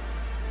now!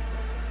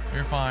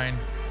 You're fine.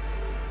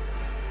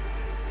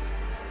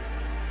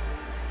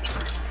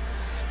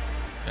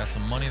 Got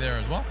some money there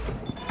as well.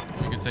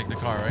 We can take the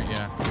car, right?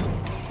 Yeah.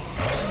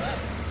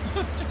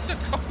 Take the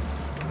car.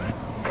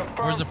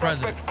 Where's the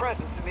president?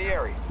 presence in the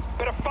area.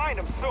 Better find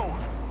him soon.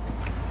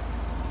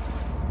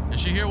 Is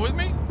she here with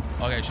me?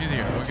 Okay, she's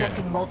here. We're good.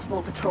 Detecting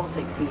multiple patrol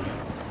sigs, V.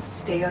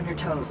 Stay on your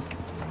toes.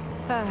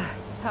 All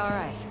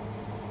right.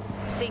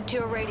 Sync to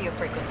a radio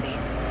frequency.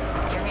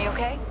 Hear me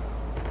okay?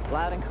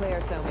 Loud and clear,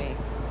 Somi.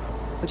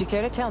 Would you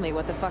care to tell me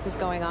what the fuck is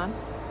going on?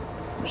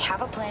 We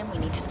have a plan we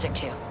need to stick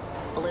to.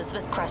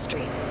 Elizabeth Crest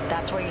Street.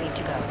 That's where you need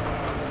to go.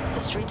 The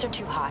streets are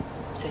too hot,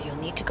 so you'll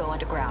need to go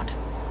underground.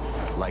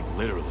 Like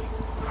literally.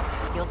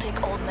 You'll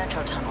take old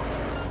metro tunnels.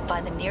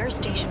 Find the nearest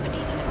station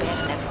beneath an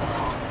abandoned expo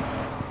hall.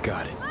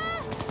 Got it.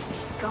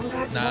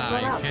 Scumbags Nah, won't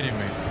let you're up. kidding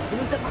me.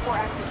 Lose them before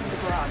accessing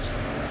the garage.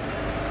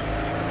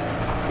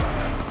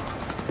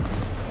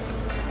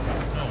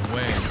 No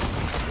way.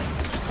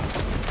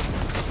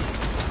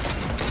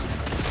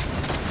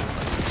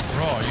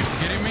 Bro, are you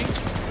kidding me?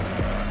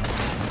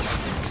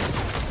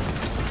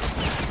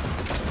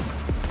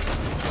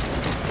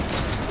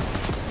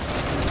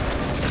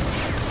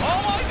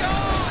 Oh my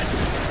God!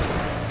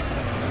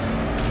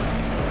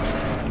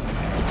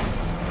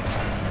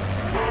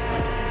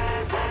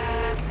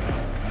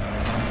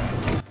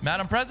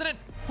 Madam President?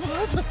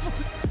 What the fuck?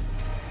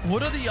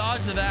 What are the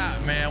odds of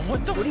that, man?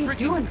 What the What are you freaking...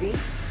 doing, V? You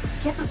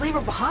can't just leave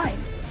her behind.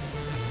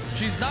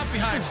 She's not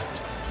behind.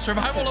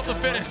 Survival of the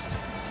fittest.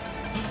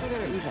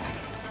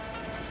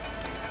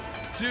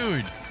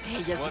 Dude.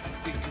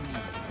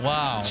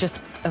 Wow.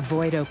 Just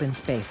avoid open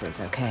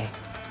spaces, okay?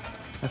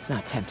 Let's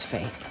not tempt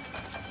fate.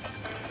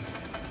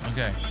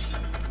 Okay.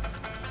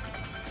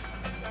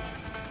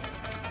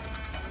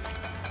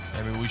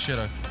 Maybe we should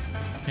have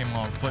came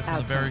on foot from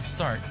the very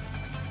start.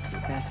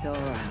 Best go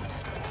around.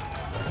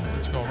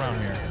 Let's go around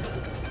here.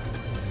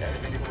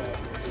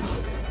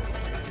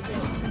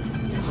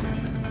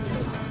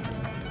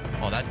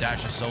 Oh, that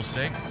dash is so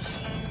sick.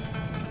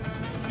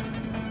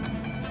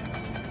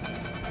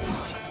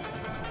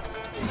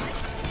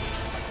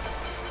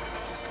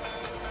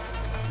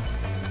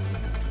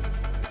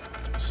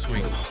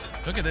 Sweet.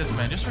 Look at this,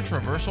 man. Just for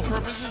traversal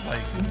purposes,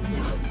 like,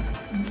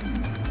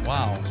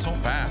 wow, so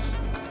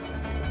fast.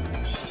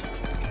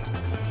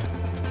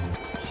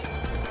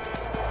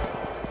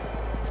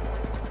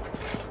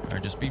 All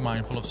right, just be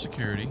mindful of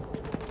security.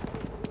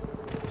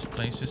 This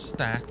place is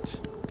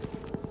stacked.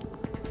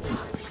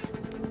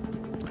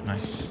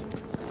 Nice.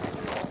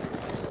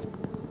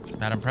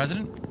 Madam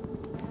President?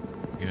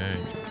 Good.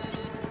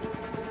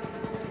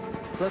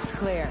 Looks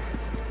clear.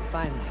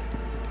 Finally.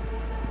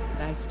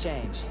 Nice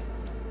change.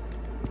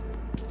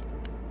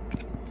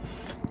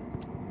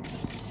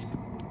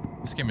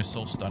 This game is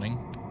so stunning.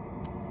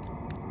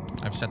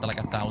 I've said that like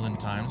 1,000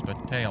 times, but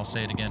hey, I'll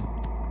say it again.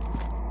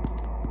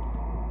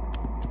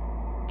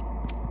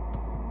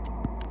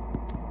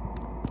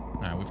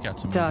 Alright, we've got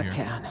some loot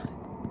here. DOGTOWN.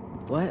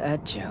 What a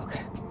joke.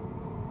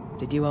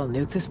 Did you all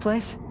nuke this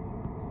place?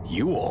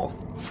 You all?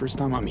 First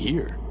time I'm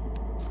here.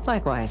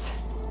 Likewise.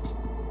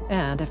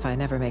 And if I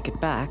never make it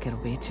back, it'll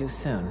be too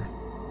soon.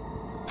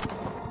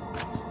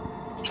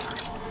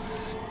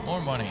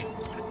 More money.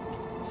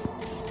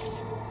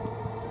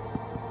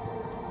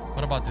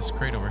 What about this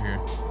crate over here?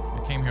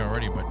 I came here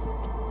already, but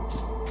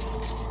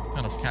it's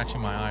kind of catching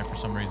my eye for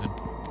some reason.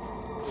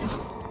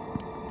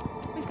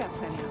 We've got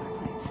plenty on our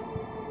plates.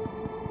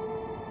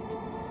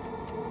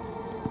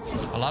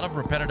 A lot of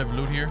repetitive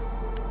loot here.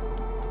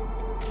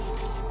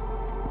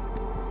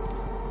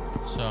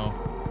 So,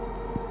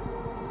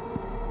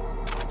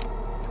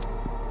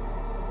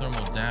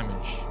 thermal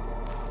damage.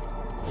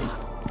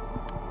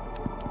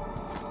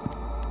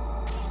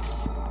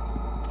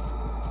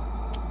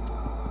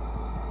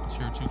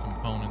 Tier 2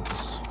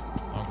 components.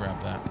 I'll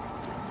grab that.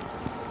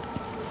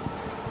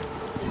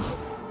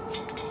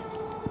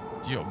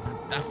 Yo,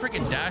 that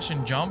freaking dash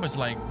and jump is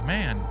like,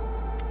 man,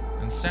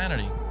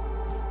 insanity.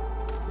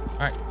 All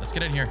right, let's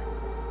get in here.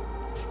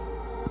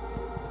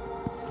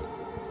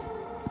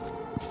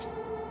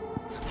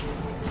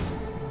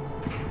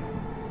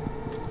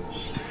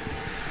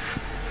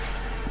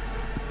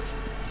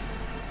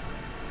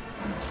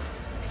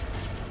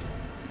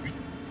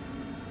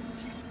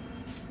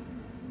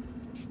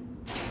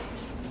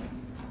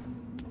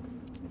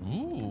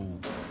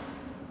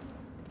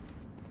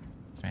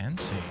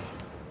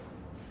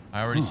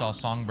 I already saw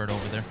Songbird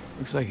over there.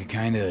 Looks like a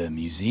kind of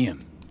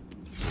museum.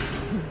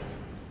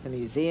 The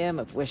Museum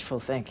of Wishful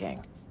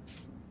Thinking,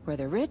 where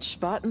the rich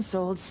bought and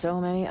sold so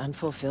many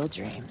unfulfilled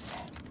dreams.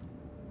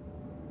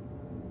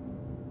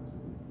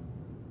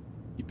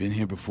 You been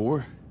here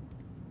before?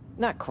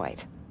 Not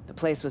quite. The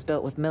place was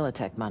built with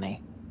Militech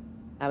money.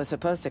 I was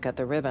supposed to cut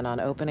the ribbon on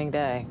opening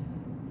day.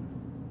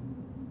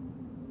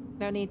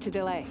 No need to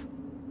delay.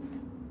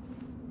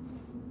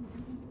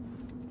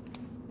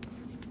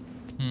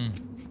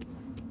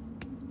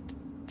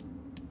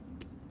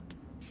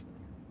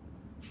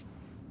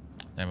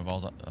 Damn, if I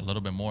was a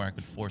little bit more, I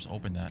could force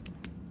open that.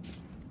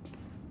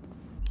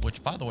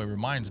 Which, by the way,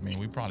 reminds me,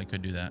 we probably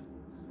could do that.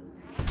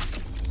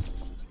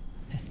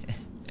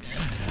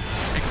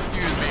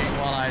 Excuse me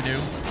while I do.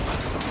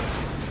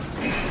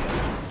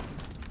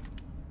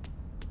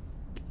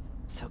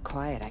 So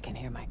quiet I can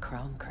hear my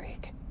chrome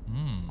creak.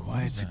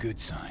 Quiet's a good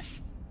sign.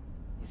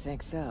 You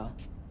think so?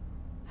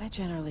 I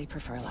generally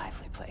prefer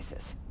lively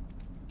places.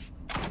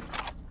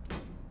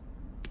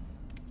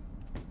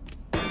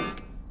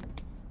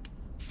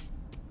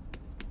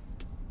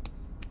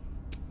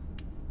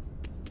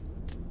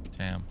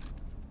 Damn.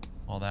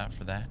 All that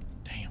for that?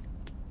 Damn.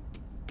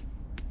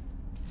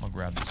 I'll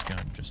grab this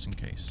gun just in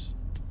case.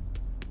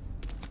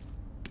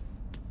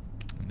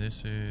 And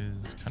this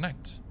is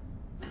connect.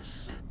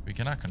 We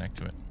cannot connect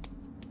to it.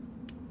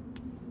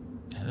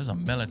 Yeah, this is a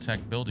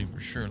Militech building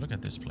for sure. Look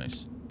at this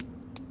place.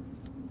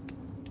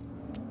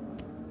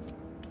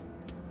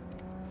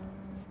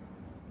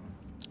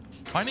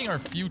 Finding our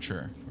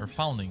future, or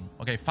founding.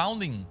 Okay,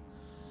 founding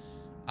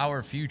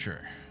our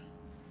future.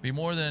 Be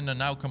more than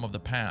an outcome of the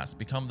past.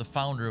 Become the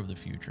founder of the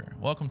future.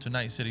 Welcome to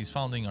Night City's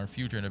Founding Our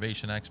Future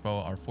Innovation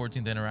Expo. Our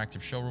 14th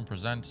interactive showroom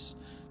presents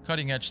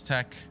cutting-edge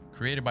tech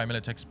created by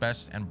Militech's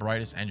best and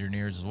brightest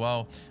engineers, as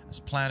well as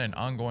planned and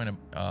ongoing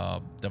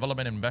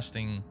development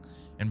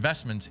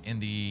investments in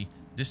the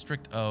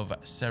district of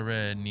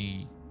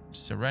Sereni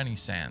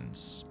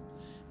Sands.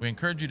 We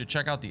encourage you to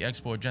check out the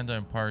expo agenda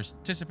and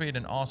participate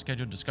in all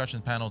scheduled discussion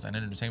panels and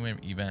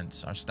entertainment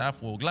events. Our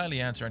staff will gladly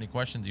answer any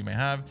questions you may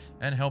have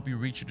and help you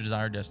reach your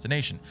desired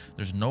destination.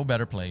 There's no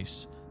better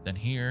place than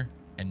here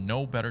and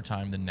no better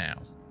time than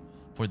now.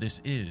 For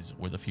this is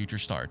where the future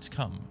starts.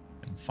 Come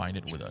and find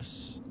it with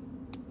us.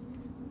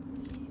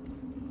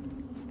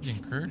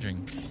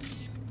 Encouraging.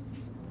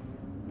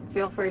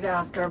 Feel free to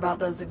ask her about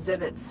those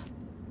exhibits.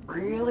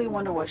 Really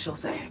wonder what she'll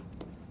say.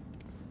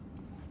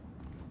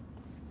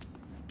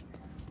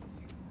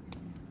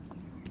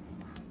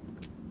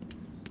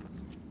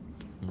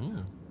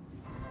 Ooh.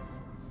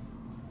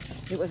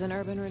 It was an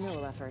urban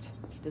renewal effort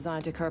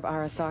designed to curb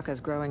Arasaka's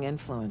growing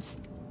influence.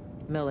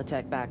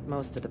 Militech backed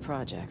most of the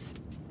projects.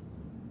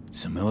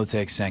 So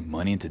Militech sank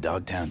money into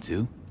DOGTOWN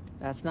too?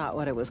 That's not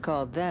what it was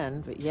called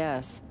then, but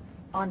yes.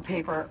 On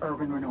paper,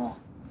 urban renewal.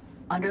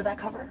 Under that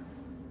cover,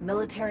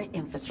 military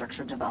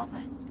infrastructure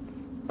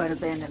development. But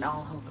abandon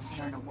all hope of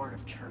hearing a word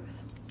of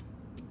truth.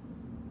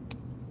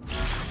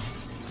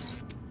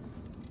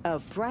 A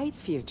bright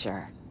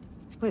future,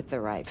 with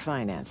the right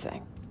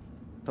financing.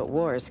 But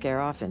wars scare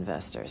off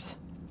investors.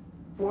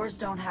 Wars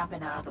don't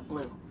happen out of the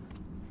blue.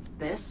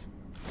 This,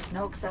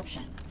 no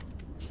exception.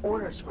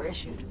 Orders were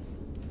issued.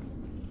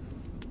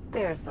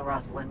 There's the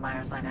Rosalind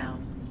Myers I know.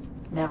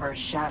 Never a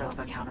shadow of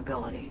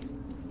accountability.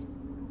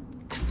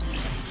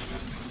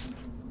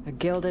 A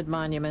gilded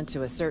monument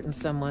to a certain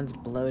someone's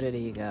bloated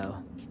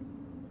ego.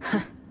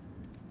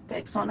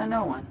 Takes one to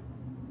know one.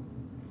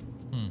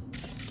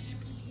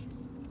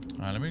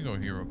 Alright, let me go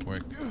here real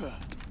quick.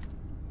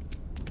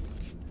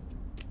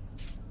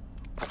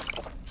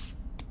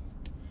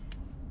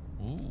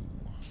 Ooh,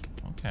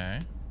 okay.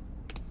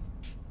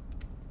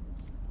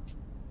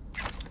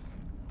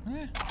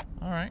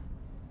 Alright.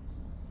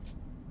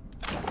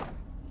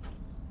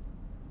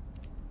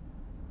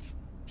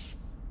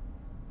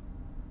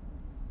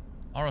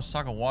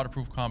 Arasaka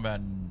waterproof combat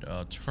and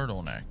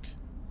turtleneck.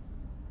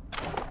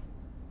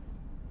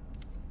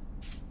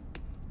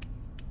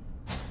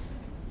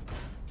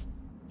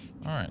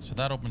 Alright, so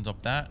that opens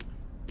up that.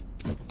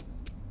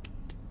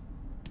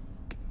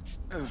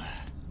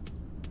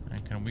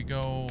 And can we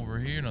go over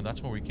here? No,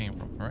 that's where we came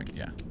from, correct?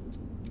 Yeah.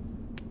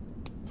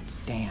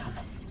 Damn.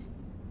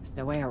 There's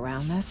no way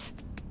around this?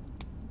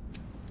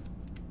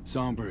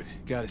 Songbird,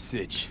 got a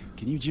sitch.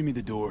 Can you jimmy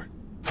the door?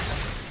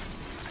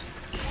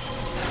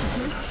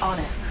 On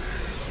it.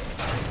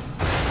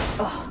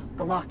 Ugh,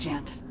 the lock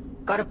jammed.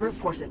 Gotta brute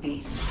force it,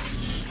 V.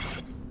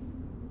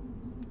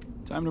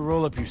 Time to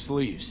roll up your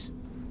sleeves.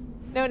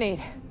 No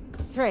need.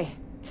 3,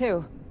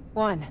 2,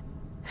 1.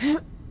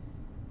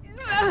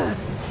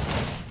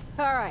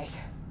 All right.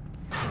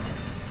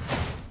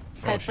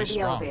 Head for the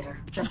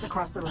elevator, just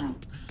across the room.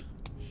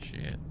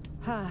 Shit.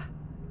 Huh.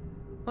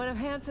 One of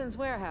Hansen's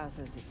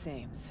warehouses, it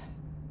seems.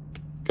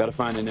 Gotta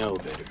find an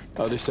elevator.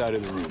 Other side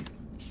of the room.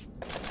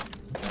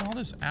 Look at all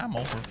this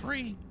ammo for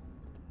free.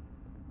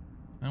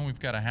 And we've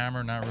got a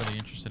hammer. Not really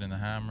interested in the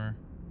hammer.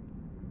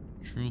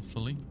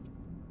 Truthfully.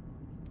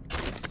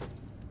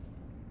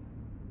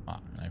 Ah,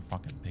 and I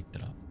fucking picked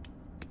it up.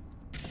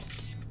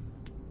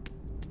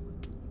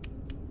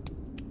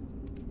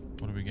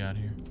 What do we got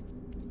here?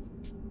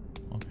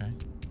 Okay.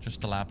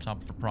 Just a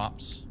laptop for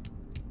props.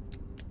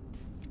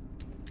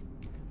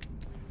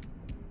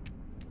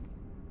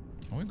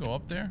 Can we go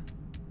up there?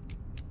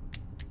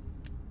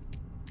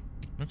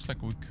 Looks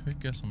like we could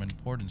get some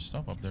important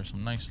stuff up there.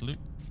 Some nice loot.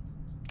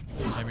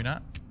 Maybe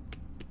not.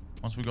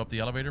 Once we go up the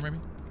elevator, maybe?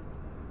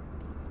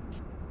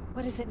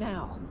 What is it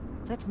now?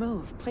 Let's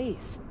move,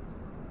 please.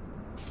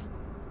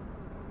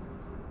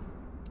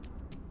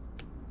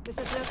 This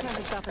is no time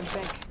to stop and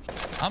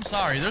think. I'm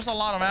sorry. There's a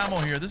lot of ammo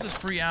here. This is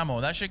free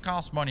ammo. That shit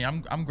costs money.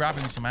 I'm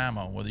grabbing some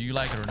ammo, whether you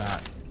like it or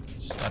not.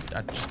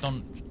 I just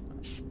don't...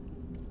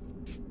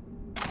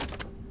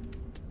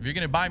 If you're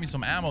gonna buy me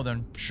some ammo,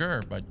 then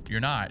sure, but you're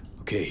not.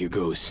 Okay, here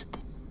goes.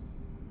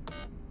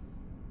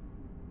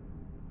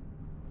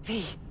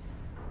 V,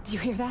 do you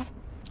hear that?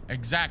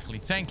 Exactly.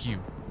 Thank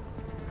you.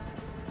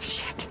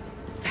 Shit.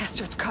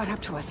 Bastards caught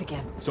up to us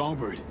again.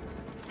 Songbird.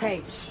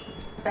 Hey,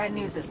 bad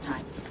news this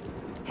time.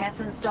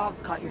 Hansen's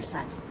dogs caught your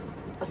scent.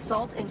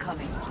 Assault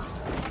incoming.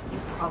 You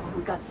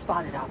probably got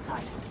spotted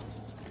outside.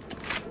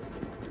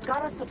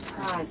 Got a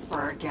surprise for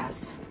our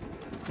guests.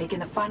 Making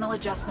the final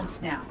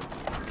adjustments now.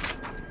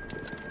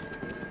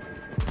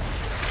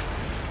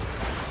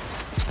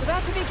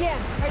 About to begin.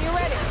 Are you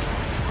ready?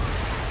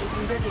 We've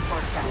been busy for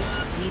a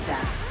second. Need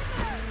that.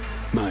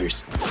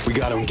 Myers, we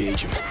gotta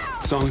engage him.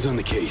 Song's on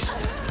the case.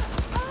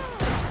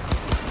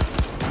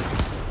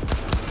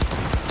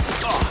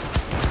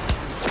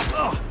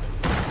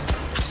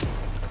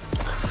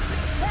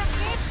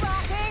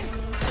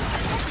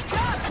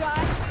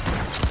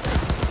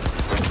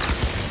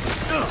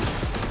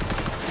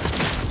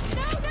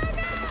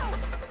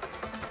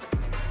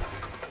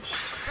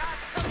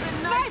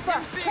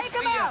 Take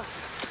him out!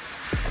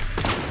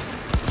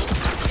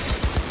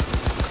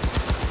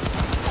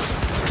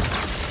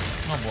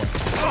 Oh boy.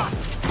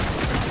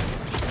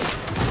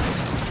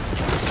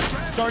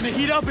 Starting to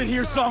heat up in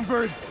here,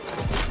 Songbird.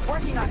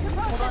 Working on it.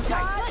 Hold on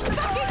tight.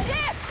 Fucking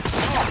dip!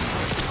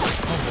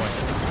 Oh boy.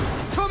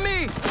 For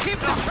me! Keep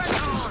the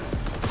pressure on!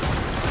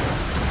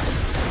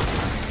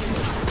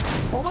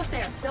 Almost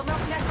there. Still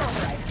melting that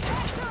override.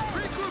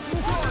 Regroup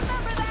squad!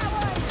 Remember that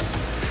one!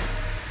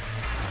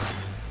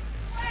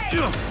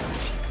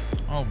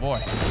 Oh boy.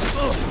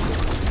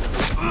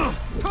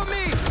 For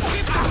me!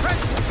 Keep the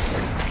pressure!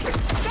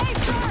 Stay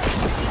firm!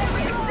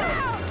 Everything's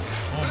down!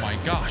 Oh my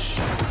gosh.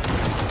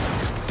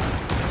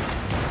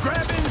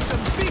 Grabbing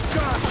some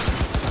Vika!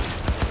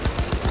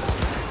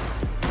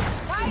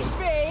 Nice,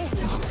 B!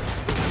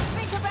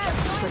 Think about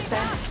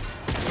Percent.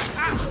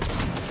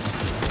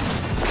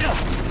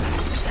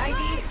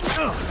 90.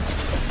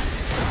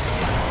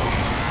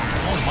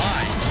 Oh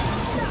my.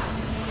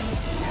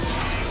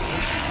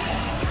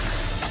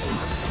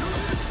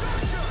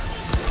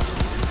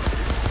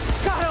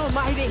 God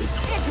almighty!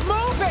 It's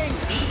moving!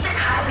 Meet the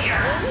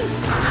Chimera.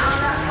 Unload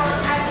that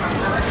prototype from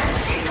Military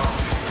Stables.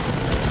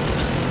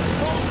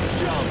 Oh,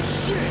 jump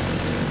shit!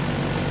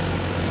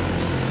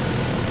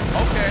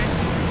 Okay.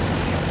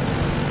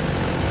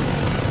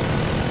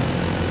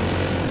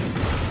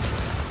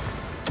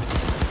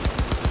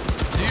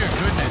 Dear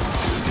goodness.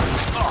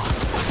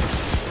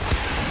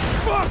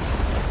 Fuck!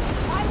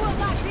 I will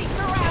not be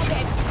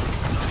surrounded!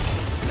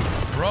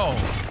 Bro.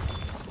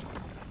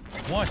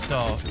 What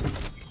the?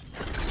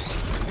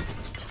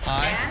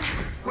 And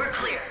we're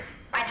clear.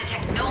 I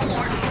detect no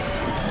more.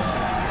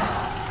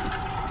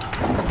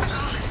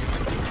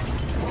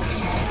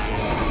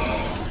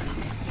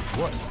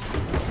 What?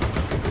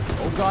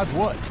 Oh God,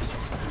 what?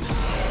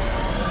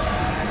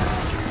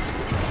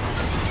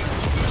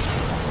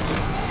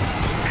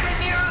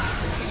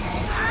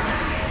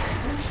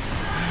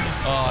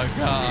 Oh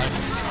God.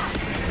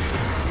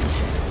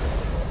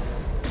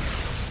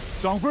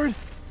 Songbird?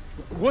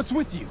 What's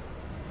with you?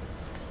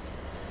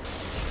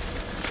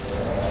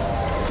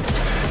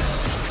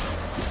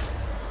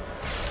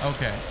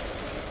 Okay.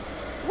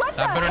 What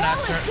That the better hell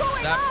not is turn-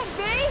 going that- on,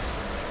 V?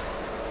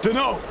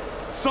 Dunno.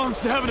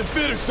 Song's having a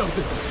fit or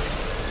something.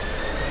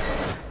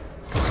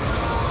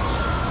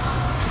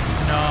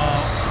 No.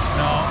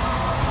 No.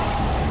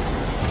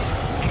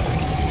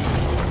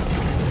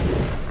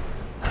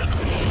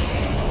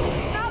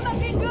 Not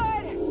looking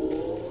good!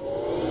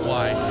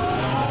 Why?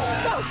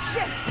 Oh,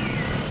 shit!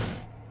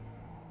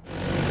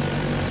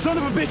 Son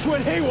of a bitch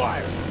went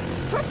haywire.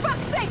 For fuck's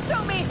sake,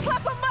 Somi!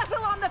 Slap a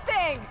muzzle on the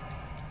thing!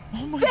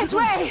 Oh my This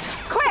God. way!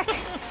 Quick!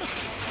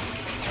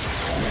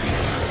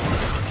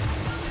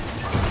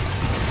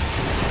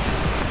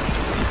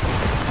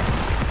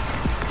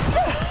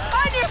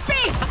 On your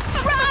feet!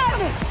 Run!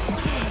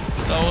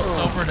 That was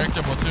so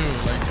predictable too.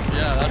 Like,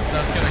 yeah,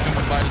 that's gonna come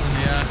and bite us in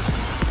the ass.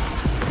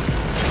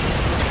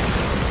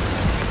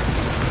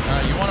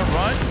 You wanna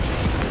run?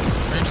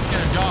 Or you just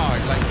gonna jog?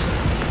 Like,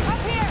 Up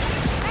here!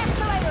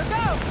 Escalator,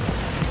 go!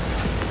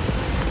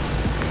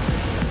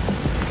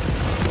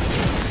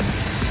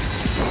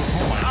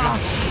 oh my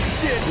goodness.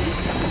 Shit.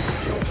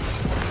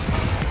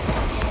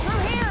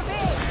 Through here, V!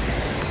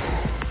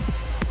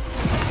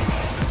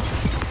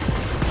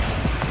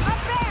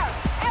 Up there!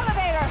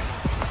 Elevator!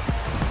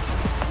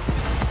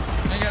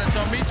 You gotta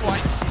tell me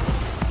twice.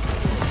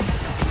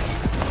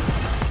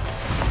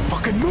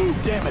 Fucking move,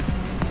 damn it.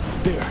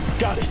 There,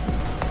 got it.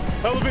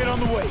 Elevator on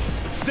the way.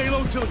 Stay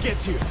low till it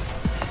gets here.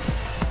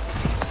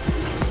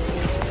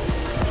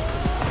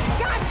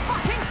 God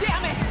fucking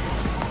damn it!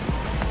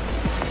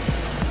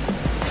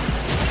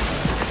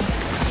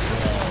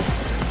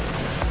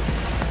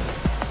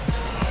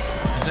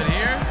 Is it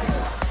here?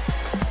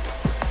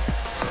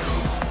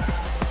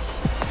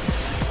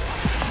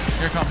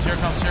 Here it comes, here it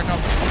comes, here it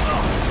comes.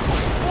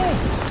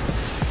 Ooh.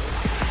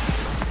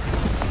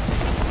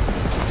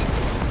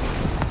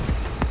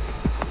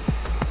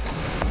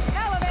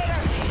 Elevator!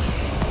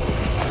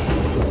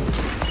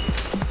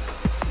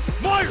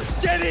 Myers,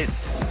 get in!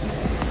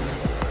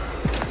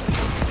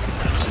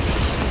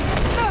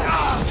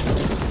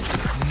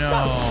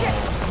 No.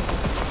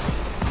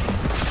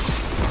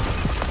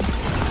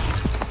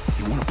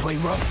 You wanna play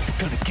rough?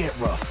 You're gonna get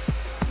rough.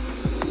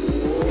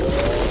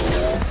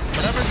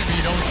 What happens if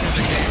you don't shoot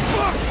the game?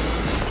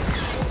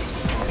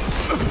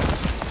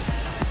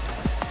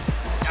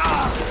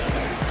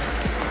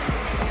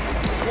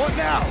 What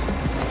now?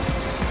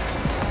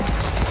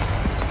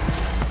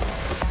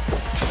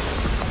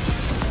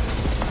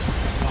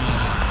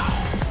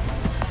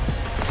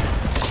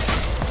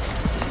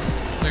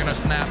 They're gonna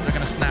snap, they're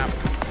gonna snap.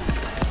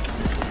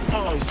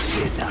 Oh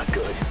shit, not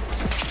good.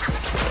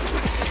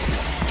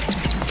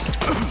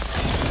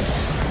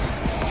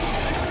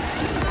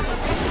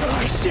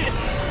 Oh shit!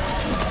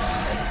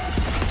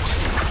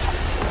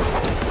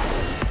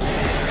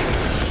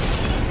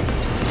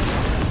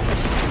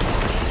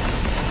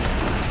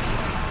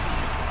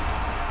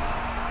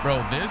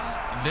 Bro, this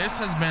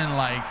has been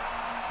like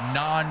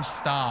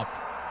non-stop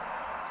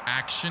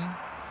action.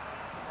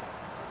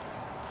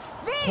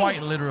 V!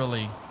 Quite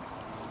literally.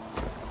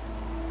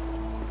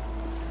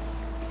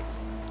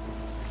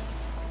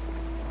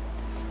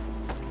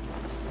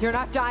 You're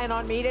not dying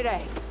on me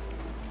today.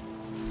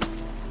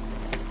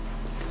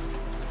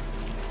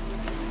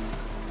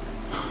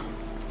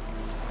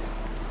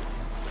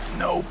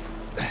 Nope.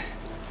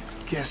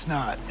 Guess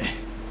not.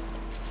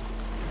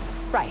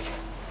 Right.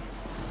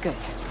 Good.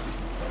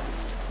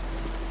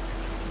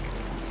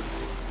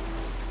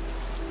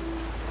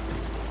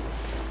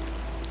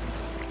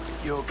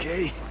 You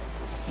okay?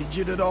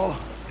 Injured at all?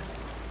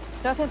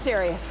 Nothing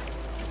serious.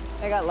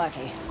 I got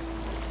lucky.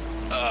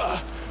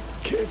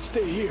 Can't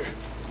stay here.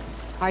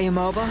 Are you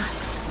mobile?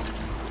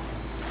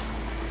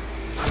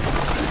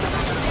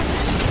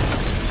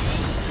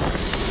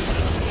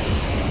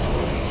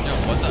 Yo,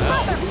 what the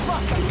hell?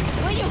 Motherfucker!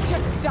 Will you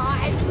just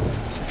die?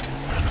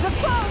 The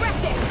fall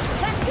wrecked it!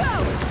 Let's go!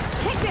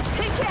 Take this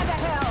thing to the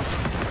hell!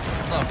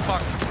 What the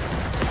fuck?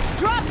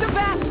 Drop the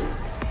back!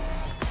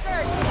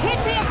 Hit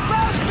the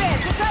exposed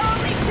bits! It's our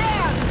only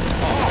chance!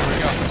 Oh, here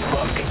we go.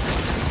 Fuck.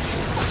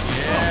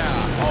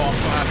 Yeah. Oh, I'm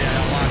so happy I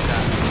unlocked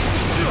that.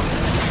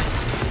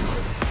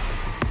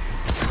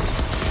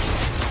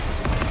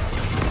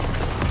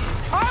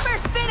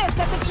 Armor's finished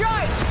at the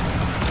joint!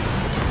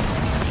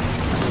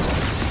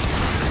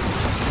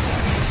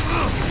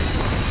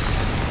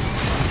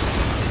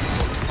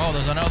 Oh,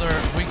 there's another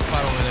weak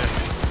spot over there.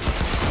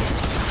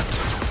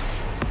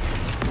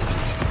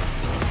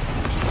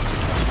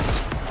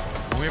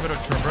 Are we able to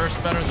traverse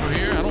better through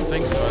here? I don't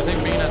think so. I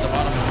think being at the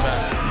bottom is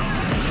best.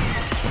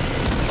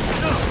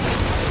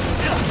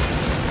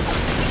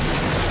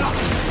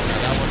 Yeah,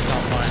 that works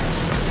out fine.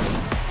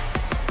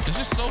 It's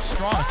just so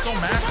strong. It's so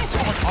massive.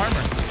 So much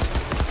armor.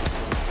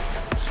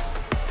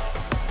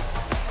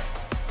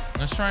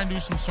 Let's try and do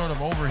some sort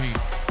of overheat.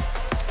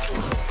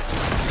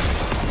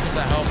 See if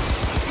that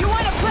helps. You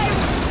want to play?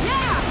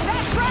 Yeah,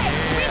 that's right.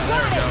 Yeah,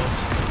 there it goes.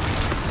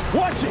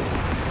 Watch it.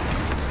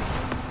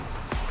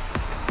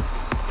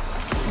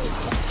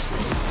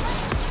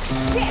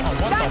 Shit,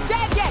 not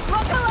dead yet.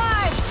 Look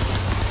alive.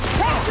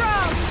 Take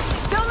drone.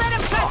 Don't let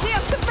him cut you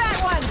up the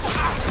fat one.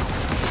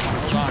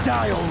 You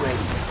die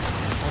already.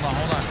 Hold on,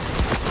 hold on.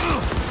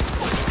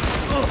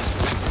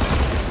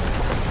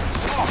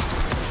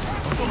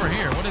 What's over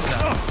here? What is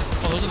that?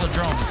 Oh, those are the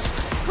drones.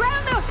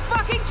 Ground those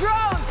fucking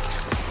drones.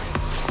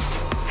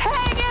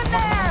 Hang in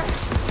there!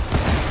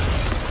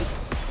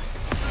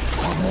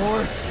 One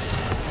more.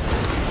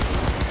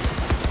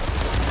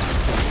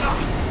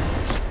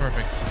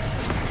 Perfect.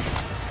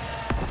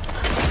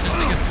 This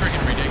thing is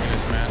freaking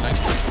ridiculous, man. Like,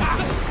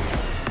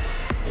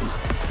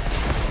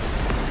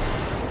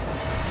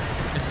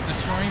 it's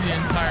destroying the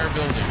entire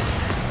building.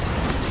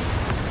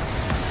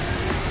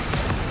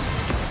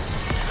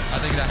 I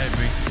think that hit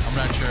me. I'm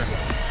not sure.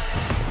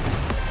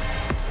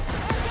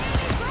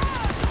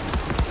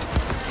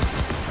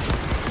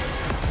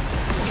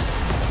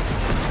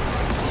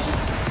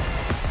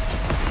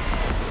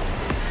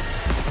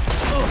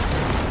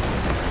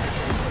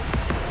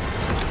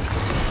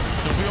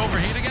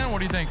 Overheat again? What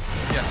do you think?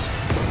 Yes.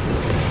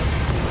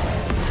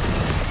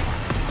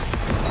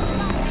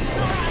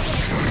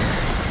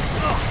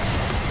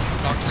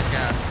 Toxic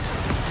gas.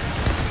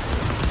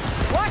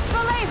 Watch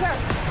the laser!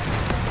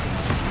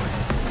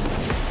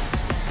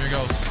 Here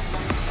goes.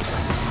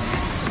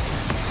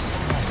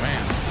 Oh,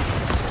 man.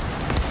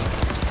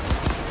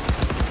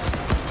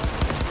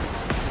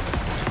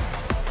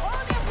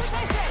 Hold your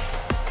position!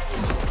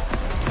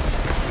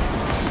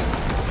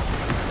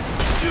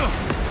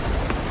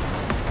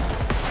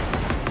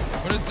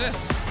 What is this?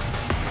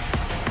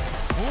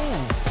 Ooh.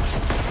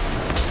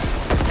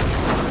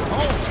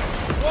 Oh.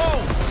 Whoa.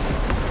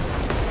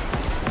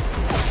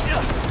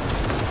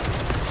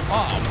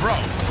 Oh, bro.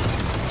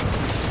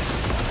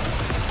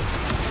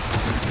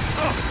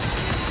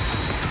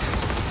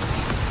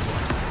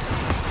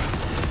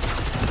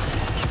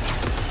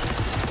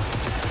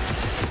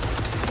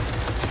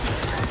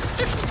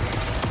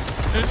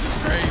 This is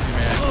crazy,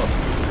 man.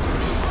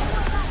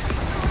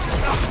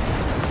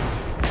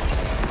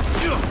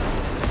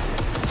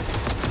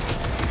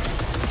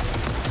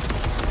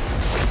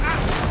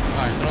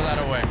 Alright, throw that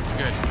away.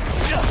 Good.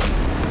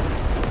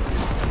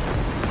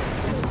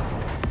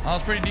 That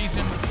was pretty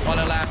decent while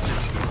it lasted.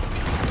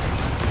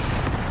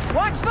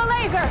 Watch the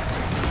laser!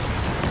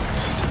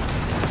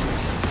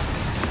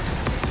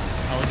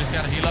 Oh, we just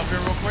gotta heal up here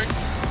real quick.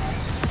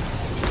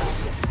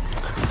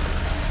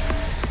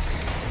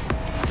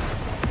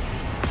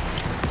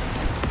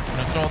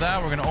 Gonna throw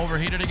that. We're gonna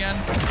overheat it again.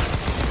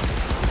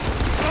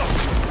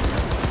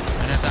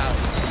 And it's out.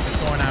 It's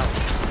going out.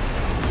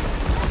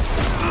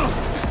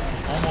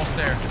 Almost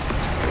there.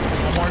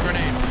 One more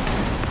grenade.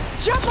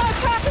 Jump on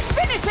top and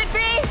finish it, V!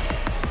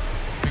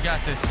 We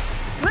got this.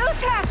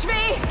 Loose hatch, V!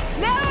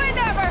 Now or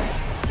never!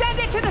 Send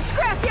it to the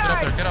scrapyard! Get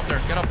up there, get up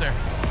there, get up there.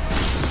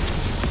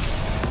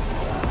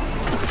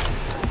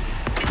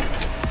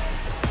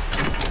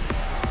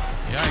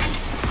 Yikes.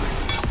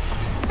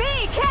 V,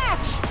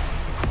 catch!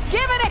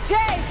 Give it a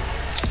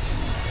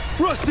taste!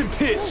 Rust and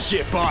piss,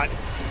 shitbot!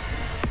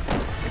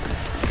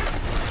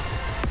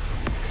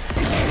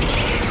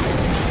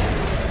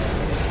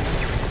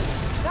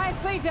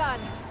 Nicely done.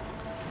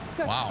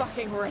 Good Wow.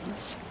 fucking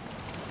riddance.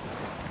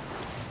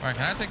 All right,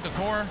 can I take the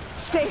core?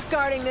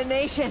 Safeguarding the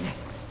nation.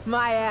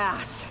 My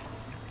ass.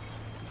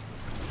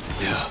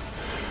 Yeah.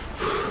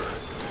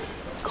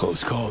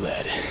 Close call,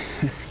 that.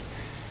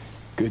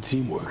 Good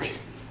teamwork.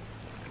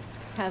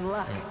 And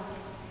luck.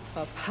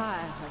 A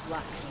pile of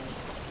luck.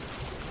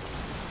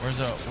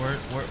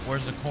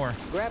 Where's the core?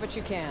 Grab what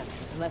you can,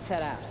 and let's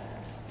head out.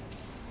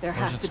 There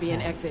has to be an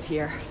exit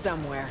here,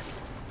 somewhere.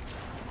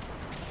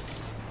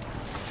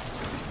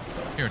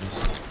 Here it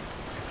is.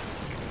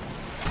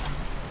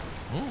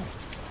 Ooh.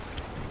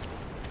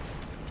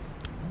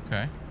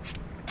 Okay.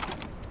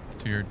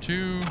 Tier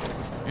 2.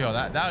 Yo,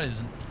 that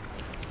is...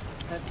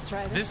 Let's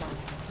try this one.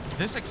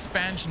 This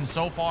expansion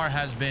so far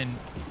has been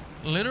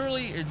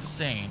literally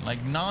insane.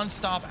 Like,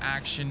 non-stop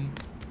action.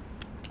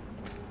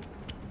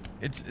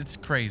 It's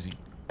crazy.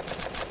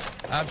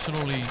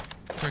 Absolutely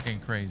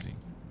freaking crazy.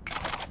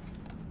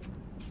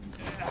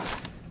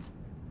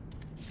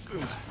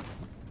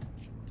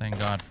 Thank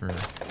God for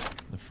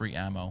the free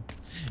ammo.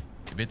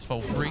 If it's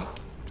for free,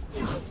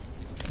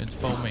 it's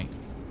for me.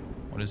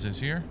 What is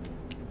this here?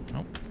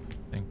 Nope.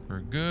 I think we're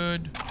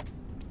good.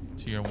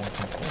 Tier 1.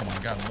 Oh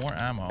my God, more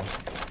ammo.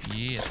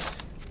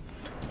 Yes.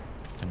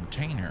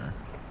 Container.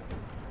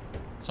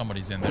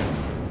 Somebody's in there.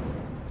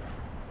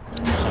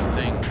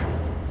 Something.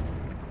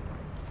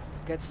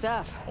 Good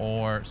stuff.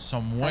 Or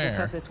somewhere. I just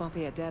hope this won't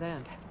be a dead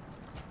end.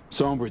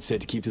 Songbird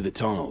said to keep to the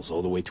tunnels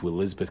all the way to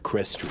Elizabeth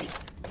Crest Street.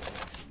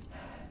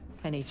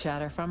 Any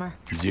chatter from her?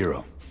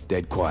 Zero.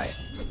 Dead quiet.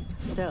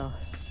 Still.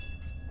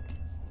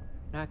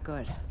 Not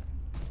good.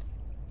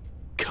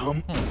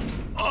 Come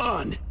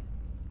on.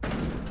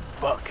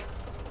 Fuck.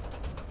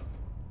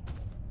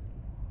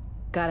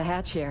 Got a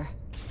hatch here.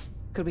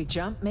 Could we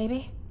jump,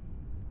 maybe?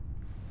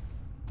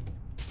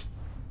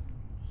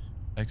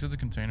 Exit the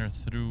container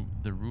through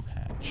the roof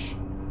hatch.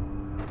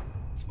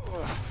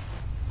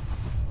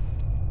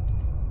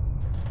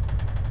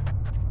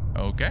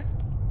 Okay.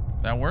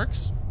 That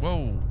works.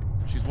 Whoa.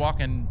 She's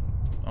walking.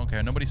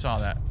 Okay, nobody saw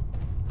that.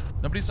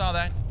 Nobody saw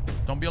that.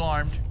 Don't be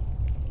alarmed.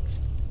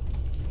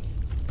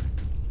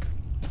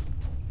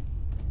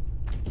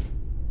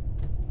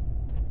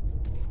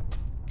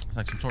 It's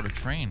like some sort of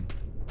train.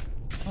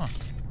 Huh.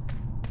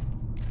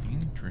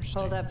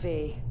 Interesting. Hold up,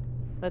 V.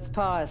 Let's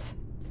pause.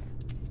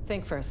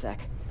 Think for a sec.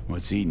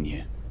 What's eating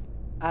you?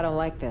 I don't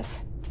like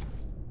this.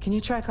 Can you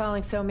try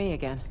calling So-Mi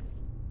again?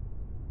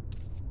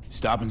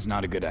 Stopping's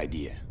not a good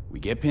idea. We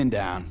get pinned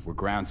down, we're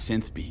ground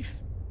synth beef.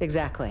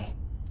 Exactly.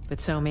 But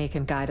So-Mi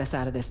can guide us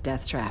out of this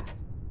death trap.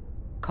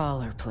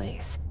 Call her,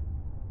 please.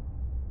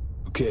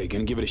 Okay,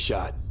 gonna give it a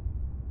shot.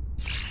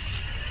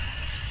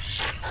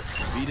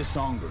 Vita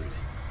Songbird.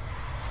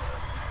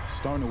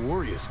 Starting to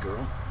worry us,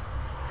 girl.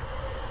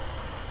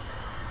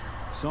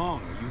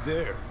 Song, are you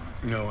there?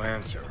 No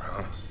answer,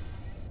 huh?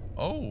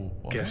 Oh,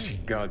 well, guess hey. you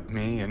got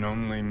me and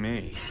only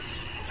me.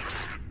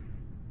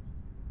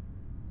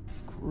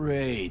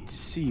 Great to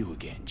see you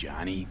again,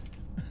 Johnny.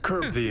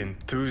 Curb the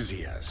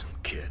enthusiasm,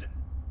 kid.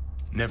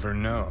 Never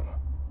know.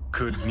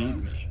 Could meet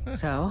me.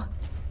 So?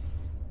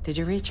 Did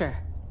you reach her?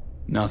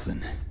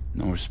 Nothing.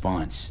 No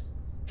response.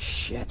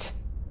 Shit.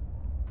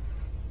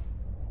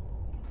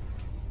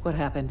 What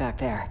happened back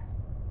there?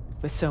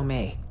 With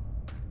So-Mi?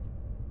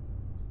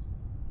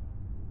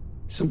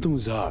 Something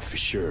was off for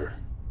sure.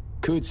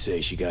 Could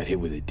say she got hit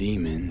with a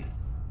demon.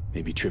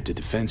 Maybe tripped a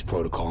defense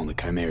protocol on the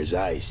Chimera's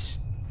ice.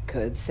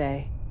 Could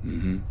say?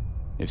 Mm-hmm.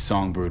 If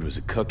Songbird was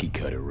a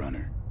cookie-cutter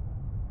runner.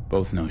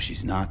 Both know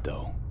she's not,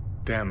 though.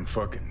 Damn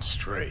fucking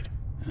straight.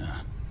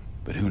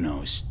 But who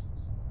knows?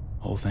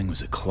 Whole thing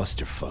was a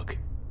clusterfuck.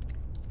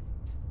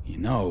 You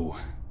know,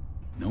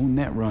 no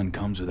net run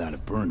comes without a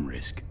burn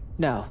risk.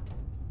 No.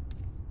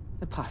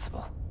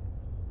 Impossible.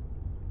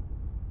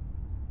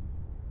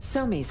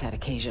 So-Mi's had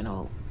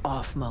occasional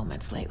off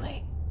moments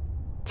lately.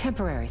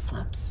 Temporary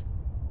slumps.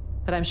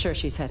 But I'm sure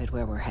she's headed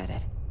where we're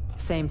headed.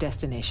 Same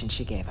destination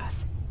she gave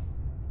us.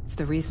 It's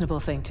the reasonable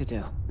thing to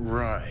do.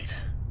 Right.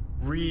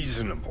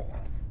 Reasonable.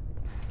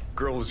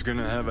 Girl's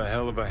gonna have a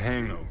hell of a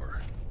hangover.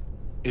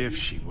 If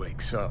she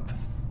wakes up.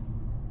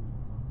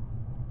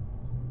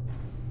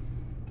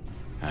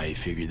 How you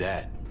figure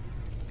that?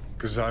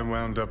 'Cause I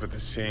wound up at the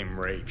same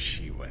rave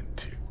she went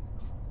to.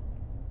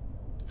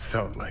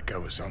 Felt like I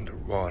was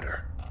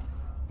underwater.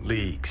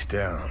 Leagues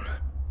down.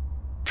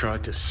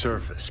 Tried to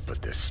surface,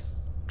 but this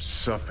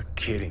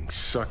suffocating,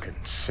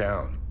 sucking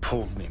sound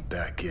pulled me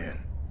back in.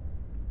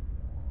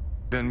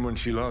 Then when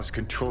she lost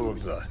control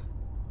of the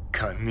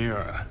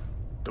Chimera,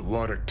 the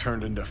water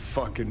turned into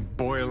fucking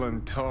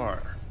boiling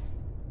tar.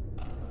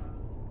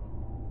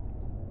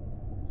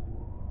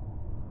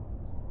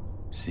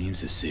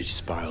 Seems the Sitch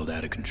spiraled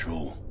out of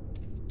control.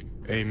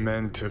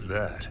 Amen to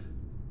that.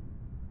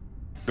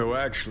 Though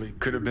actually,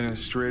 could have been a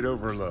straight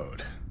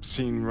overload.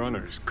 Seen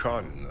runners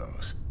caught in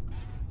those.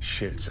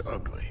 Shit's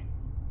ugly.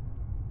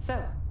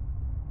 So,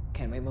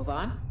 can we move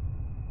on?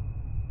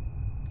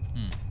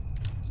 I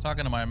was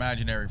talking to my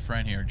imaginary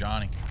friend here,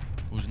 Johnny,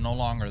 who's no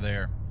longer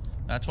there.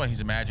 That's why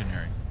he's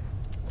imaginary.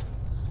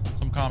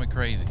 Some call me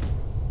crazy.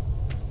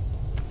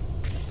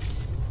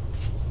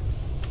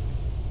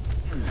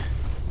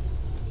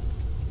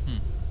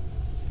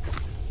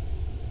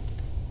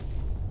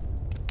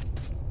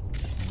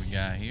 What we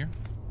got here?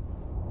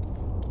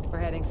 We're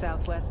heading Heading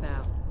southwest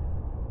now.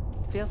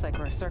 Feels like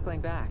we're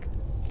circling back.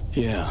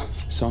 Yeah,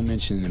 saw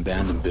mention an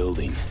abandoned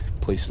building.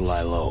 Place to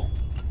lie low.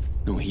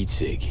 No heat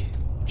sig.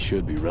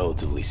 Should be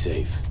relatively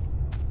safe.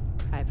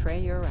 I pray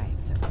you're right,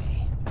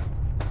 Sophie.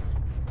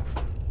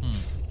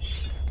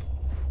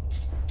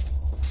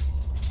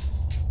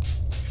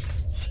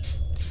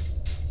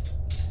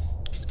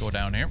 Let's go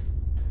down here.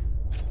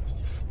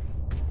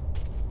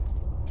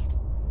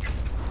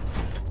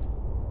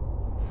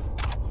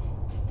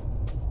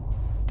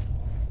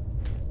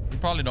 We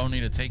probably don't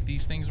need to take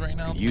these things right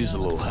now. Use a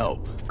little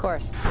help. Of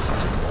course.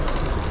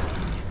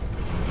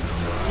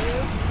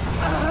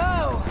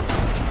 Oh!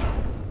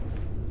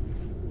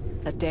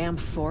 A damn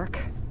fork?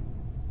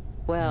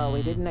 Well,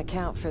 we didn't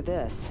account for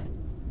this.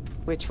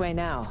 Which way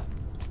now?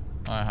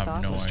 I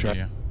have no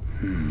idea.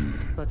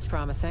 Looks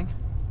promising.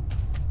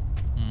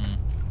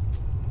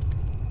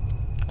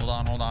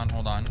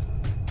 Hold on.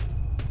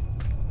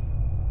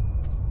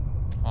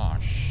 Oh,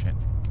 shit.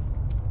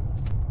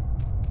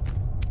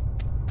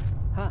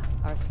 Huh,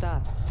 our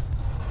stop.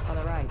 On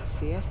the right,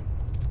 see it?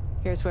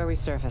 Here's where we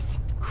surface.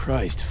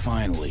 Christ,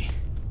 finally.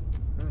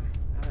 I'm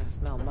gonna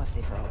smell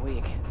musty for a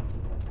week.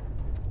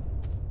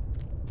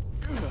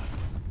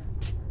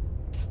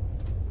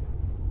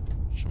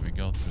 Should we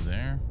go through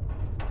there?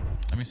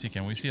 Let me see,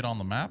 can we see it on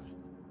the map?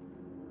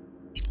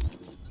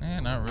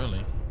 Not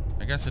really.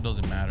 I guess it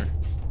doesn't matter.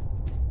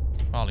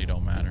 Probably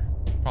don't matter.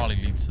 Probably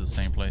leads to the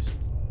same place.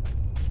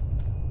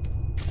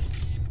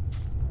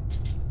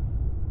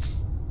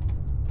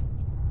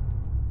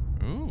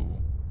 Ooh.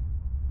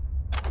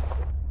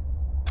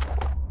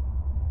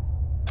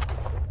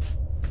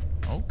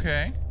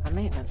 Okay. A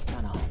maintenance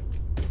tunnel.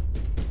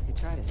 Could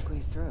try to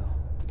squeeze through.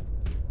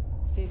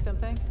 See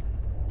something?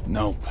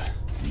 Nope.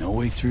 No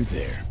way through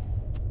there.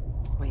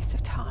 Waste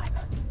of time.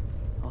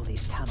 All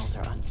these tunnels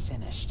are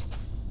unfinished.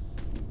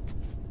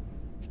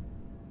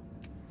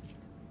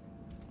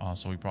 Oh,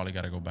 so we probably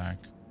gotta go back.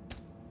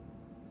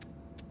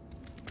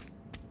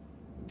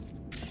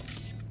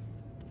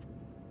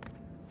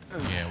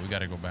 Yeah, we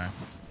gotta go back.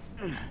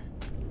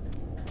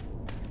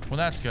 Well,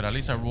 that's good. At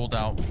least I ruled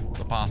out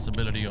the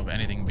possibility of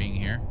anything being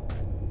here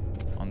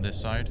on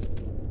this side.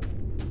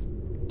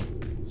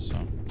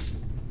 So,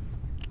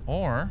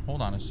 or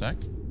hold on a sec.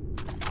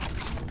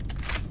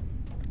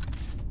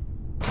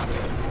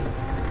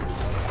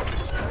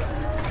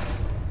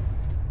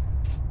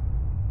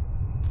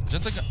 Is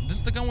that the gun? This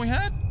is the gun we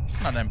had?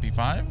 It's not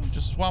MP5.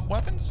 Just swap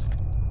weapons.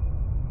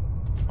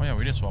 Oh yeah,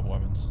 we did swap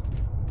weapons.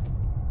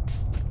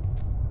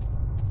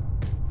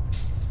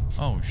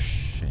 Oh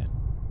shit.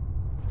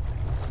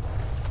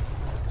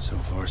 So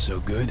far, so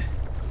good.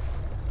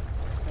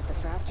 But the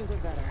faster the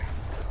better.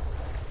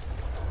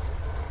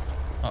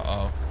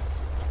 Uh-oh.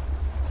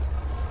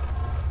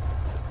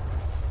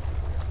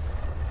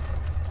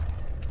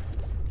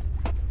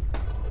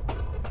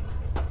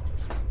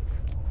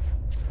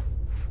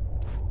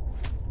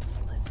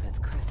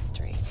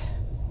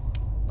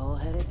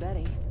 Bullheaded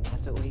Betty,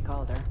 that's what we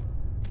called her.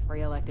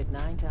 Re-elected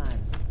 9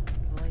 times.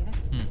 Believe it?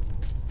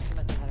 She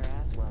must have had her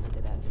ass welded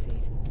to that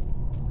seat.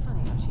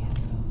 Funny how she had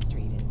her own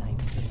street in 9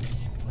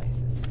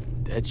 places.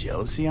 That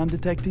jealousy I'm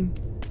detecting?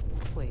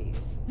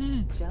 Please.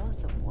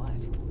 Jealous of what?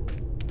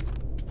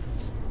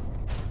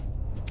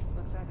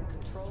 Looks like a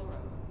control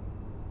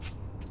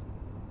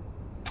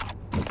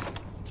room.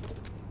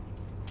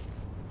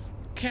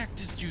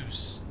 Cactus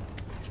juice.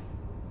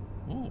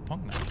 Ooh,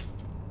 punk knife.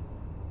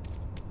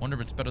 Wonder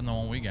if it's better than the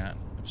one we got.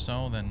 If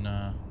so, then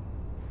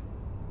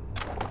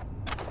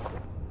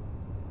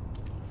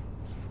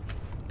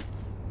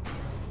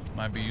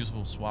might be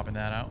useful swapping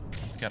that out.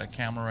 Got a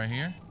camera right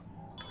here.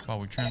 While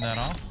we turn that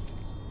off.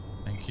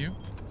 Thank you.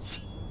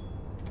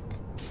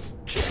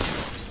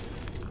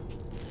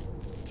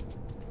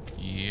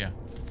 Yeah.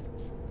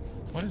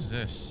 What is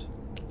this?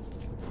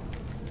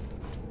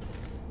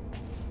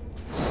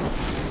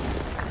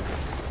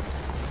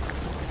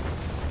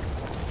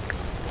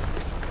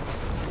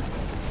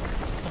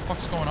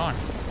 What's going on?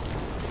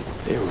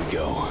 There we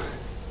go.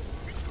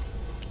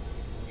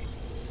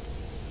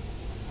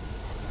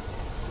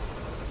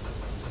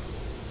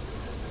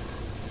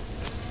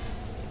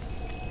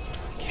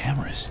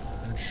 Cameras.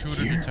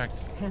 Intruder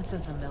detected.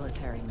 Hansen's a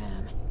military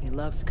man. He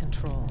loves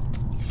control.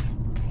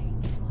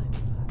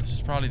 This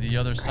is probably the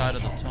other side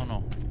of the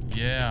tunnel.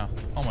 Yeah.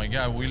 Oh my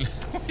god, we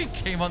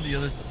came on the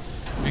other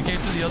side. We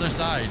came to the other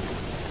side.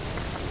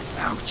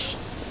 Ouch.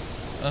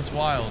 That's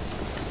wild.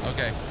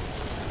 Okay.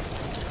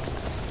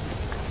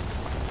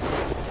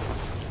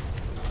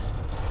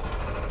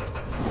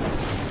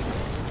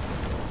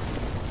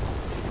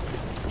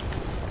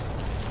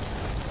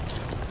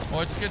 Well,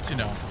 it's good to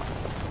know.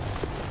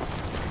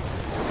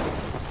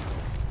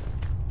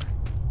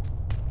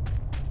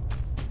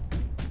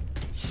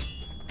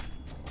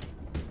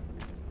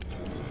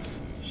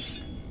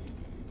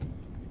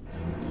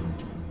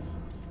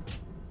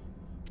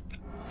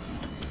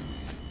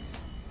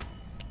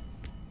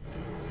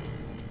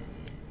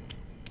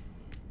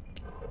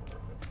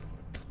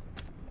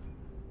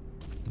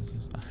 This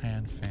is a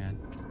hand fan.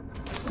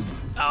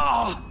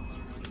 Oh!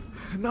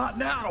 Not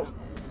now!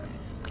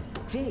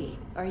 V,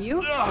 are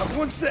you?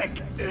 One sec.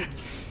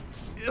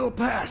 It'll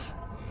pass.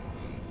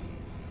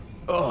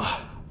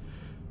 Oh.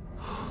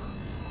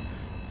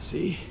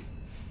 See?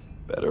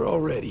 Better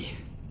already.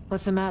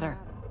 What's the matter?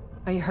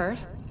 Are you hurt?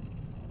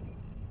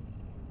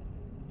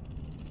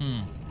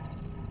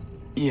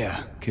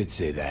 Yeah, could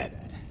say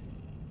that.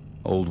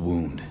 Old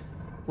wound.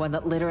 One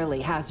that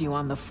literally has you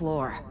on the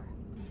floor.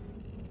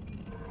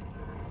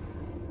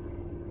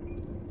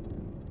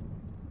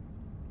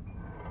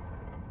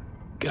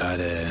 Got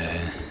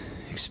a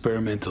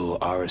experimental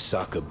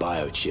Arasaka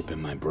biochip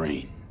in my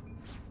brain.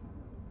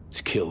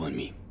 It's killing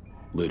me,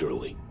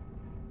 literally.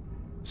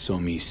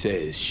 Somi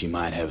says she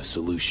might have a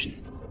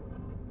solution.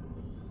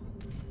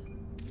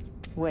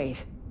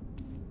 Wait.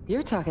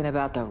 You're talking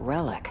about the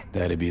relic.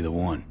 That'd be the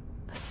one.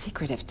 The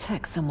secretive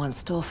tech someone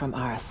stole from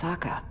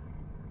Arasaka.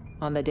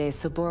 On the day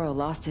Saburo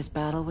lost his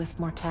battle with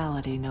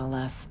mortality, no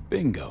less.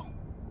 Bingo.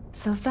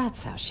 So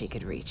that's how she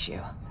could reach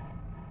you.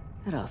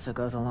 It also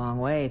goes a long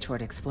way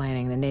toward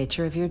explaining the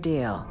nature of your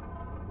deal.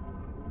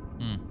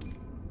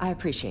 I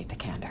appreciate the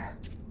candor.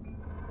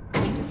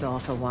 Except it's all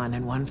for one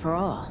and one for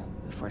all,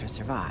 if we're to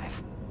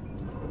survive.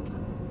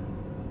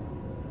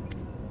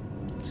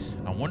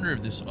 I wonder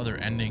if this other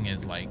ending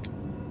is like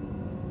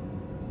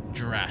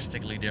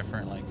drastically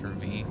different, like for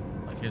V,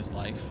 like his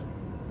life.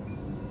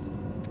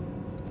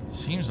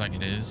 Seems like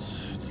it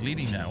is. It's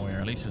leading that way, or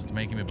at least it's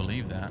making me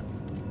believe that.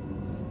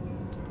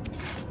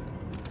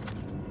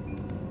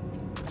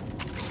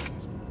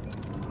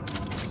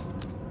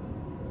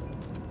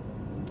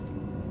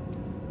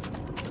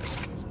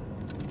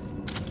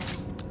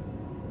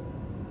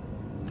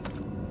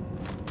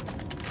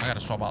 I gotta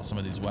swap out some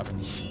of these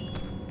weapons.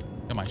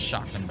 Get my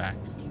shotgun back.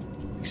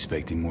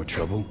 Expecting more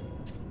trouble?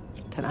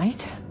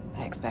 Tonight,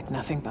 I expect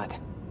nothing but.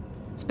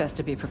 It's best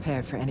to be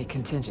prepared for any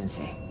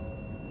contingency.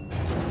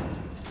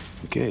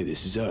 Okay,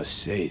 this is us,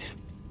 safe.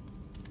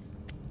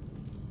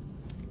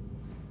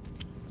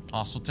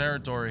 Hostile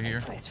territory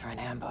here. Place for an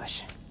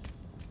ambush.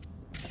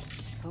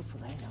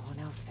 Hopefully, no one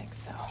else thinks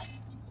so.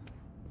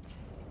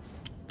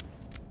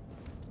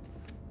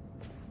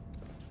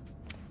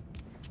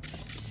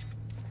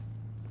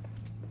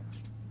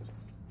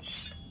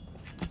 Is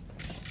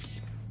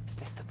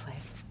this the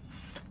place?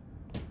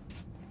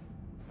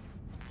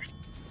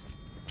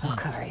 I'll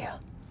cover you.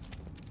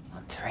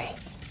 On 3.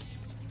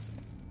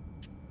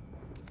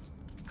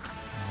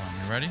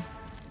 You ready?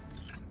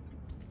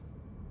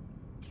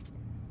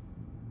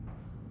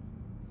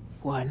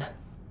 1,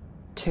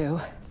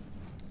 2.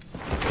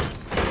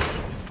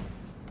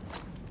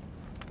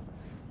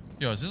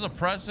 Yo, is this a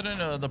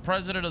president, the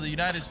president of the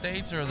United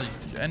States or the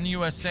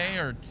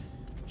NUSA or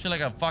shit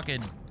like a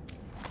fucking...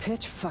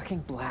 Pitch fucking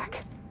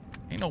black.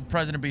 Ain't no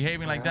president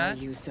behaving like that.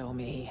 You so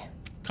me.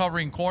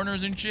 Covering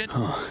corners and shit.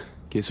 Huh.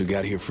 Guess we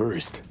got here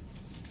first.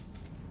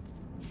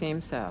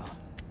 Seems so.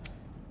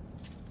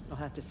 I'll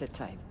have to sit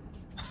tight.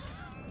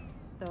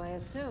 Though I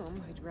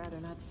assume we'd rather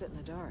not sit in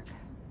the dark.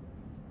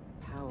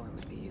 Power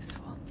would be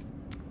useful.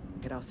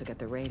 We could also get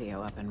the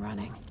radio up and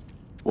running.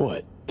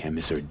 What? Can't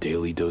miss our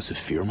daily dose of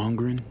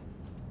fear-mongering?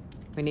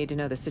 We need to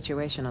know the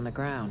situation on the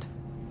ground.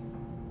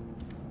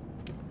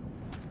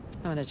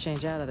 I want to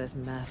change out of this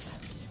mess.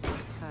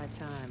 High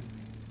time.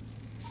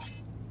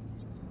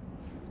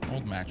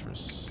 Old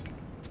mattress.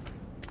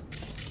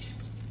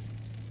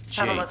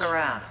 Have a look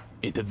around.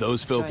 Into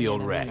those filthy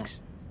old rags. Minute.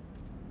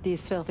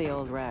 These filthy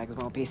old rags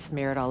won't be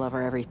smeared all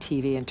over every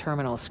TV and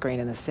terminal screen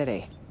in the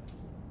city.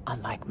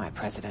 Unlike my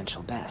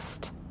presidential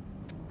best.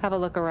 Have a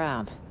look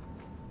around.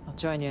 I'll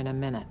join you in a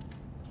minute.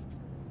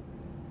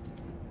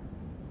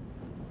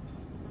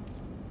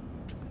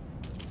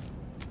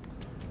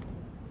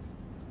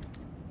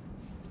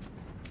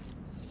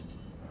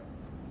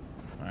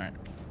 Alright.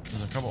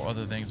 There's a couple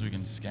other things we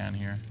can scan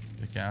here.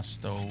 The gas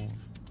stove.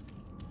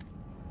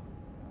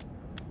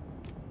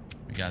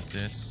 We got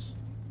this.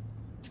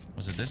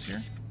 Was it this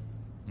here?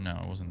 No,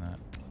 it wasn't that.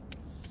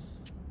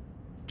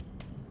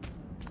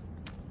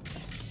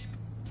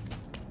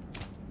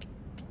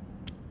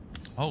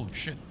 Oh,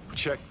 shit.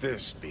 Check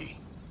this, B.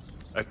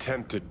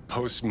 Attempted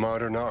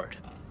postmodern art.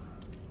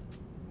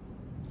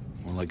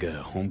 More like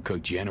a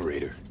home-cooked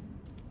generator.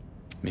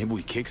 Maybe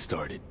we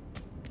kickstarted.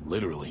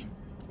 Literally.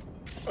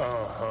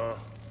 Uh-huh.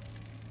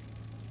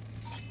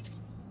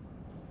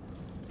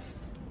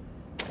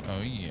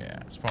 Oh, yeah.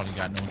 It's probably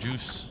got no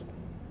juice.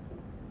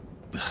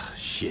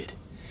 Shit.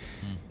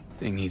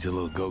 Thing needs a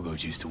little go-go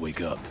juice to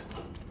wake up.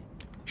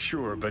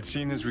 Sure, but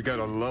seeing as we got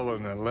a lull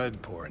in the lead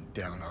pouring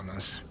down on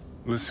us,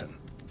 listen,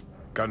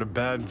 got a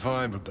bad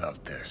vibe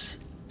about this.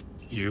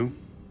 You?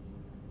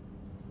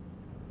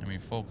 I mean,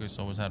 focus,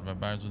 always had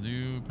vibes with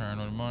you,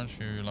 paranoid much,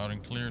 hear you loud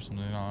and clear,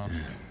 something off.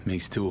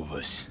 Makes 2 of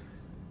us.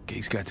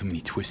 Gig's got too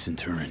many twists and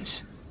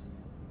turns.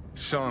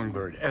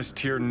 Songbird,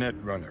 S-tier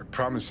netrunner,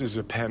 promises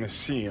a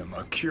panaceum,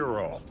 a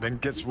cure-all, then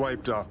gets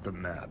wiped off the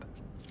map.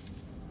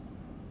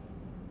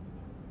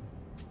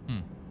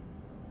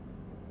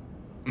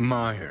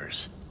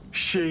 Myers,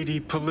 shady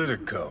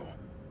Politico.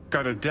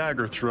 Got a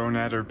dagger thrown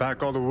at her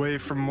back all the way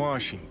from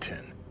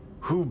Washington.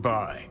 Who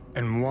by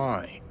and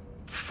why?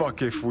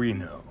 Fuck if we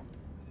know.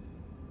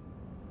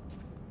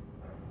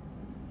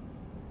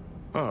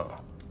 Oh,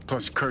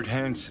 plus Kurt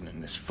Hansen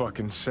and this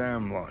fucking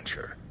SAM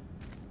launcher.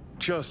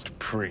 Just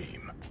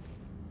preem.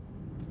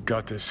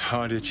 Got this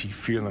hot itchy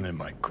feeling in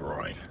my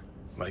groin.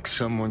 Like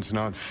someone's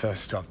not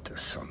fessed up to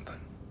something.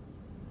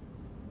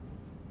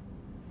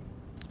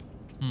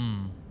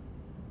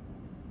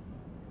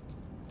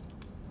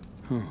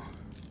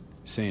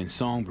 Saying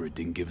Songbird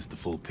didn't give us the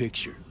full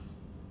picture.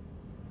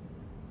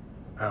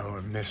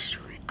 Our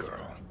mystery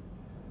girl.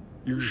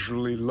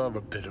 Usually love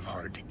a bit of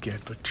hard to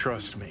get, but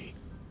trust me,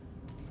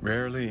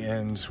 rarely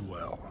ends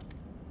well.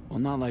 Well,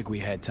 not like we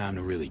had time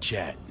to really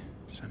chat.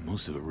 Spent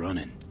most of it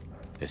running.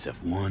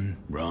 SF1,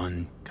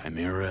 run,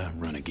 Chimera,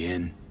 run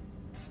again.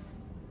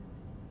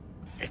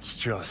 It's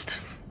just,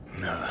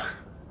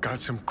 got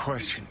some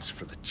questions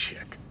for the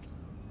chick.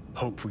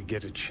 Hope we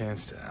get a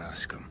chance to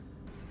ask them.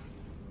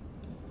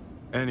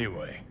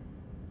 Anyway,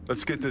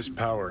 let's get this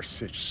power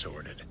sitch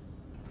sorted.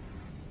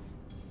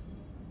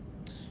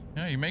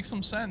 Yeah, you make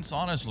some sense,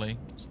 honestly.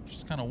 It's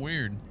just kind of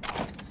weird.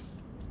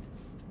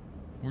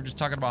 We're just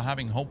talking about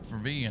having hope for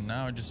V, and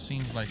now it just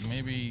seems like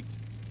maybe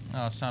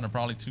it sounded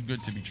probably too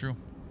good to be true.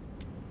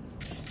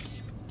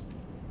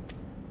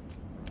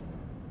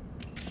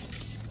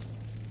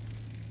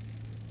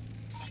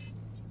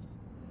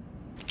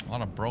 A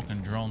lot of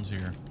broken drones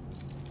here.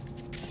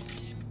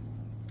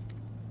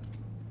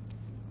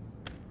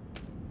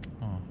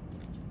 Oh.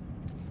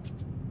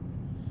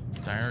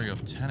 Diary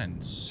of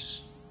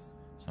Tenants.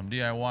 Some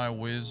DIY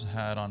whiz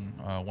had on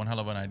one hell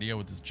of an idea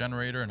with his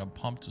generator and a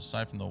pump to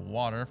siphon the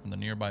water from the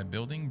nearby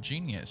building.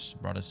 Genius.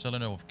 Brought a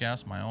cylinder of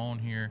gas, my own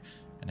here,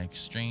 in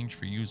exchange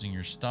for using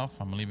your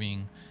stuff. I'm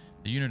leaving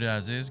the unit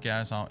as is.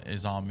 Gas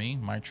is on me.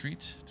 My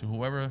treat. To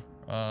whoever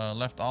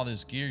left all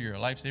this gear, you're a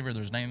lifesaver.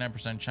 There's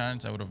 99%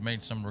 chance I would have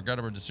made some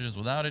regrettable decisions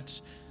without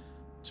it.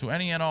 To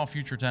any and all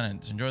future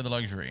tenants, enjoy the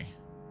luxury.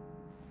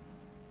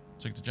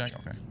 Take the jack.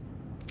 Okay.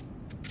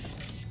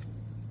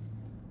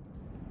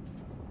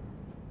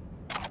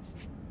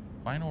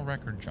 Final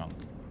record junk.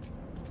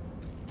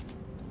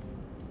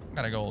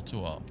 Gotta go to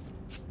a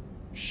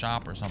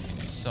shop or something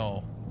and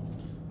sell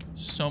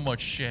so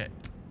much shit.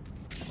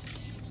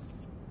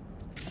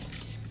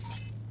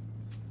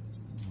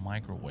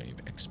 Microwave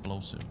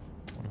explosive.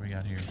 What do we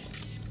got here?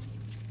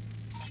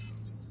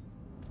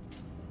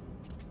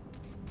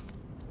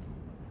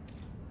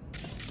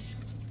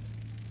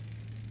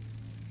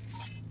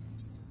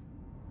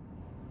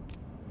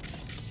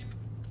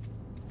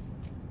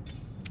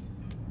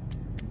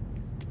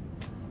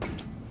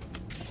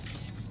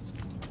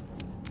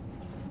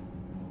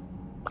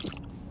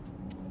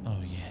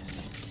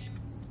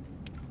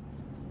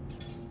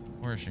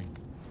 Where is she?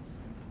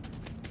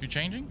 She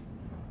changing?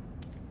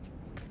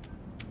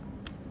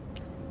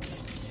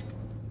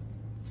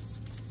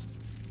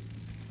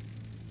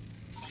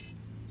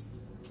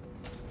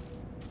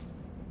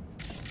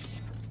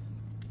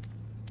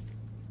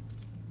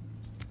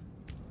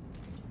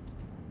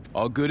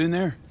 All good in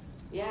there?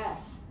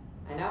 Yes.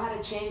 I know how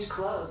to change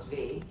clothes,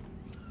 V.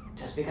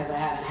 Just because I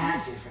haven't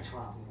had to for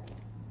 12 years.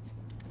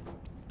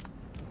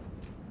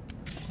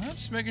 I'm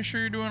just making sure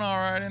you're doing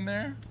alright in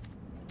there.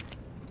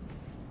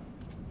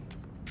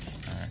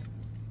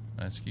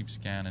 Let's keep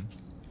scanning.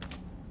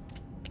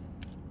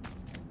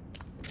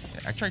 Yeah,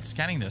 I tried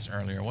scanning this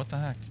earlier. What the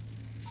heck?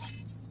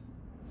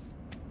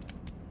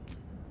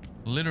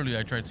 Literally,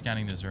 I tried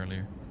scanning this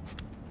earlier.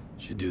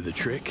 Should do the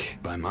trick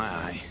by my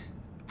eye.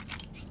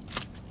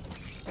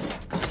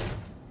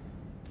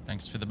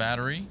 Thanks for the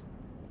battery.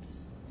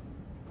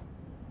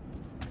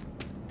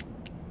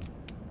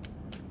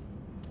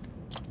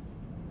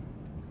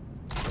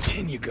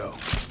 In you go.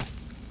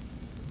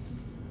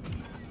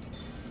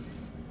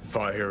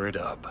 Fire it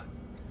up.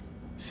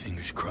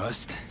 Fingers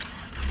crossed.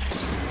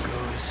 There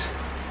goes.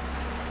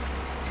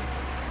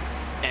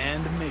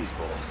 And the maze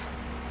balls.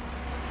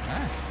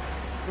 Nice.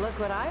 Look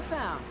what I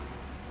found.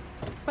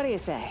 What do you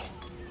say?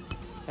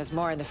 There's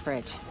more in the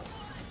fridge.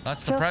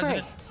 That's the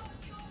president.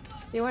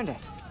 Free. You earned it.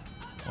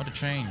 What a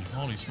change.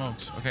 Holy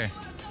smokes. Okay.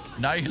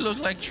 Now you look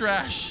like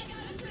trash.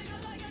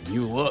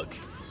 You look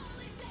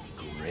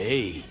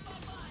great.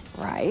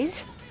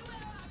 Right?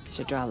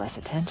 Should draw less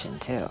attention,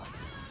 too.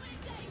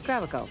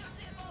 Grab a gulp.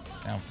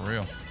 Down for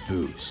real.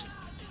 Booze.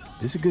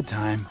 This is a good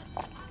time.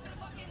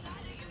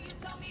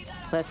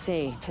 Let's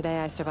see. Today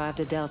I survived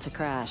a Delta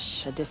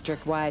crash, a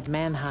district-wide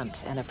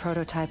manhunt, and a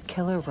prototype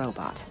killer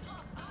robot.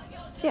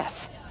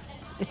 Yes,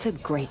 it's a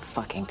great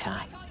fucking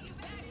time.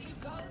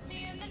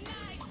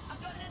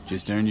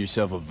 Just earned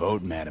yourself a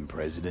vote, Madam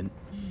President.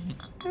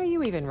 Are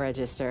you even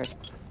registered?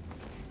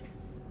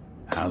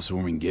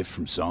 Housewarming gift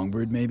from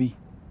Songbird, maybe?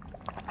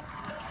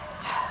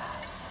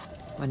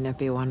 Wouldn't it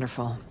be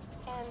wonderful?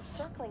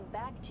 Circling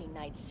back to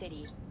Night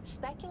City,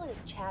 speculative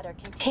chatter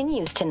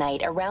continues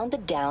tonight around the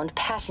downed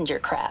passenger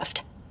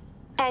craft.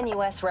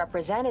 NUS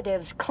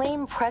representatives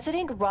claim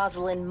President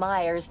Rosalind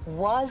Myers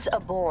was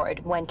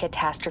aboard when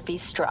catastrophe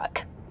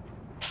struck.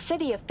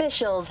 City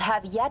officials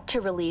have yet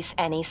to release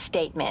any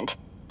statement.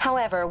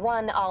 However,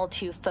 one all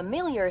too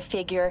familiar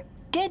figure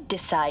did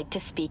decide to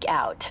speak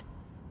out.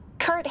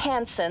 Kurt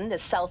Hansen, the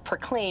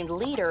self-proclaimed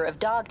leader of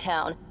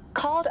Dogtown,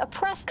 called a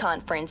press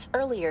conference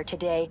earlier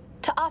today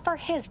to offer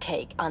his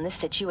take on the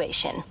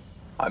situation.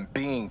 I'm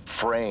being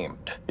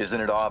framed, isn't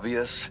it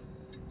obvious?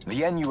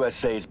 The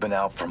NUSA's been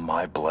out for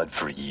my blood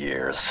for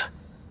years.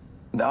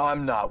 Now,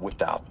 I'm not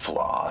without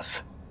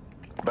flaws.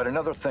 But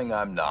another thing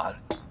I'm not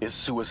is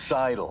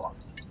suicidal.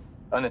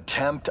 An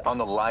attempt on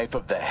the life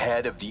of the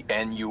head of the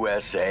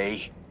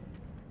NUSA?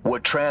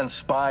 What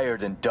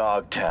transpired in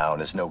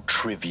Dogtown is no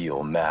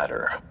trivial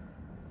matter.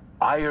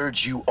 I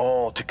urge you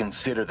all to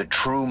consider the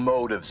true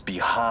motives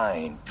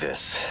behind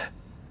this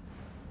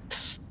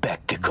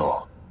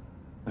spectacle.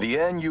 The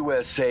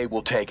NUSA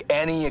will take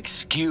any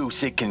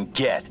excuse it can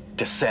get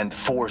to send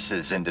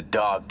forces into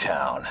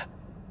Dogtown.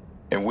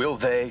 And will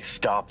they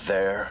stop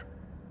there?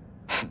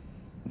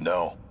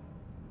 No.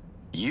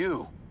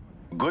 You,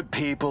 good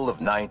people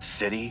of Night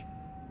City,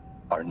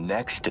 are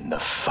next in the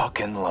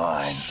fucking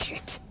line.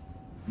 Shit.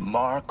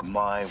 Mark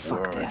my Fuck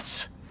words.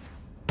 This.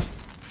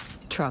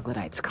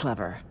 Troglodyte's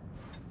clever.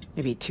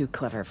 Maybe too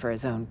clever for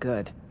his own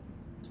good.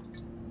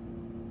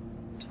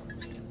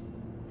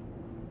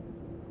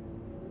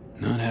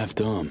 Not half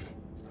dumb.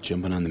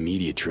 Jumping on the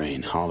media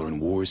train, hollering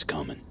war's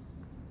coming.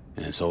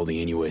 And it's all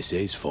the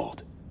NUSA's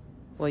fault.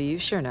 Well, you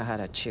sure know how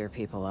to cheer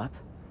people up.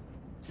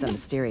 Some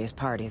mysterious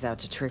party's out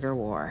to trigger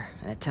war.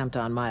 An attempt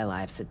on my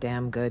life's a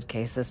damn good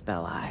casus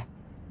belli.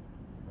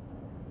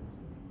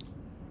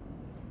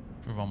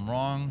 Prove I'm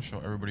wrong. Show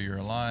everybody you're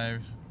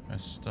alive.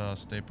 Just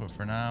stay put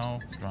for now.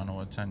 Draw no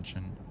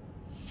attention.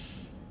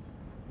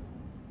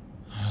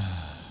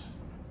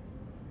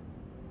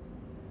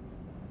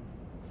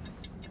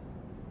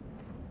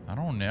 I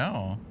don't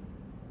know.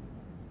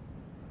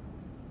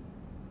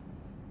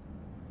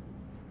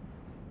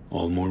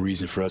 All the more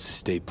reason for us to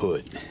stay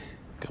put.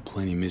 Got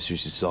plenty of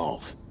mysteries to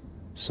solve.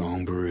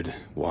 Songbird,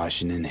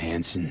 Washington,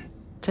 Hansen.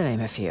 To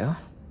name a few.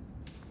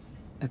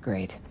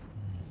 Agreed.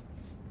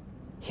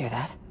 Hear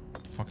that?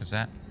 What the fuck is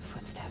that?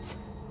 Footsteps.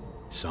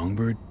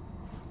 Songbird?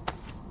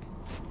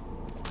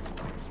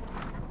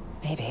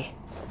 Maybe.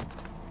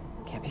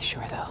 Can't be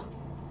sure, though.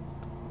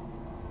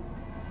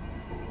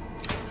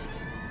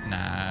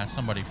 Nah,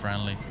 somebody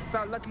friendly. It's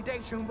our lucky day,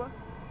 Chumba.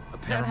 A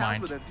Never penthouse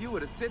mind. with a view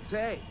of the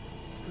city.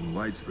 And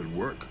lights that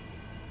work.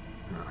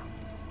 No,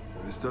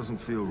 this doesn't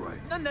feel right.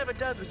 None never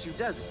does with you,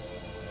 does it?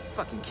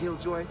 Fucking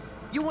killjoy.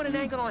 You want an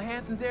angle on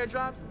Hansen's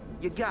airdrops?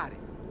 You got it.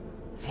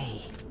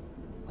 V,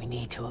 we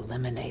need to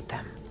eliminate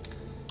them.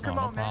 Come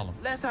no on, man. problem.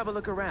 Let's have a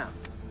look around.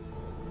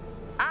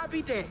 I'll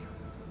be damned.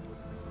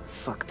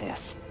 Fuck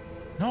this.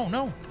 No,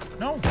 no,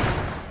 no.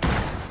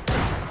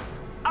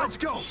 Let's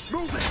go.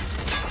 Move it.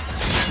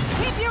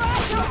 Keep your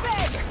ass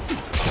open!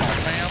 Come on,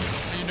 fam.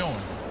 What are you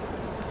doing?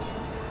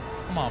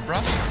 Come on, bro.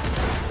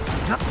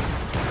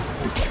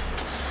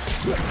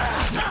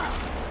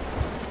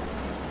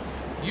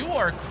 You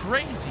are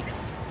crazy.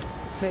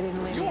 They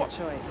didn't leave me a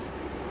choice.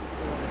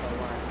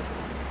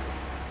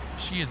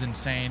 She is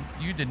insane.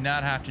 You did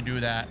not have to do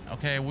that,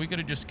 okay? We could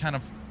have just kind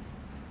of...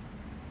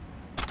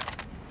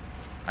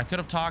 I could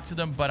have talked to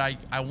them, but I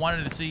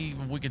wanted to see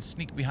if we could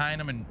sneak behind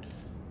them and...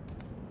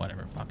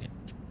 Whatever, fuck it.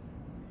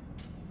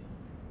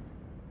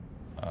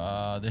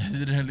 They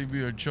didn't leave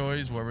you a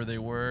choice, wherever they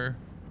were.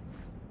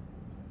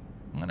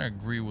 I'm gonna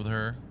agree with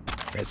her.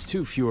 That's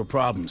 2 fewer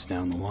problems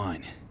down the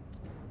line.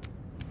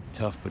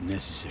 Tough but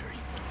necessary.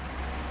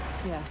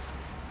 Yes.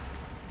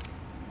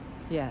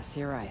 Yes,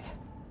 you're right.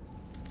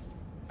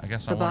 I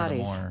guess I The wanted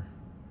bodies. more.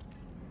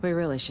 We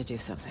really should do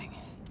something.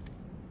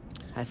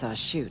 I saw a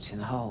chute in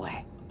the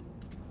hallway.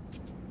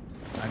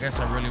 I guess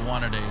I really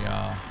wanted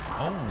a,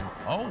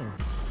 oh.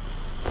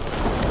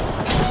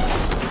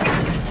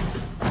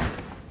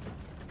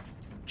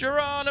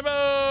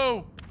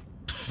 Geronimo!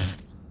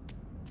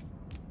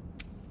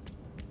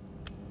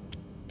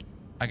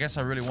 I guess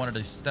I really wanted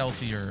a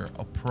stealthier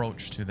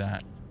approach to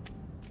that.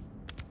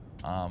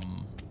 But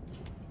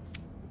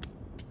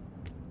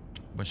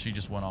she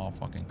just went all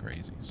fucking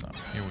crazy, so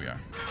here we are.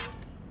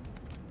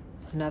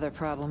 Another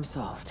problem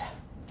solved.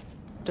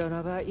 Don't know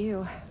about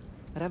you,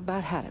 but I've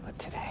about had it with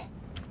today.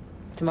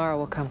 Tomorrow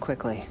will come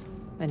quickly.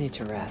 I need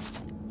to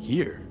rest.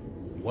 Here?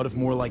 What if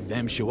more like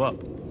them show up?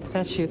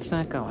 That chute's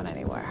not going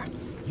anywhere.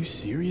 You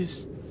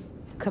serious?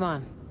 Come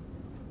on.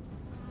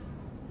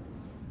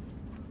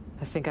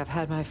 I think I've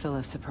had my fill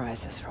of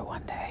surprises for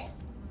one day.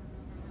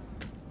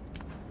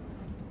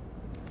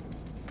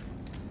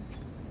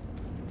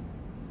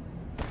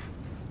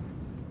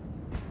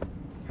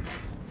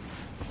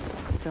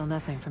 Still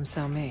nothing from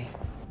So-Mi.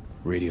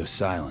 Radio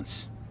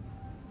silence.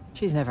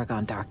 She's never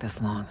gone dark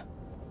this long.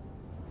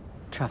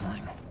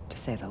 Troubling, to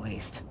say the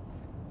least.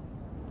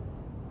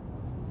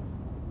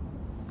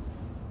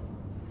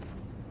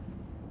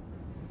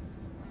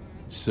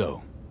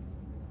 So,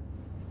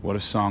 what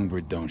if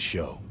Songbird don't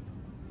show?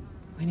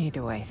 We need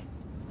to wait.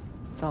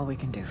 That's all we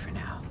can do for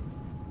now.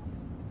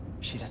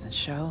 If she doesn't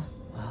show,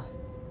 well...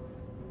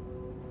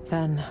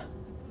 then...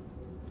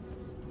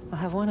 we'll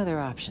have one other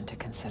option to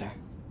consider.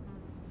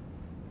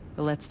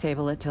 But let's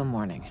table it till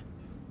morning.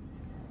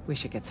 We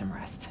should get some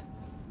rest.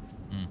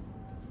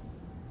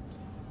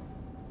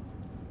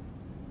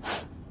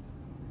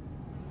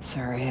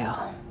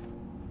 Surreal.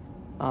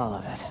 All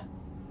of it.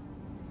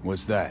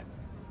 What's that?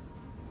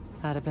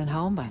 I'd have been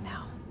home by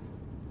now.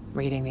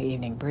 Reading the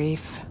evening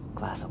brief,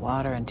 glass of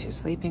water and 2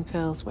 sleeping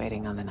pills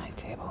waiting on the night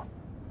table.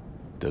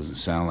 Doesn't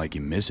sound like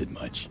you miss it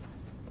much.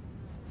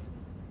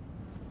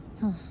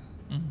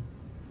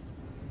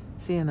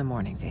 See you in the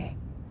morning, V.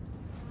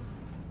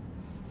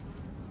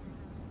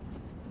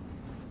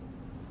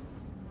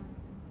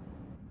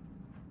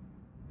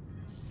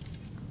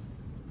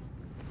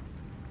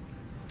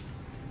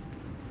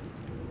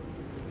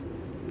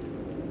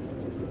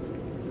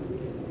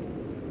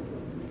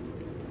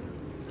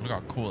 Look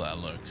how cool that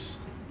looks.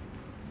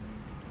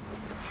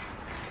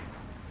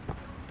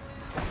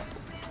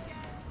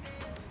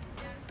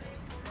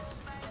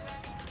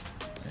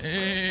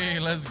 Hey,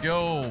 let's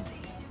go.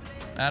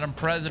 Madam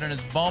President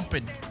is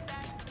bumping.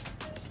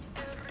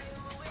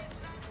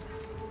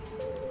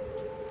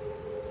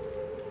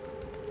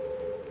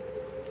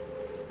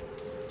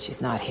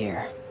 She's not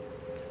here.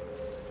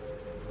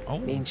 Oh.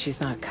 Means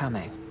she's not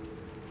coming.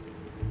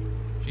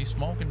 She's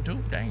smoking too,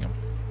 damn.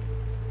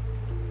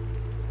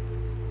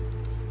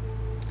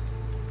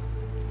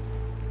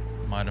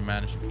 Might have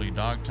managed to flee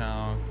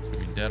Dogtown. Could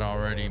be dead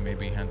already.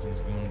 Maybe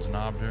Henson's goons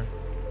knobbed her.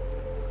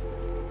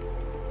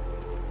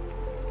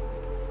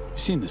 You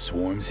seen the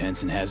swarms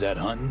Henson has out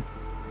hunting?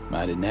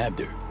 Might have nabbed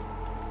her.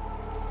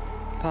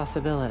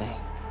 Possibility.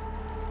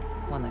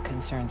 One that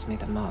concerns me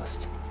the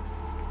most.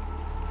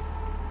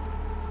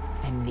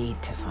 I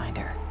need to find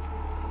her.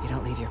 You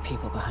don't leave your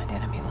people behind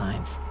enemy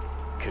lines.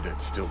 Could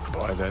still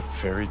buy that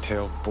fairy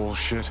tale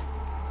bullshit?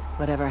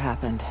 Whatever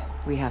happened,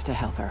 we have to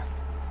help her.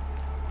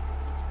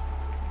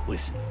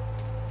 Listen,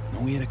 I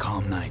know we had a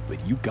calm night,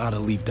 but you gotta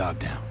leave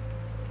Dogtown.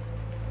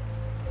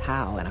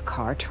 How? In a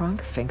car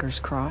trunk? Fingers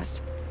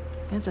crossed?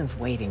 Henson's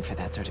waiting for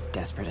that sort of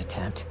desperate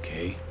attempt.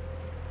 Okay.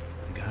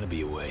 I gotta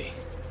be away.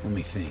 Let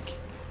me think.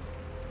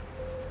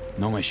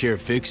 Know my share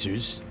of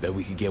fixers. Bet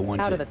we could get one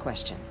Out of the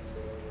question.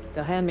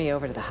 They'll hand me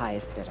over to the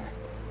highest bidder.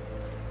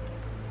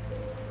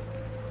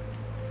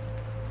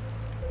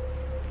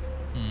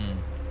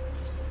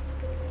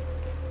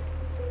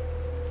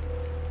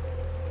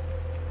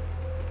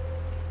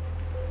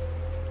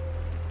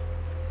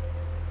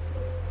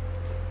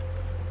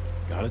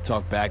 Gotta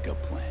talk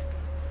backup plan.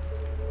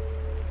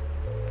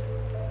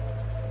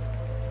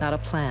 Not a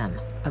plan,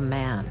 a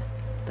man.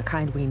 The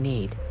kind we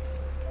need.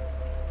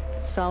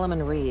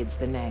 Solomon Reed's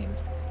the name.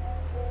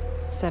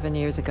 7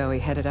 years ago, he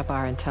headed up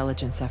our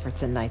intelligence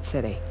efforts in Night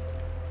City.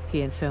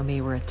 He and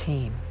Somi were a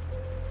team.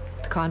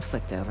 With the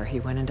conflict over, he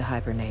went into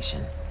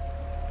hibernation.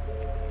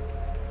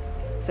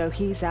 So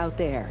he's out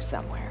there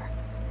somewhere.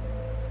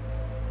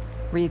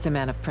 Reed's a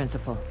man of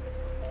principle.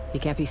 He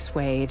can't be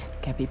swayed,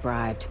 can't be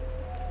bribed.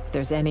 If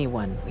there's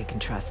anyone we can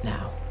trust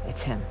now,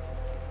 it's him.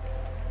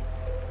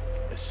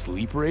 A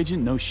sleeper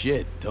agent? No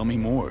shit. Tell me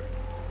more.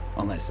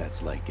 Unless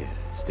that's like a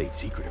state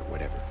secret or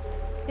whatever.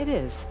 It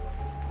is.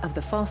 Of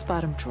the false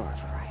bottom drawer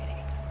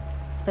variety.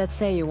 Let's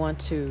say you want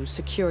to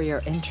secure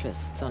your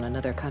interests on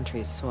another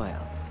country's soil.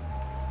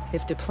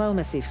 If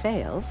diplomacy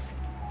fails,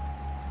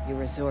 you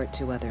resort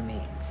to other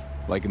means.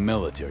 Like a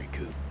military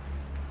coup.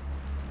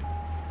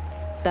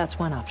 That's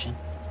one option.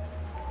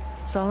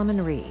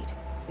 Solomon Reed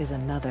is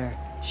another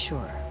sure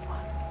one.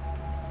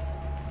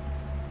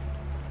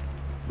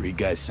 Reed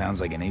guy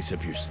sounds like an ace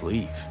up your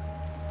sleeve.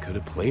 Could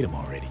have played him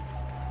already.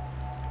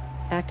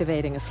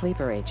 Activating a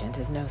sleeper agent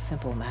is no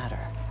simple matter.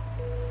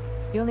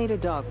 You'll need a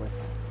dog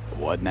whistle.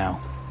 What now?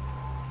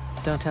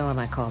 Don't tell him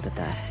I called it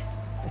that.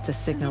 It's a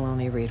signal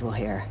only Reed will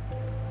hear.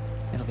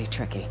 It'll be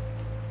tricky.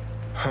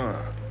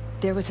 Huh.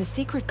 There was a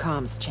secret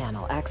comms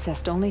channel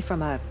accessed only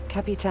from a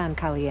Capitan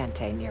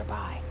Caliente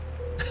nearby.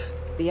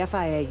 The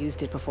FIA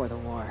used it before the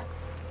war.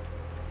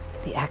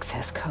 The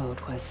access code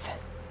was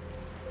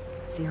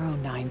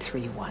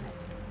 0931.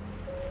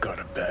 Got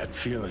a bad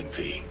feeling,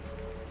 V.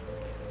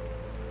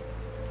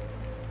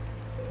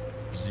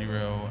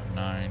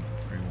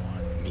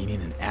 0931.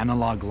 Meaning an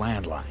analog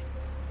landline.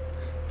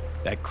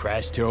 That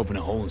crash tear open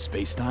a hole in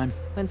space-time?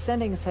 When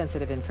sending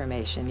sensitive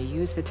information, you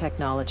use the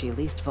technology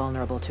least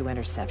vulnerable to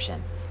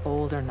interception,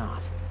 old or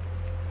not.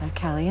 That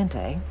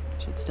Caliente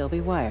should still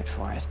be wired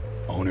for it.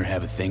 Owner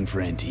have a thing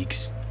for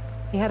antiques?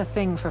 He had a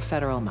thing for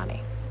federal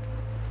money.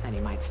 And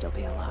he might still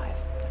be alive.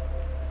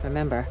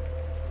 Remember,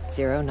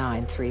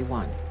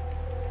 0931.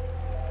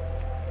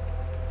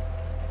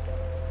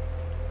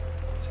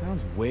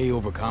 Sounds way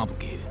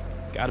overcomplicated.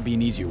 Gotta be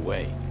an easier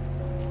way.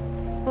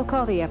 We'll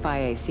call the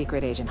FIA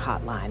secret agent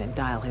hotline and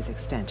dial his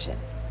extension.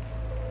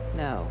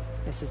 No,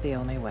 this is the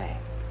only way.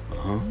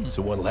 Uh-huh.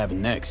 So what'll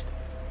happen next?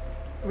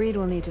 Reed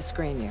will need to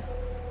screen you.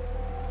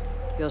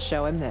 You'll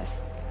show him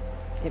this.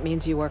 It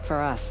means you work for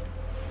us.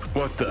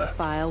 What the? A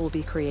file will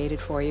be created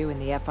for you in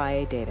the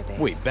FIA database.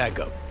 Wait, back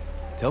up.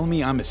 Tell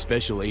me I'm a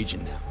special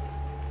agent now.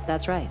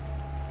 That's right.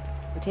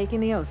 But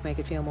taking the oath make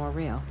it feel more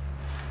real.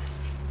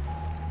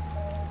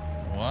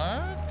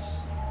 What?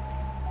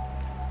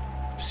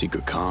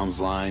 Secret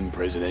comms line,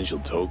 presidential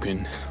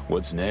token.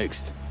 What's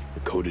next? A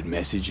coded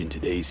message in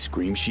today's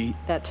scream sheet?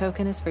 That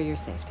token is for your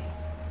safety.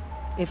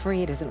 If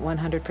Reed isn't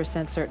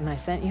 100% certain I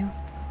sent you,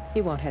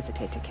 he won't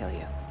hesitate to kill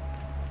you.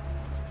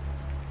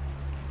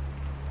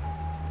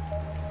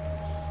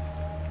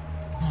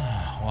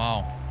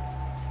 Wow.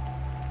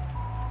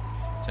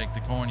 Take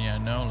the coin, yeah,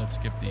 no. Let's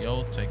skip the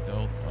oath. Take the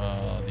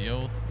oath. The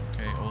oath.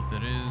 Okay, oath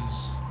it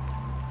is.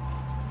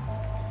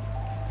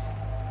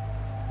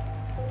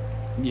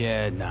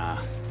 Yeah,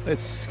 nah.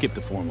 Let's skip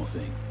the formal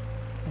thing.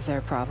 Is there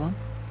a problem?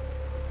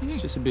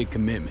 It's just a big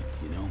commitment,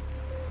 you know?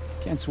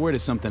 Can't swear to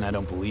something I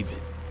don't believe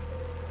in.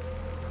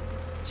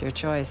 It's your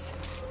choice.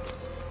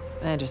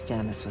 I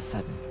understand this was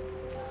sudden.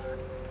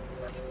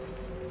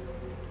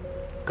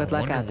 Good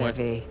luck out there,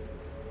 V.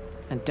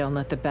 And don't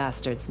let the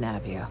bastards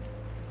nab you.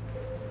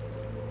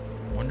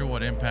 Wonder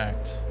what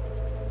impact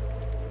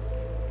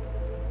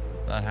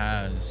that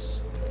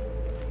has.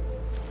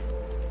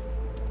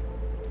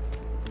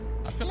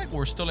 I feel like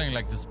we're still in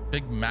like this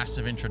big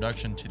massive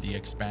introduction to the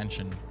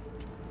expansion.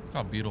 Look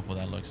how beautiful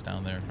that looks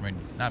down there. I mean,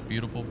 not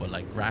beautiful, but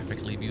like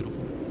graphically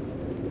beautiful.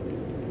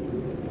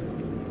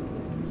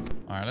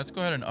 All right, let's go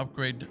ahead and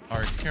upgrade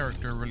our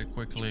character really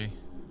quickly.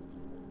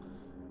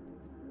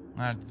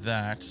 Add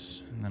that,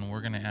 and then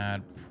we're gonna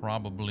add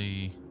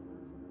probably,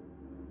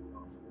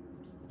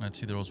 let's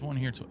see, there was one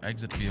here to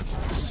exit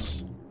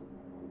vehicles.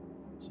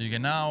 So you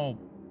can now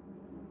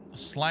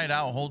slide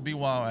out, hold B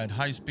while at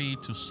high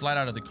speed to slide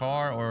out of the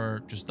car,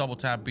 or just double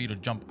tap B to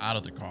jump out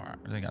of the car.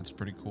 I think that's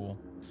pretty cool.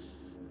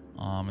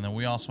 And then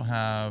we also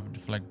have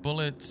deflect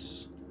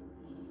bullets.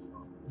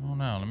 Oh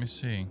no, let me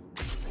see.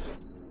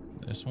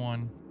 This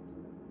one.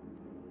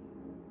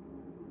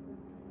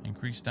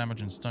 Increased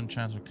damage and stun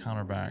chance with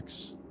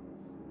counterbacks.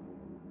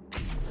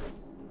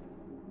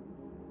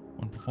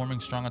 When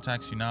performing strong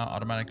attacks, you now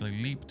automatically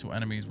leap to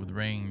enemies with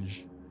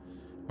range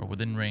or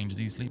within range.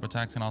 These leap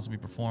attacks can also be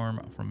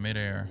performed from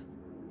midair.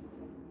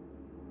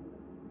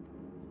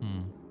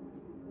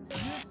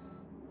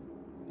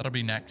 That'll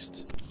be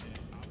next.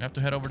 We have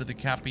to head over to the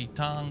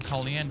Capitan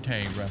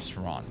Caliente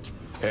restaurant.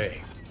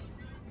 Hey,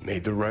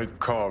 made the right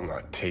call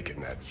not taking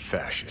that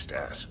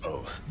fascist-ass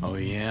oath. Oh,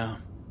 yeah?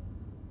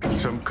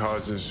 Some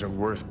causes are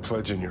worth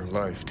pledging your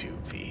life to,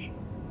 V.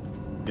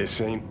 This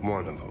ain't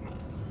one of them.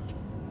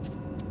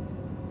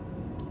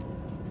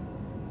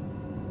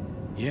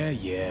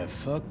 Yeah,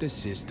 fuck the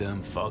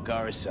system, fuck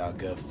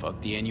Arasaka, fuck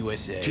the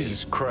NUSA.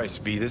 Jesus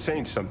Christ, V, this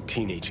ain't some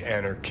teenage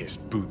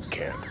anarchist boot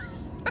camp.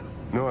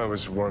 No, I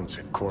was once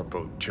a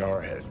corpo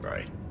jarhead,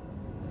 right?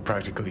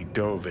 Practically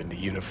dove into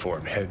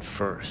uniform head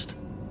first.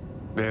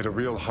 They had a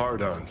real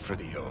hard-on for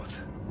the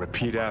oath.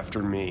 Repeat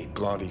after me,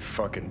 bloody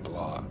fucking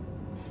blah.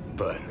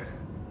 But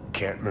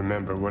can't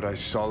remember what I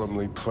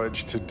solemnly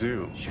pledged to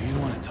do. Sure you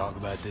want to talk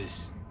about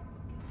this?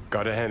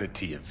 Gotta hand it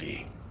to you,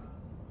 V.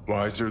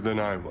 Wiser than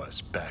I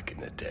was back in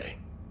the day.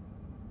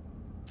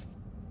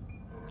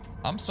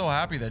 I'm so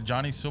happy that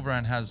Johnny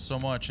Silverhand has so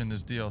much in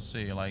this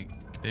DLC. Like,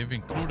 they've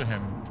included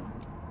him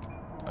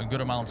a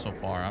good amount so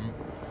far. I'm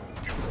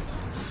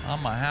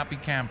a happy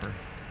camper.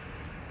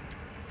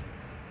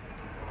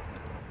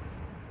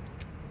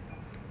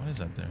 What is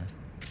that there?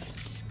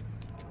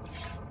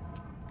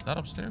 Is that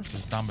upstairs?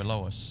 It's down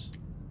below us.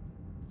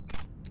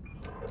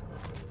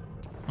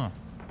 Huh.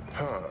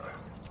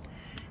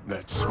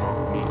 That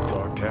smoked meat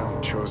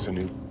DOGTOWN chose a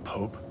new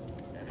pope?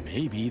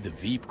 Maybe the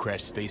Veep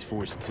crashed Space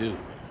Force too.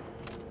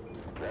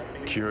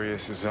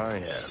 Curious as I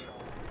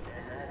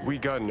am, we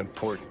got an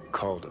important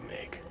call to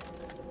make.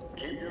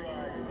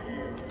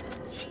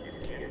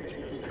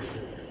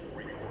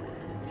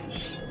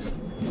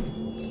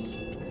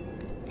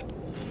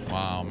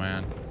 Wow,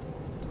 man.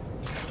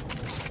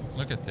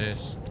 Look at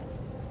this.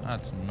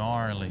 That's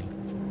gnarly.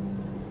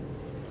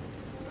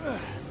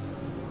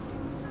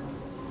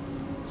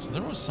 So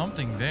there was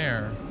something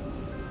there.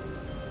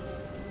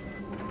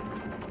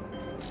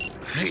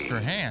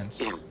 Mr. Hands.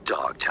 In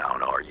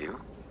DOGTOWN, are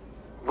you?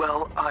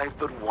 Well, I've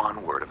but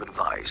one word of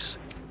advice.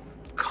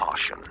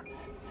 Caution.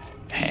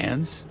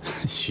 Hands?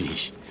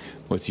 Sheesh.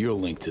 What's your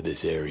link to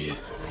this area?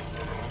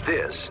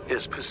 This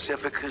is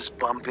Pacifica's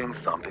bumping,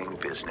 thumping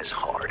business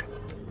hard,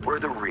 where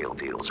the real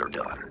deals are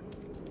done.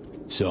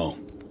 So,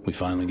 we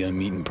finally got to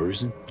meet in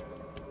person?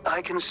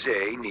 I can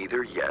say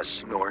neither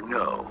yes nor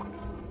no.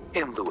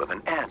 In lieu of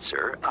an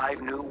answer,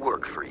 I've new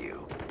work for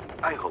you.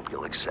 I hope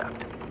you'll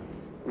accept.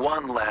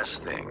 One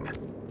last thing.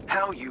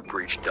 How you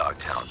breached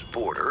DOGTOWN's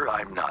border,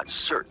 I'm not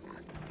certain.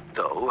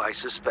 Though I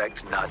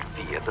suspect not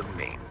via the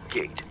main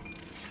gate.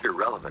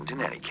 Irrelevant in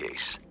any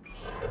case.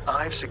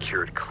 I've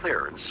secured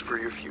clearance for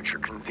your future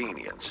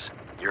convenience.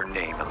 Your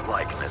name and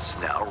likeness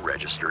now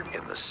registered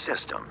in the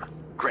system,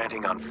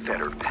 granting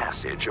unfettered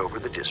passage over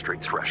the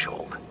district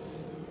threshold.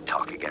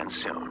 Talk again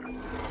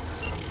soon.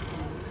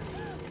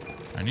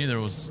 I knew there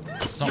was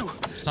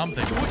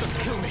something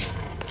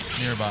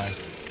nearby.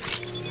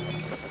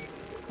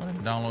 Go ahead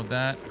and download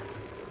that.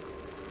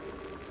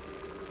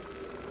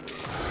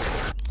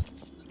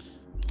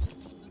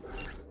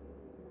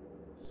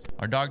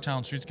 Our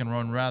Dogtown streets can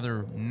run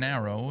rather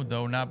narrow,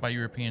 though not by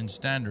European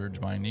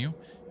standards, mind you.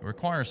 It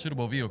requires a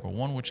suitable vehicle,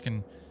 one which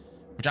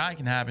I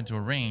can happen to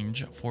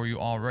arrange for you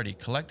already.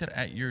 Collect it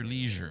at your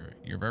leisure.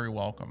 You're very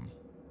welcome.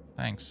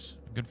 Thanks.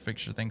 A good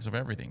fixture thinks of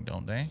everything,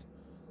 don't they?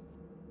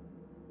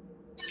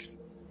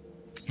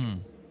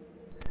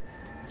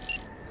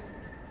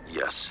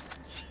 Yes.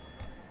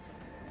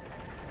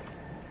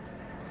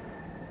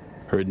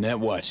 Heard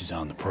Netwatch is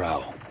on the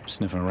prowl.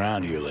 Sniffing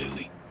around here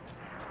lately.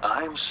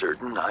 I'm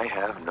certain I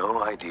have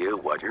no idea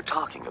what you're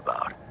talking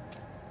about.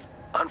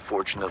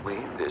 Unfortunately,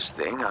 this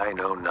thing I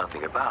know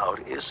nothing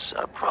about is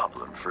a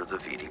problem for the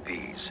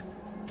VDPs.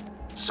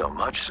 So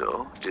much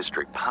so,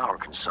 district power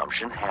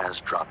consumption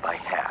has dropped by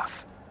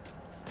half.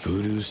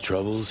 Voodoo's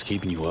troubles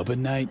keeping you up at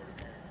night?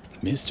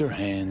 Mr.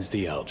 Hands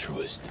the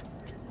altruist.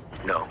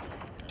 No.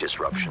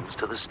 Disruptions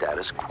to the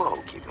status quo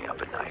keep me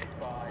up at night.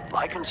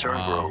 My concern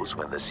grows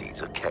when the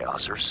seeds of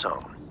chaos are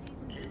sown.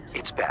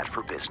 It's bad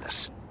for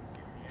business.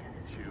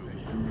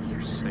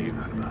 You say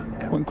that about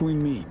everything. When can we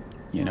meet?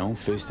 You know,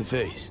 face to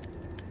face.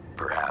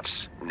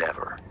 Perhaps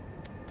never.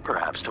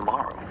 Perhaps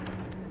tomorrow.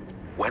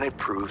 When it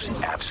proves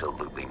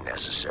absolutely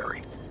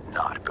necessary,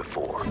 not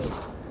before.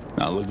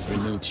 Not looking for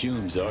new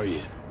tunes, are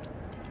you?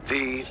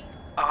 V,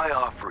 I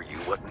offer you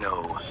what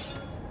no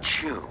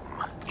chum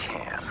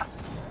can.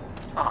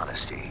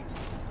 Honesty.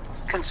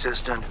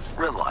 Consistent,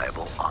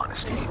 reliable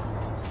honesty.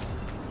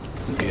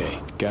 Okay,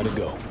 gotta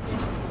go.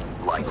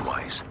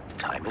 Likewise,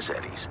 time is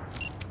Eddie's.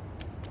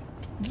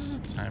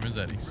 Time is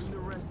Eddie's. The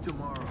rest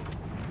tomorrow.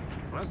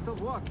 Rest of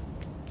what?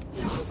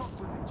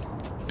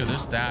 Look at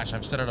this dash.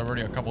 I've said it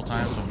already a couple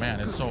times, but man,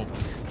 it's so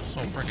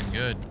freaking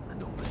good.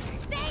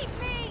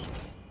 Save me!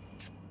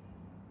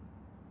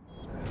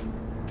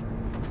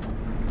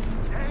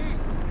 Hey,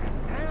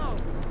 help!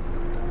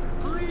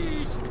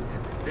 Please!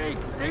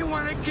 They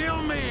want to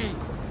kill me!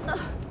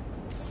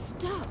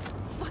 Stop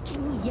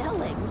fucking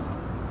yelling.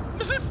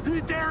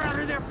 They're out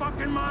of their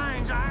fucking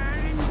minds. I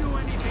didn't do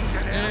anything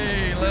to them.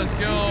 Hey, let's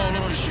go,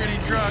 little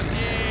shitty truck.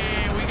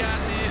 Yeah, we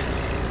got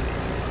this.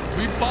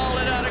 We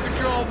balling out of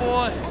control,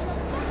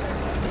 boys.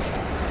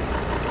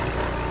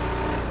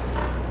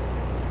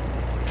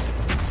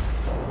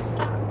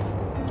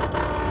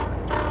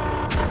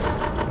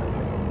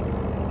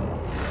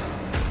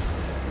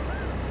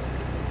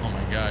 Oh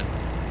my God.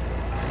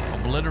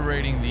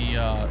 Obliterating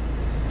the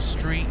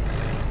street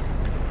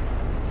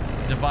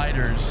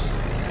dividers,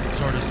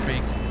 so to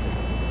speak.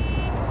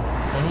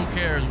 But who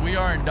cares? We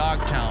are in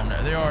Dogtown.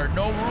 There are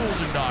no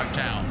rules in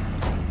Dogtown.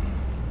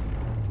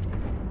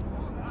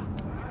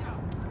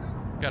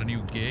 Got a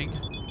new gig.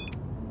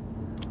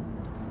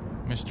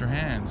 Mr.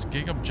 Hands.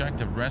 Gig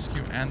objective.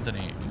 Rescue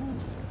Anthony.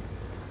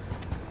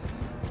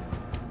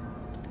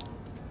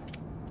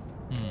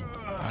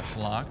 That's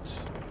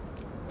locked.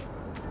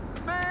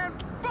 Man,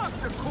 fuck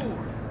the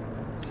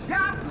course.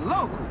 Shop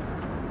local.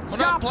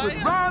 Shop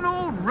with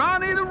Ronald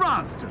Ronnie the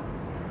Ronster.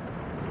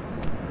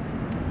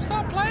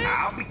 Stop playing.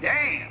 I'll be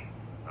damned.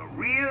 A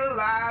real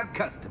live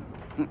customer.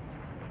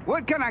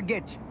 What can I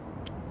get you?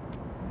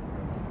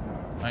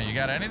 Oh, you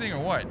got anything or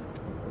what?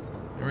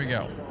 Here we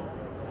go.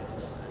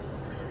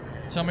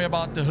 Tell me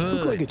about the hood.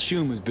 Look like a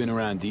chum who's been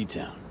around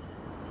D-Town.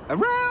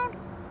 Around?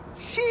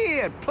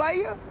 Shit,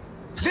 player.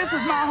 This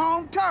is my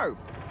home turf.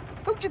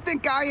 Who'd you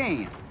think I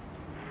am?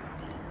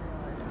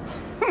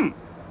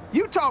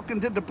 You talking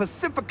to the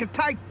Pacifica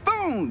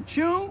Typhoon,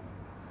 chum.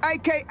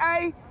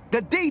 AKA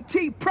the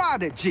DT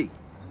Prodigy.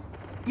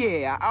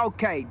 Yeah,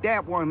 okay,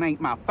 that one ain't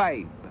my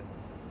favorite.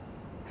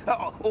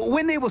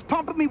 When they was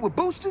pumping me with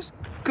boosters,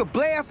 could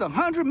blast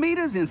 100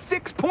 meters in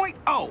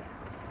 6.0.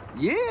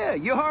 Yeah,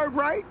 you heard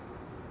right.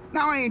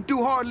 Now I ain't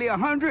do hardly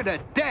 100 a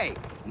day,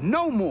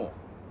 no more.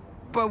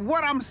 But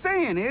what I'm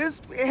saying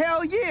is,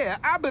 hell yeah,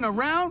 I've been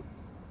around.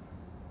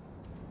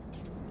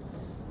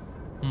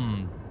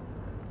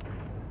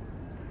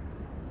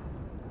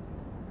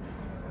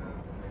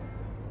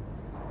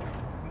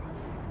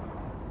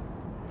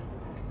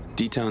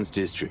 D-Town's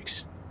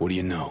districts. What do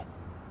you know?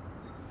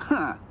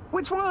 Huh,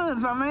 which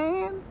ones, my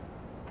man?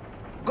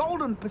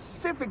 Golden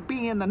Pacific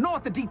being the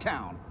north of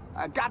D-Town.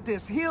 I got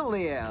this hill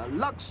there,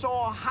 Luxor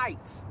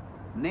Heights.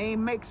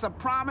 Name makes a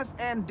promise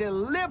and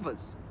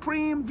delivers.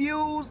 Preem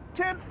views,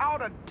 10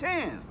 out of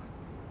 10.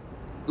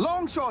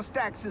 Longshore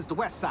Stacks is the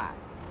west side.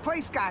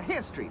 Place got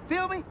history,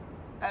 feel me?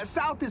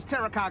 South is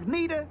Terra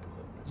Cognita.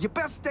 You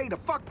best stay the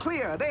fuck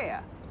clear of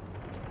there.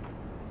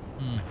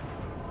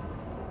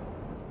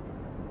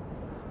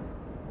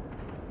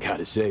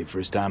 Gotta say,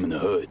 first time in the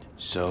hood.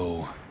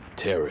 So,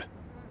 Terra,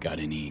 got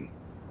any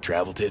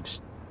travel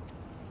tips?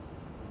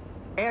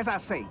 As I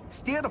say,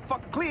 steer the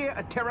fuck clear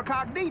of Terra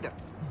Cognita.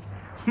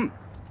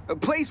 The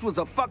place was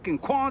a fucking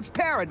Quan's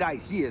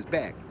paradise years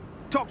back.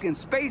 Talking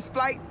space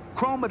flight,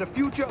 chrome of the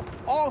future,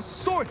 all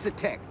sorts of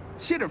tech.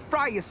 Shit'll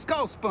fry your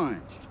skull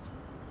sponge.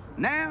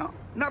 Now,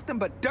 nothing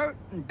but dirt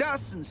and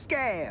dust and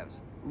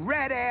scabs.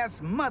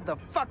 Rat-ass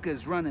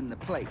motherfuckers running the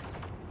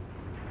place.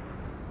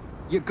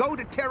 You go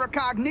to Terra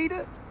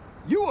Cognita,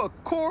 You a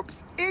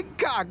corpse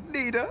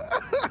incognita.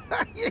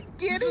 You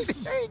get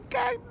it?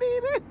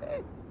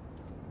 Incognita.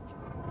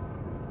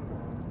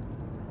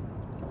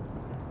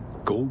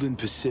 Golden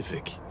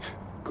Pacific.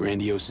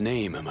 Grandiose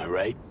name, am I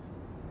right?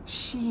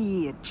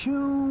 Shit,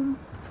 Choom.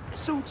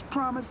 Suits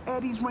promise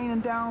eddies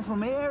raining down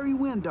from every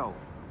window.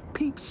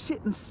 Peeps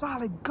shitting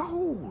solid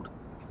gold.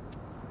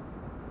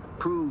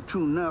 Proved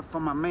true enough for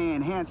my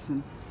man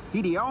Hanson.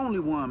 He the only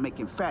one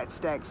making fat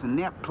stacks in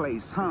that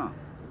place, huh?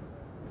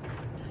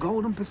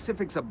 Golden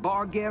Pacific's a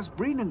bar-gas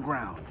breeding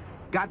ground.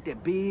 Got their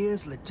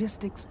beers,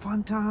 logistics,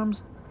 fun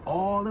times,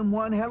 all in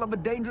one hell of a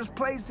dangerous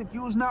place if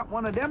you was not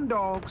one of them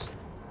dogs.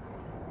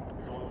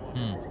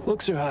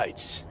 Looks or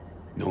heights?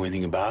 Know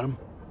anything about him?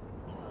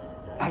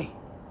 Hey,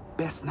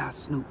 best not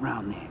snoop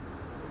round there.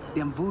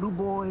 Them voodoo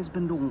boys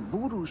been doing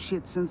voodoo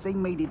shit since they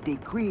made it their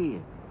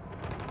crib.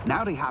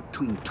 Now they hop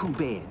between two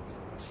beds,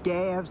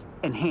 Scavs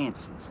and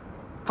Hansons.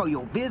 For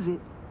your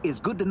visit, it's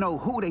good to know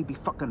who they be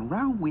fucking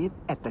around with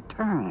at the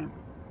time.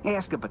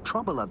 Ask for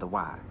trouble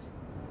otherwise.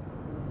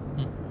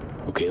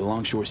 Okay,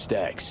 Longshore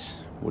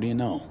Stacks. What do you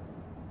know?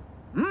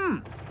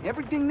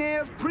 Everything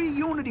there's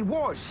pre-Unity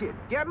War shit,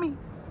 get me?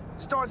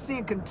 Start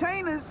seeing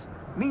containers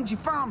means you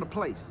found the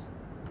place.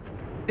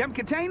 Them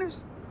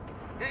containers?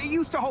 It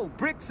used to hold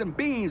bricks and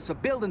beams for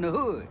building the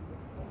hood.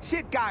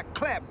 Shit got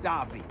clapped,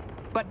 Avi.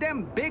 But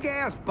them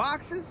big-ass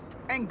boxes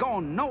ain't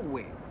going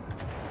nowhere.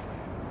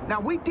 Now,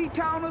 we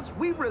D-towners,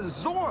 we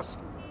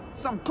resourceful.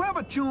 Some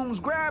clever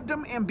chooms grabbed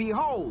them and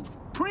behold,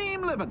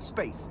 preem living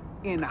space.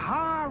 In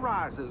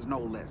high-rises, no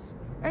less.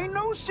 Ain't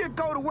no shit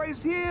go to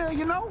waste here,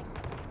 you know?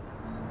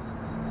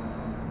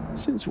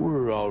 Since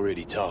we're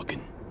already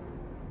talking.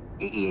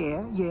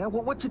 Yeah,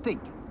 well, what you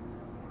thinking?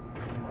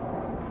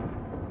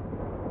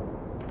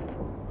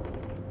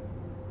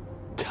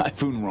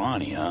 Typhoon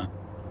Ronnie, huh?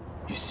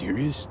 You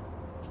serious?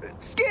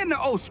 Scan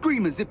the old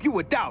screamers if you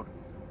a doubter.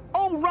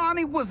 Old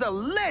Ronnie was a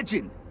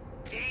legend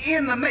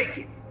in the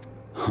making.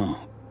 Huh.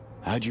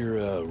 How'd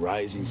your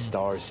rising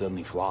star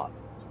suddenly flop?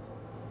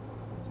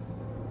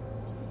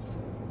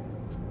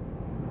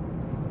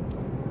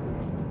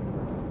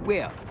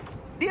 Well,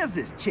 there's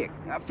this chick,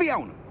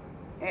 Fiona.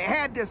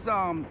 Had this,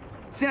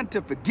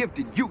 Center for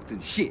Gifted Youth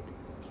and shit.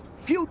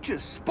 Future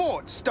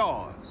sports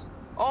stars.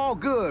 All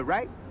good,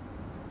 right?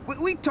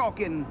 We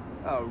talking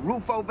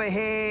roof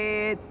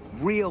overhead,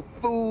 real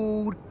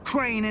food,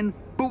 training,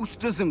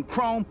 boosters and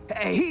chrome,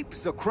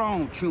 heaps of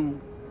chrome,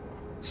 Choom.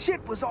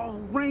 Shit was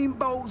all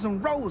rainbows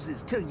and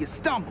roses till you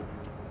stumbled.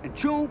 And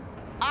Choom,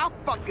 I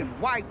fucking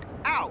wiped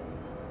out.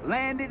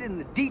 Landed in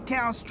the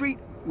D-Town street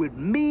with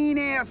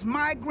mean-ass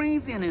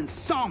migraines and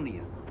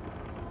insomnia.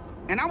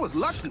 And I was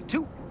lucky,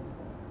 too.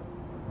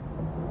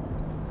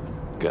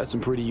 Got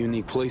some pretty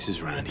unique places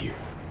around here.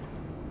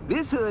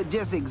 This hood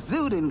just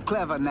exuding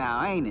clever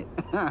now, ain't it?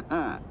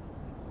 All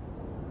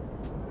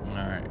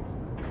right.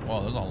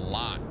 Well, there's a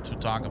lot to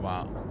talk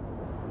about.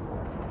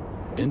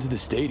 Been to the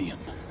stadium.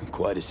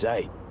 Quite a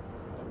sight.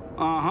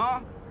 Uh-huh.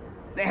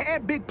 They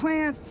had big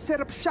plans to set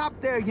up shop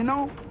there, you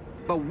know?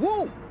 But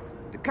woo!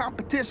 The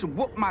competition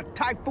whooped my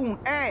Typhoon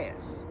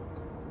ass.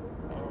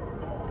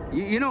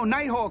 You know,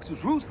 Nighthawks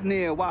was roosting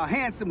there while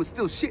Hanson was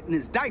still shitting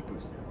his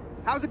diapers.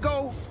 How's it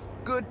go?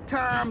 Good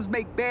times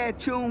make bad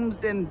chooms,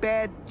 then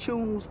bad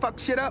chooms fuck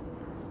shit up?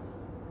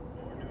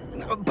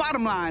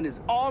 Bottom line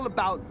is all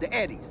about the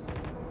Eddies.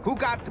 Who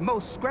got the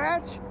most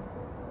scratch?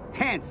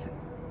 Hanson.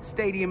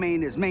 Stadium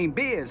ain't his main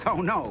biz,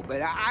 oh no,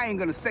 but I ain't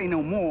gonna say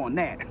no more on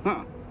that,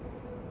 huh?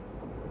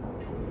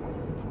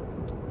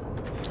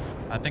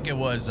 I think it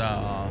was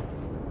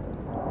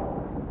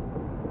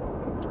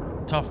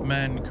tough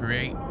men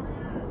create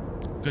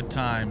good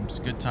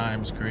times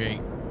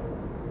create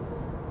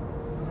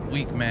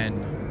weak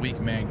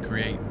men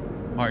create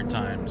hard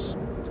times,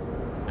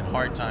 and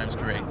hard times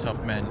create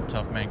tough men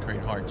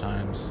create hard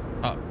times.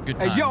 Good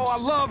times. Hey, yo, I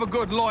love a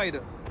good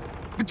loiter,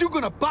 but you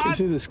gonna buy? Been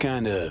through this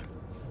kind of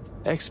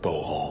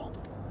expo hall.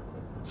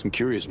 Some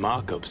curious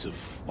mock-ups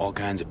of all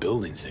kinds of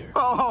buildings there.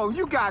 Oh,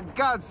 you got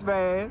guts,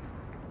 man.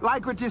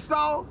 Like what you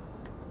saw?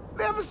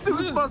 Them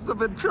suits must have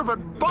been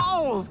tripping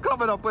balls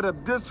coming up with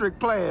them district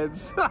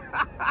plans.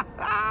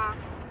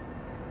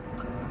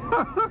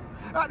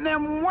 And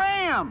then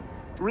wham!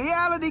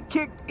 Reality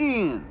kicked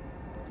in.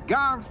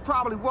 Gongs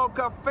probably woke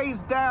up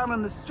face down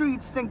in the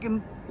streets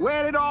thinking,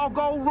 where'd it all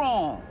go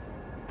wrong?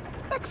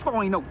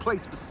 Expo ain't no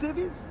place for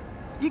civvies.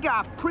 You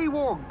got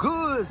pre-war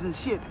goods and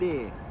shit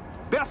there.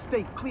 Best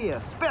stay clear,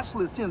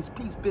 especially since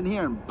Pete's been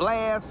hearing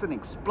blasts and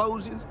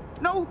explosions.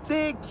 No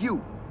thank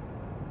you.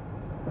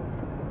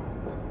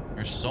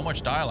 There's so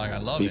much dialogue, I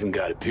love it. Even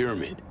got a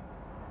pyramid.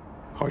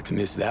 Hard to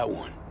miss that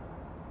one.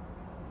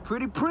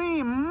 Pretty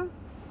preem,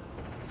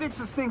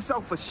 Fixers think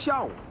so for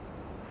sure.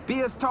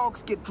 Beers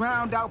talks get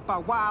drowned out by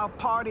wild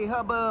party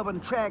hubbub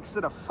and tracks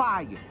to the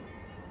fire.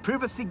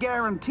 Privacy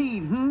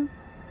guaranteed,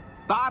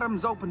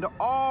 Bottoms open to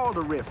all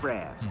the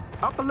riffraff.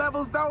 Upper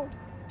levels, though,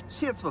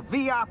 shit's for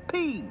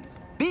VIPs,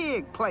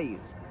 big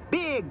players,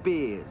 big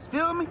biz,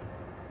 feel me?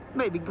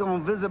 Maybe go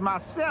and visit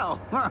myself.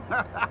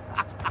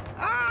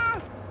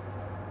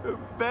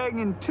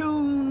 Banging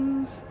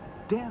tunes,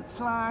 dance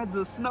slides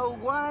of Snow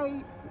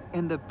White,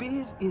 and the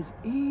biz is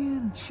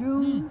in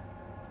tune.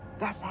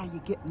 That's how you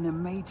get in the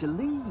major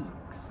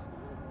leagues.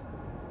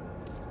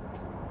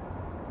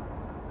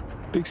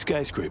 Big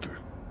skyscraper.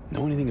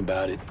 Know anything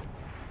about it?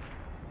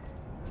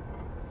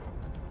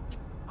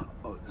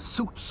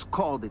 Suits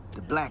called it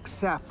the Black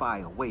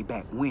Sapphire way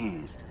back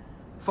when.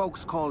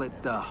 Folks call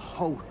it the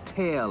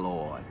hotel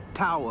or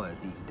tower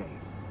these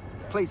days.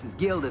 Place is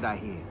gilded, I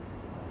hear.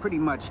 Pretty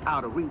much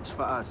out of reach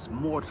for us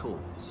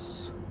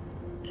mortals.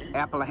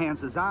 Apple of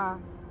Hans's eye,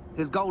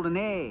 his golden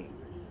egg.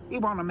 He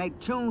wanna make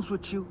tunes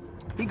with you.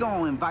 He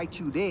gonna invite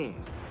you there.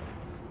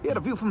 Get a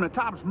view from the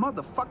top's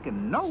motherfucking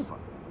Nova.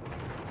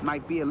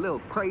 Might be a little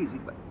crazy,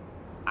 but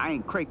I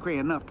ain't cray-cray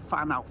enough to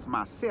find out for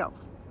myself.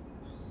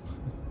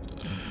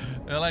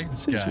 I like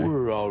this Since guy.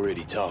 we're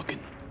already talking.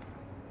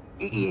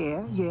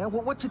 Yeah.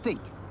 Well, what you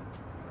thinking?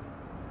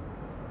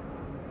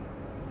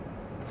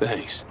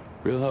 Thanks.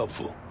 Real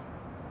helpful.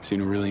 Seem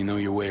to really know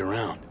your way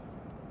around.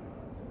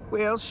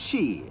 Well,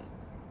 shit.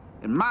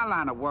 In my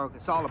line of work,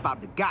 it's all about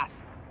the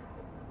gossip.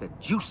 The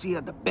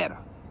juicier, the better.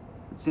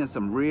 And send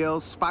some real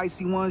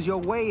spicy ones your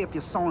way if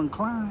you're so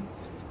inclined.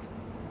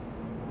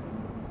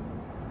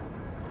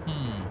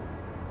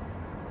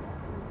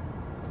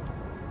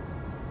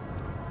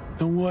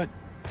 Know what?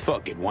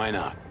 Fuck it, why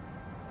not?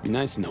 Be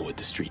nice to know what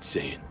the street's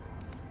saying.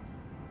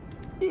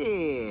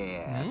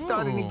 Yeah,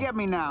 starting to get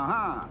me now,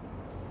 huh?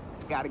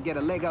 Gotta get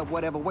a leg up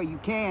whatever way you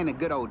can in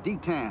good old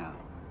D-Town.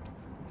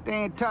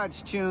 Stay in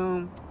touch,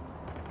 Chum.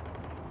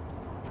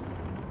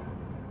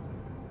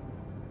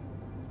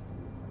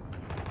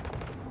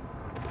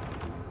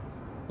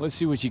 Let's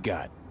see what you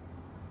got.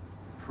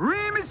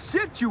 Preemiest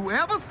shit you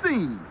ever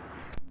seen.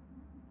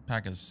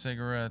 Pack of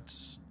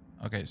cigarettes.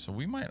 Okay, so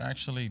we might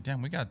actually...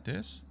 Damn, we got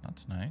this.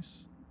 That's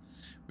nice.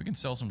 We can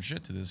sell some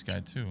shit to this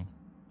guy, too.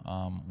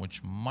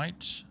 Which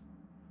might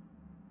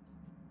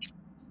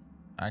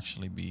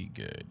actually be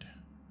good.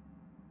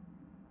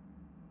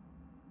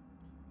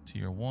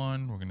 Tier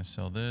 1, we're going to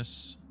sell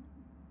this.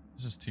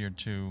 This is tier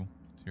 2.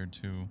 Tier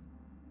 2.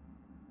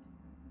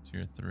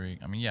 Tier 3.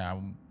 I mean, yeah,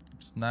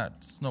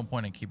 it's no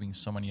point in keeping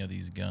so many of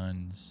these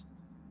guns.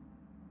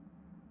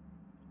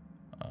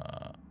 I'm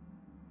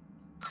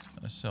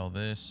going to sell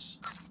this.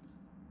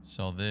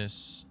 Sell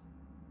this.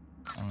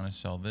 I'm going to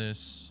sell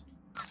this.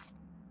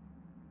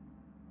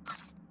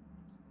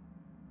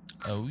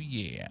 Oh,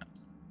 yeah.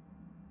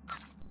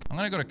 I'm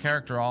going to go to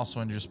character also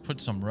and just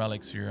put some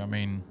relics here. I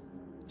mean,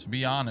 to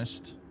be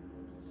honest.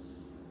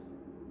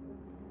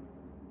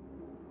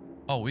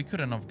 Oh, we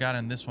couldn't have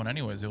gotten this one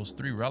anyways. It was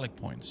 3 relic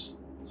points.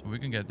 So we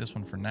can get this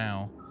one for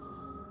now.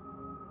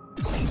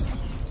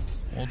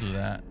 We'll do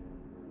that.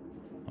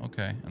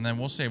 Okay. And then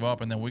we'll save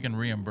up and then we can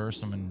reimburse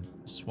them and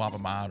swap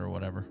them out or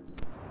whatever.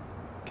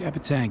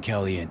 Capitan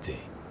Caliente.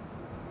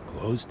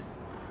 Closed?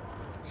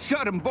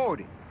 Shut him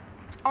boarded.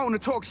 I want to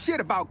talk shit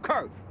about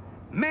Kirk.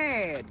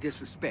 Mad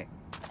disrespect.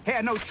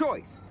 Had no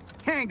choice.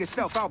 Hanged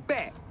himself out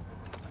back.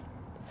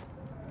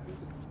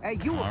 Hey,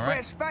 you a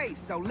fresh face,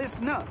 so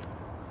listen up.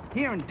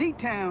 Here in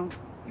D-Town,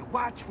 you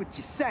watch what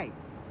you say.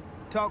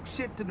 Talk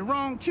shit to the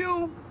wrong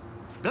tune,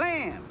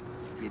 blam,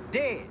 you're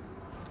dead.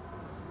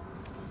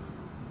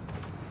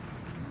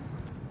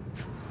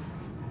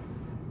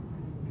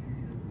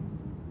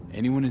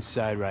 Anyone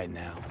inside right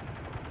now?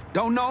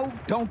 Don't know,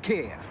 don't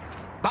care.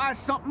 Buy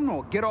something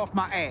or get off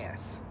my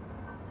ass.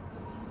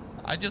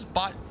 I just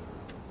bought,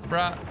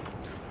 bruh.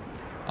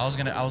 I was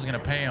gonna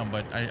pay him,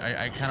 but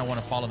I kind of want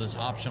to follow this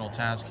optional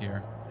task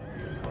here.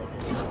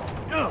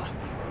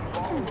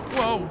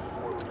 Whoa!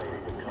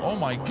 Oh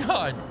my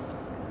god!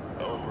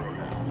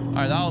 All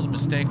right, that was a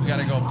mistake. We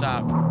gotta go up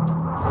top.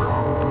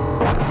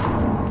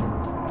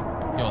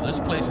 Yo, this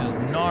place is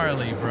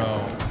gnarly,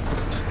 bro.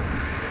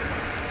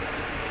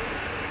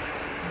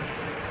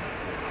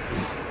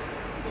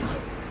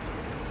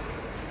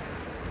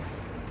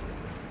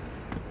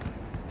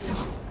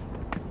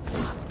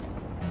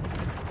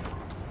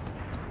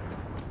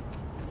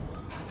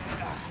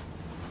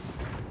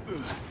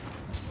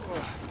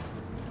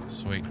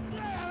 Sweet.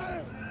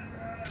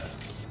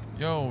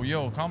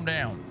 Yo, calm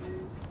down.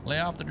 Lay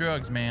off the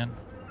drugs, man.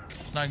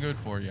 It's not good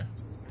for you.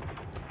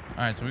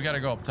 All right, so we got to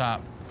go up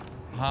top.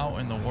 How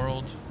in the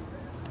world?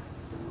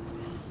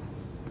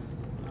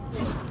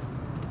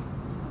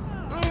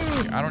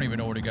 I don't even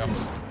know where to go.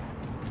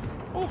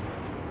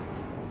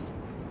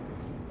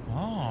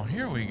 Oh,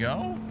 here we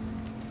go.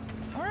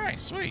 All right,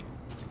 sweet.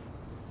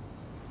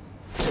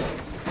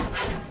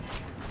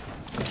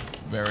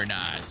 Very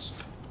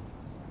nice.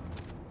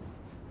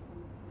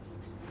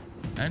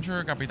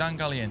 Enter Capitan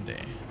Caliente.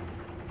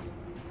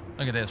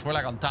 Look at this. We're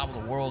like on top of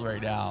the world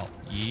right now.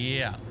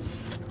 Yeah.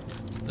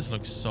 This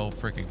looks so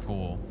freaking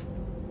cool.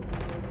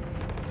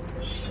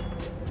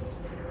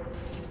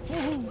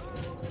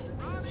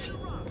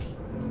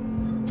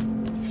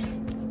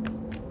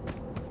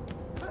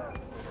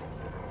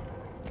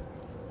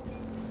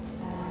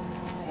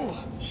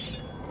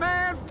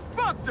 Man,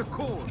 fuck the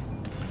cord.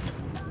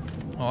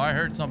 Oh, I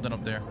heard something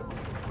up there.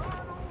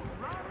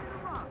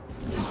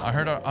 I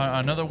heard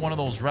another one of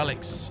those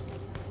relics.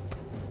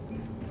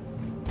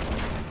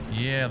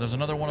 Yeah, there's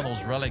another one of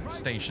those relic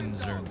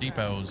stations or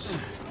depots.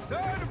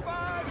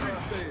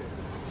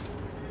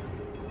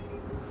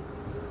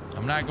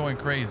 I'm not going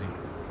crazy.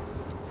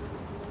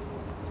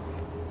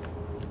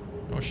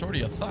 Oh,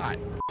 shorty, a thought.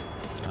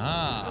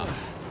 Ah,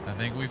 I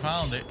think we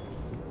found it.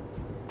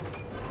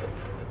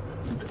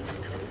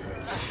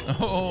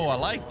 Oh, I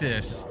like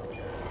this.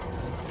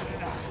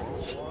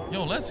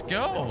 Yo, let's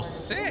go.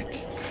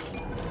 Sick.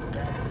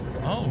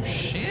 Oh,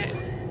 shit.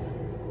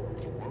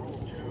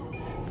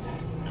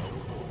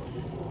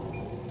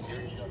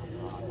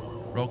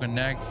 Broken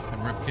neck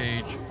and rib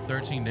cage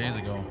 13 days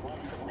ago.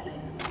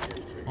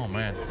 Oh,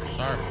 man.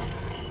 Sorry.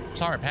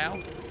 Sorry, pal.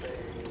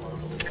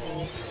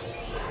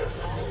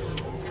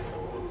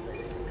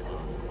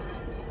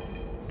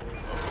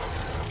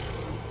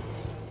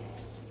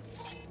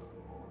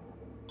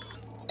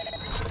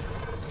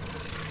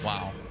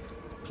 Wow.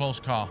 Close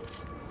call.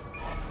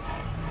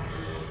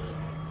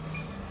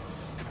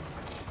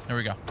 There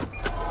we go.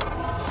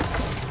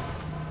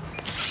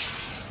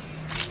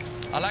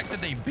 I like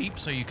that they beep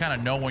so you kind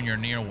of know when you're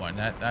near one.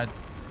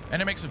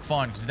 And it makes it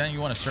fun because then you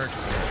want to search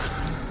for it.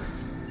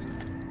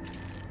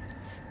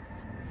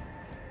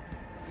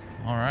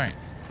 All right.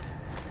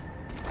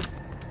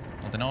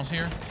 Nothing else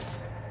here?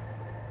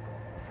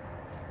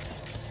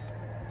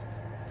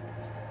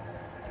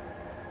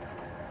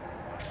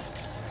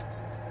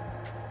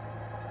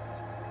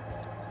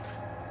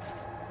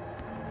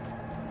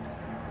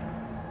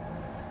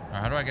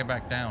 How do I get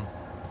back down?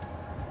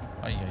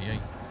 Ay, ay, ay.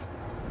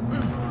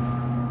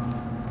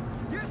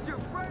 Get your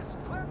fresh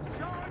clip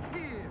shards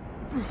here.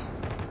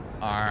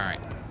 All right,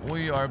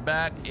 we are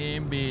back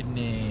in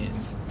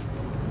business.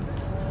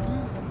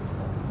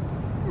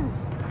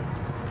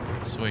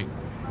 Sweet,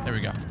 there we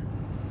go.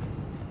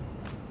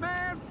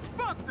 Man,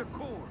 fuck the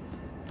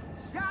corpse.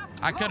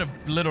 I could have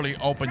literally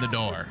opened the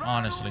door,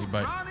 honestly,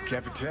 but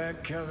Capitan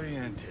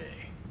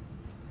Caliente.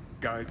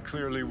 Guy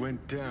clearly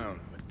went down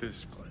with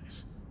this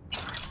place.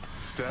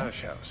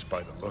 Stash house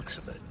by the looks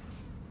of it.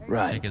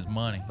 Right. Take his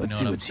money. Let's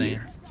You know see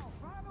what I'm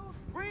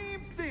what's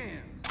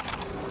saying?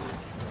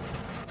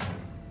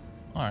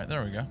 All right,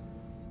 there we go.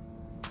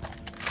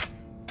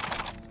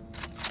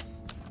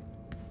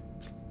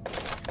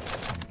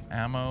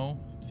 Ammo,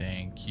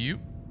 thank you.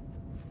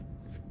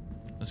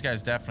 This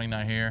guy's definitely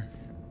not here.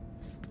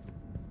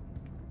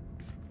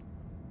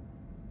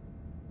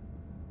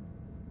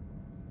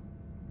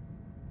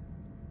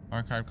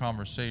 Archive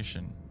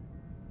conversation.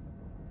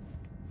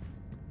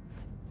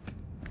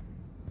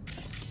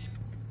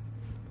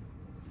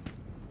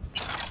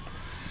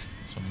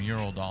 Some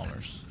mural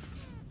dollars.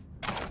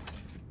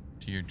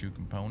 Tier 2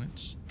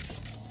 components.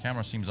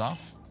 Camera seems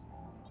off.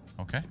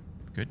 Okay,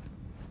 good.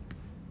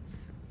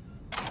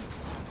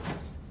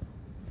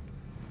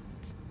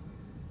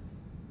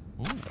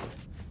 Ooh.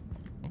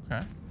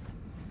 Okay.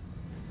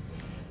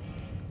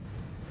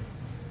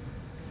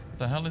 What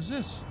the hell is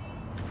this?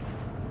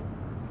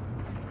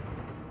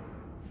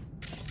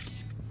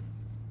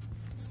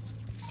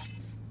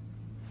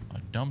 A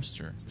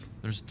dumpster.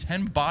 There's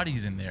 10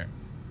 bodies in there.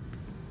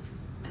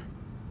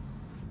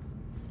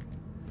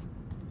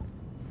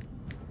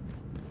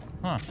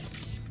 Huh.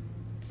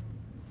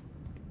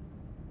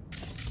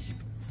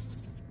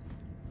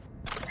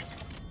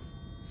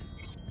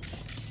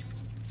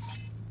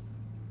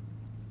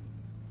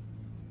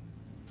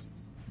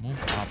 Move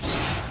pops.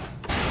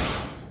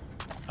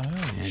 Oh,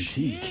 antique.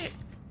 shit.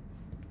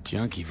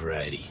 Junky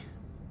variety.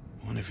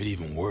 Wonder if it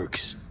even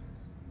works.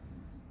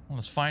 Well,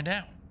 let's find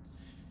out.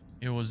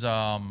 It was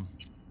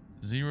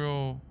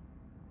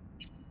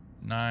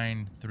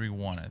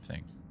 0931, I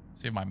think.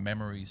 See if my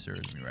memory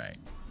serves me right.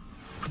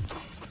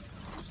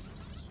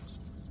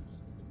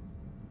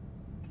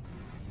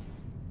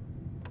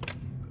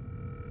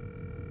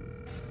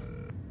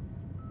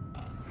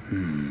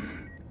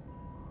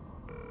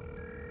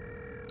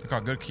 Look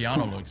how good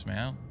Keanu looks,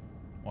 man.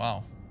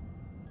 Wow.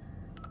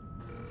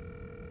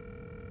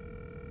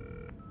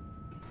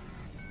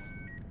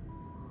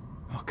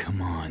 Oh,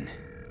 come on.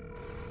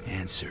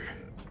 Answer.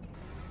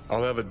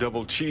 I'll have a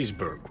double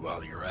cheeseburger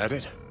while you're at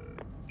it.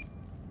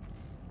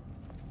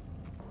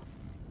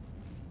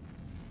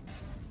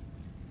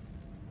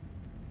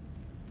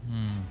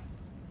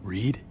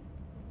 Read?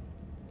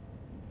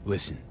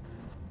 Listen.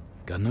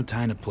 Got no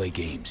time to play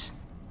games.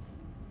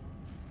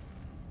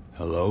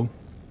 Hello?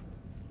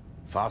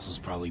 Fossil's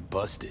probably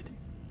busted.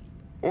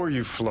 Or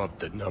you flubbed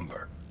the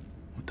number.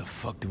 What the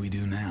fuck do we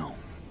do now?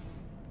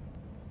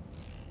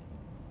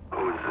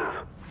 Who is this?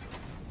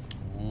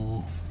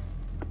 Ooh.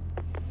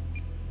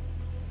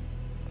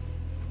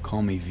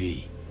 Call me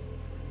V.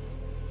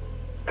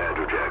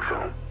 Andrew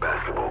Jackson,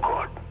 basketball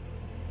court.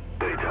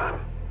 Daytime.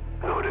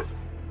 Noted.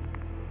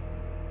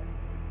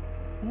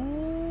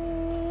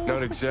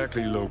 Not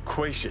exactly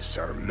loquacious,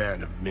 our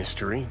man of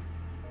mystery.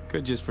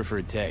 Could just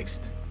prefer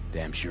text.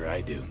 Damn sure I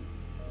do.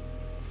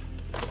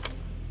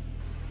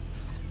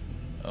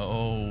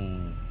 Oh.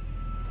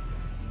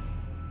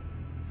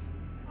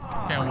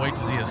 Can't wait to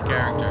see his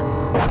character.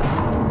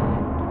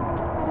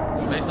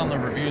 based on the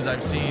reviews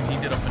I've seen, he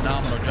did a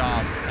phenomenal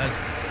job,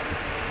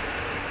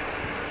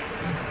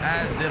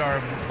 as did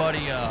our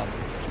buddy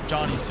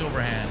Johnny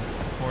Silverhand,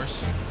 of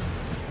course.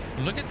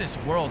 Look at this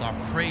world, how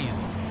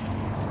crazy.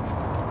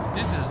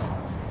 This is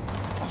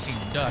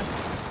fucking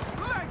nuts.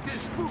 Like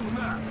this fool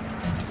up.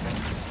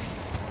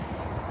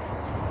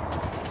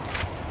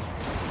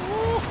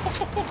 Ooh,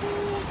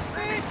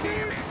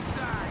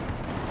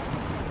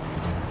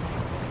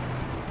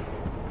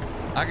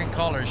 I can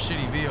call her a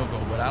shitty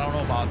vehicle, but I don't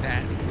know about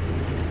that.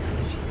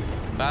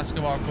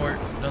 Basketball court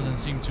doesn't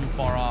seem too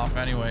far off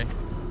anyway.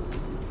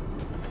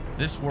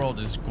 This world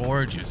is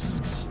gorgeous.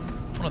 It's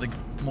one of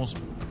the most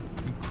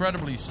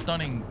incredibly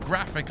stunning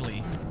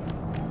graphically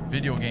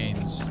video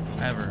games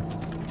ever.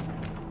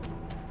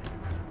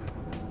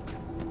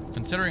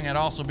 Considering it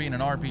also being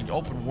an RPG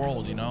open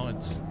world, you know,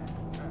 it's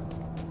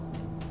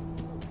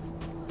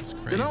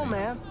crazy. Dunno,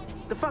 man.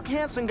 The fuck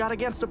Hansen got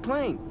against a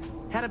plane.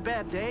 Had a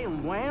bad day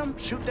and wham,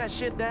 shoot that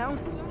shit down.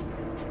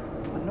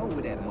 I know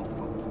where that mofo.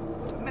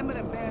 Remember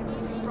them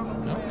badges he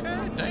strung up?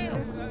 Okay,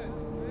 damn.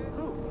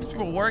 These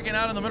people working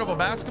out in the middle of a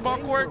basketball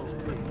court?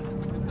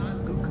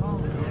 Good call.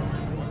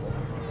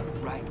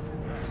 Right.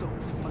 So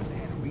must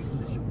have had a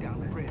reason to shoot down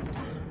the president.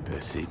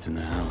 Best seats in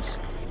the house.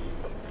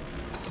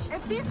 A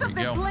piece of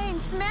the plane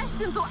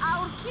smashed into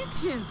our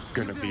kitchen.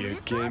 Gonna be a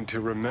game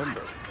to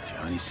remember.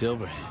 Johnny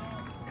Silverhand.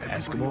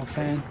 Basketball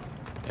fan?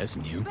 That's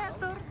new.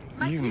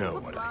 You know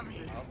what I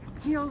mean.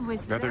 He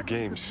always Another said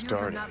game we could use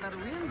started. another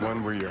window.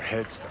 One where your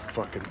head's the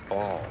fucking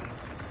ball.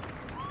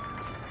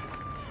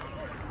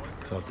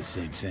 Thought the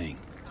same thing.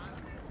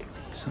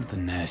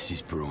 Something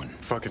nasty's brewing.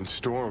 Fucking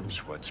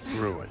storm's what's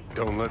brewing.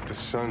 Don't let the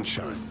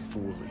sunshine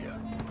fool you.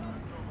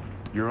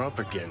 You're up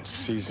against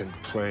seasoned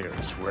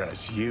players,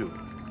 whereas you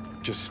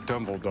just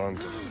stumbled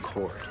onto the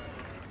court.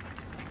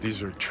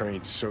 These are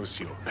trained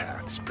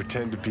sociopaths.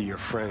 Pretend to be your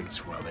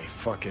friends while they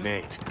fucking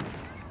ain't.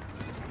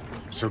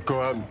 So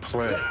go out and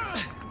play.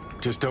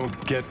 Just don't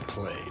get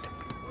played.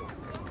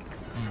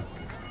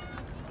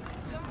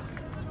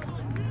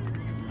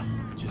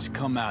 Just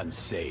come out and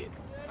say it.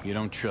 You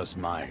don't trust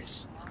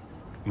Myers.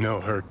 No,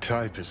 her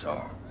type is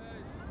all.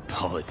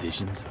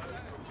 Politicians?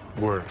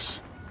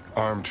 Worse.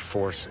 Armed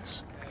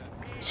forces.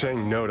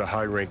 Saying no to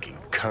high-ranking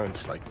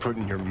cunts like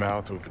putting your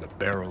mouth over the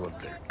barrel of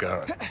their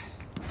gun.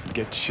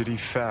 Get shitty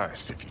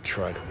fast if you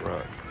try to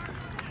run.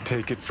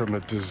 Take it from a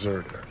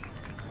deserter.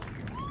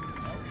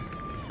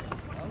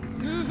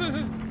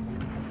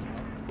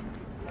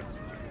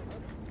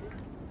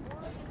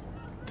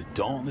 The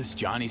dauntless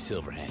Johnny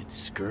Silverhand,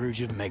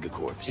 scourge of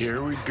megacorps.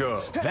 Here we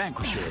go.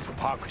 Vanquisher of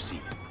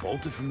hypocrisy,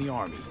 bolted from the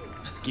army.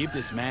 Give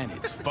this man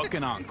his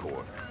fucking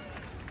encore.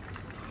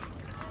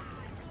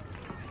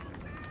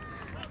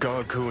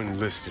 Gog who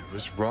enlisted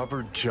was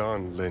Robert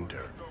John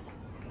Linder.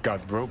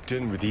 Got roped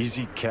in with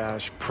easy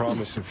cash,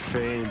 promise of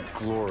fame,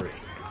 glory.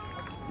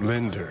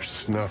 Linder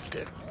snuffed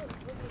it.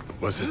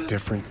 Was a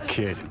different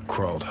kid who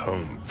crawled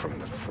home from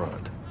the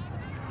front.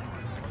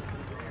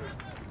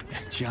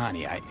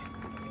 Johnny, I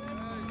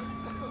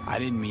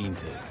didn't mean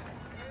to.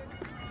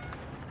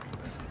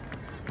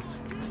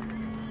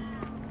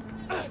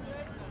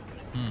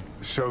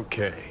 It's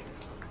okay.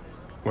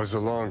 Was a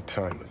long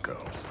time ago.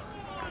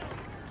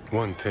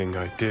 One thing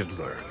I did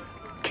learn,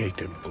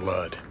 caked in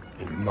blood,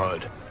 in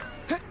mud.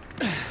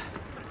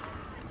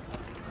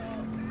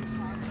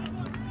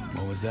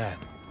 What was that?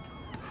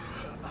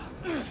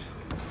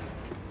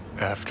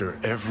 After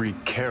every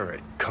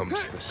carrot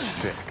comes the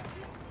stick.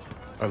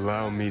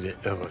 Allow me to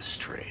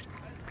illustrate.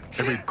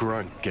 Every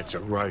grunt gets a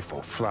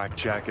rifle, flak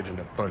jacket, and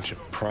a bunch of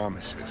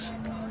promises.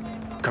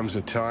 Comes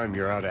a time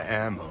you're out of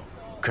ammo,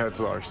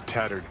 Kevlar's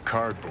tattered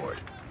cardboard.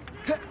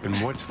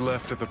 And what's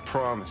left of the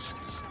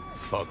promises?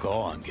 Fuck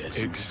all, I'm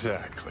guessing.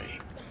 Exactly.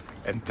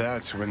 And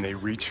that's when they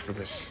reach for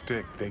the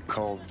stick they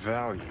call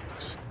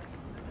values.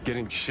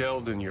 Getting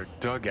shelled in your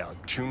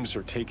dugout, chooms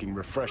are taking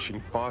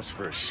refreshing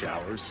phosphorus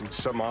showers, and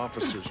some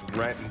officers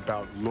ranting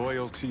about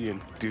loyalty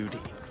and duty.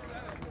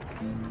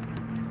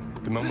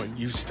 The moment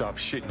you stop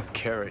shitting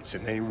carrots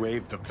and they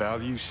wave the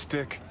value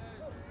stick,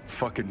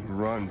 fucking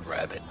run,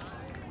 rabbit.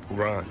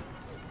 Run.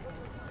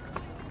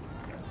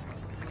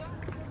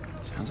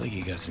 Sounds like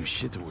you got some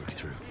shit to work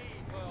through.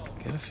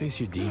 Gotta face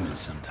your demons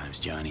sometimes,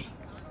 Johnny.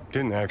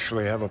 Didn't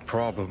actually have a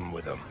problem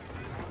with them.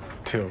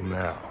 Till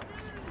now.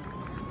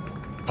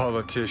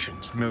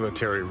 Politicians,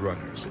 military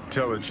runners,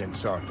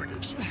 intelligence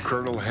operatives,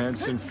 Colonel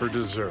Hansen for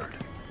dessert.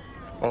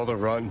 All the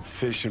rotten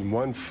fish in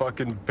one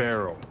fucking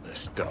barrel,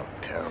 this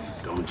DOGTOWN.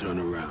 Don't turn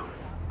around.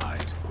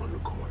 Eyes on the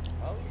court.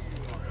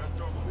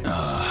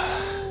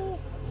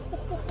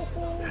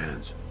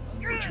 Hands.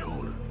 What you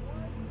holding?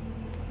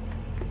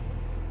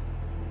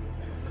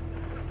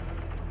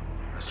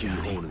 I see you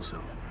holding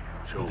something.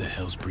 Show What the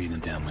hell's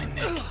breathing down my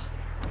neck?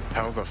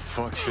 How the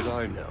fuck should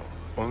I know?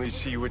 Only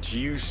see what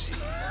you see.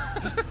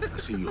 I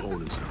see you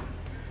holding something.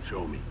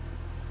 Show me.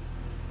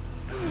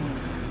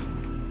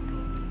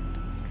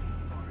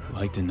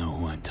 Like to know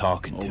who I'm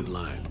talking to. Hold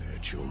line there,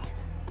 chum.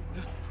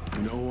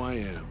 You know who I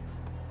am.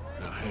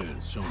 Now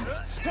hands, show me.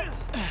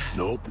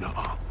 Nope,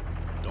 nuh-uh.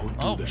 Don't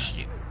do that.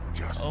 Shit.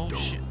 Just oh don't.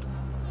 Shit.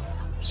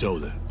 So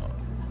then.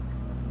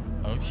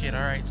 Oh shit,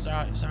 alright,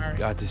 sorry.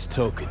 Got this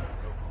token.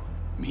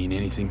 Mean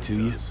anything to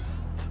you?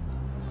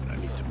 But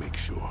I need to make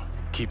sure.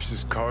 Keeps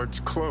his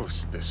cards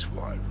close, this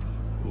one.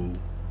 Who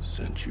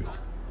sent you?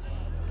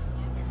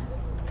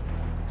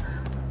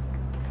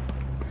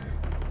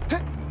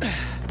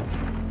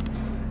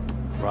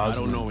 I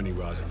don't know any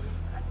Rosalind.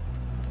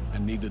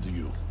 And neither do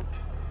you.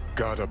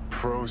 Got a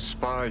pro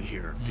spy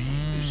here,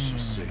 V. Is she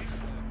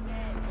safe?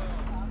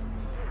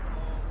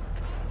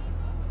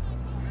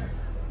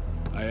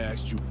 I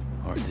asked you.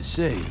 Hard to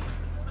say.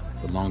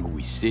 The longer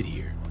we sit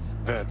here.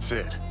 That's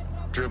it.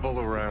 Dribble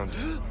around.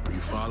 Were you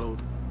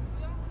followed?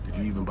 Did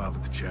you even bother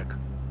to check?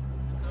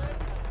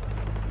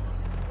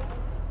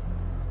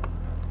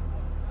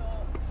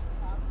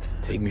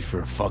 Take me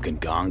for a fucking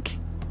gonk?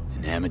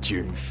 An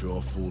amateur? You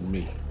sure fooled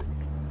me.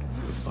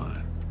 But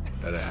fine.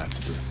 That I have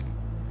to do.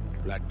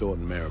 Black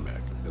Thornton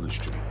Merrimack,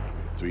 illustrate.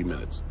 3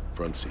 minutes.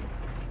 Front seat.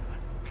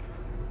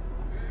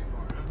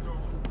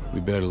 We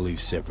better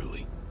leave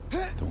separately.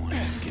 Don't want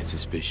anyone to get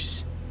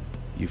suspicious.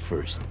 You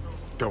first.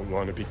 Don't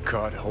want to be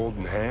caught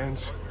holding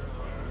hands?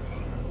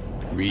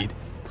 Reed.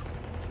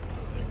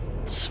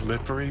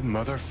 Slippery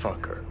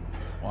motherfucker.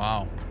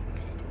 Wow.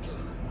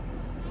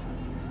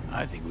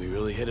 I think we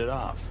really hit it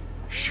off.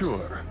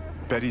 Sure.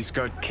 Bet he's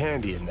got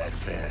candy in that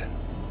van.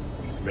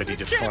 Ready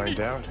to find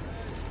out?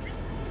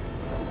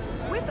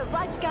 With the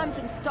right guns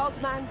installed,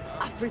 man,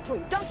 a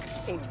 3-point dunk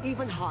ain't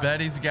even hard.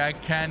 Bet he's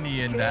got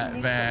candy in that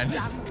van.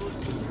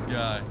 This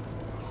guy.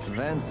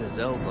 Vance's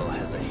elbow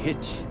has a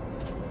hitch.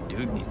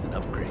 Dude needs an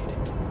upgrade.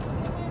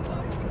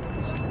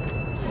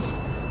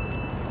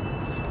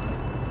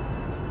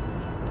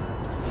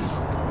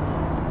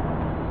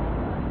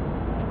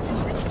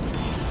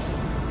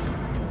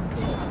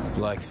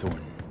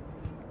 Blackthorn.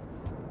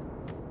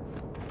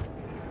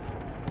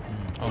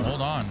 Oh,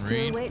 hold on, Still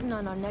Reed. waiting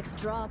on our next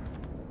drop.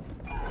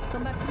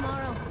 Come back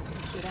tomorrow.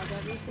 Should have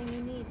everything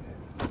you need.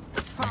 Let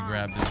me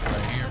grab this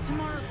right here. But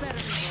tomorrow better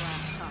than the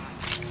last time.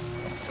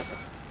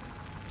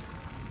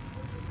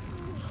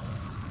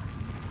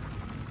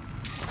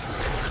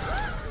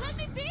 Let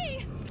me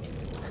be!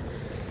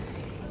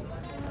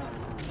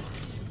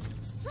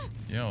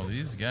 Yo,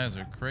 these guys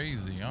are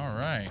crazy. All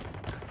right.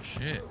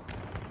 Shit.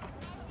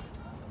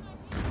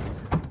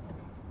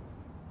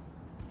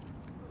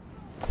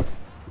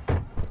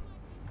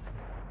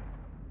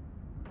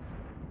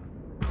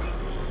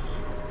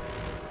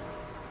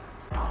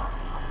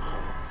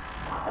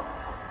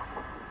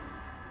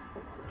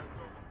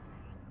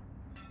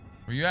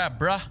 Where you at,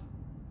 bruh?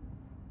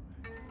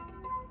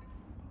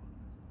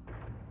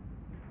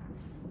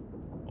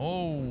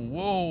 Oh,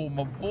 whoa,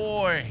 my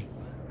boy.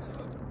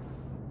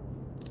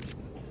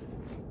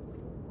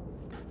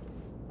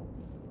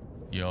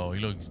 Yo, he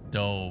looks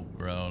dope,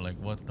 bro. Like,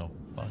 what the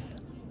fuck?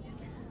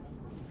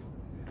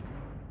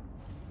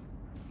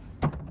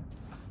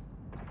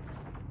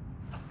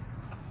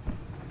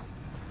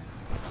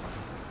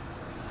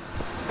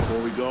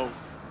 Before we go,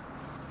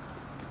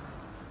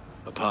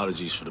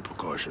 apologies for the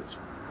precautions.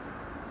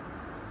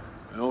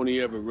 I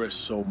only ever risk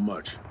so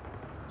much.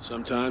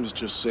 Sometimes it's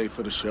just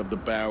safer to shove the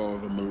barrel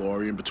of a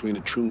Malorian between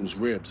a Troon's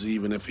ribs,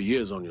 even if he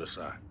is on your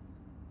side.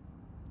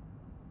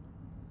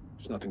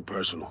 It's nothing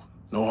personal.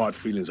 No hard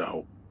feelings, I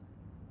hope.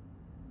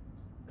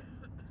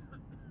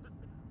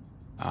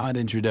 Odd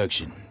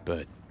introduction,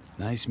 but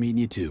nice meeting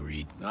you too,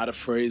 Reed. Not a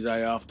phrase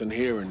I often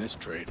hear in this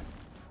trade.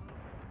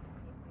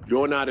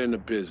 You're not in the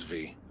biz,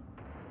 V.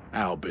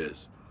 Our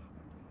biz.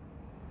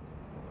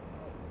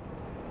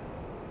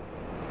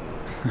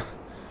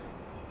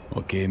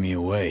 What gave me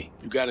away?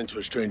 You got into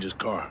a stranger's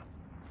car.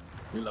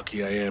 You're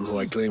lucky I am who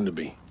I claim to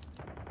be.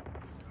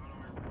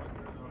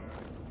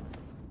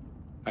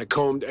 I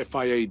combed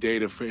FIA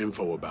data for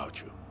info about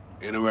you.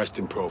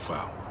 Interesting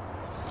profile.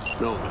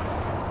 Snowman,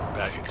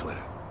 Packet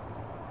Clan.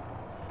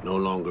 No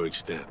longer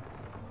extant.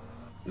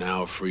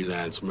 Now a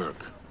freelance merc.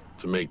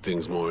 To make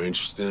things more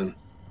interesting,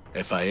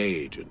 FIA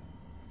agent.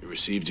 You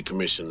received your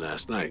commission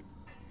last night.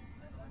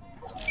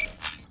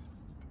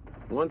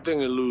 One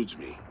thing eludes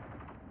me.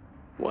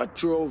 What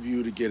drove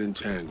you to get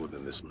entangled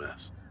in this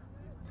mess?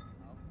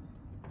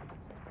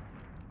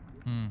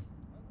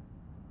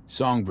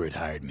 Songbird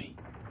hired me.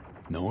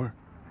 Know her?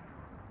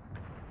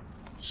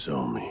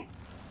 Show me.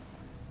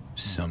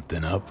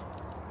 Something up?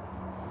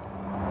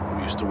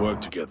 We used to work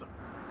together.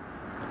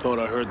 I thought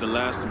I heard the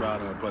last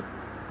about her, but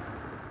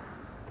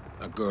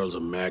that girl's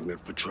a magnet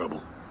for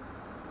trouble.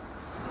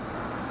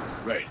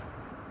 Right.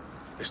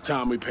 It's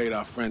time we paid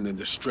our friend in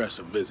distress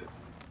a visit.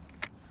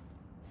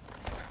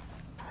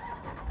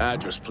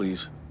 Address,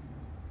 please.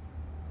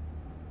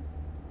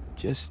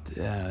 Just,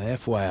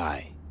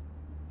 FYI.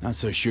 Not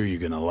so sure you're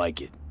gonna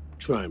like it.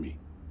 Try me.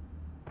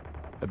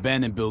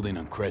 Abandoned building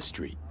on Crest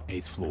Street,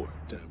 8th floor.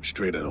 Damn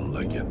straight I don't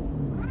like it.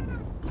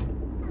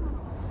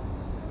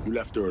 You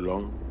left her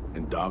alone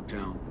in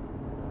DOGTOWN?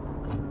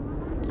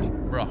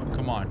 Bro,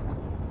 come on.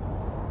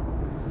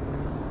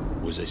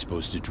 Was I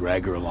supposed to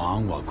drag her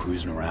along while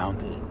cruising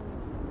around?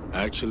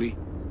 Actually,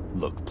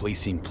 Look, place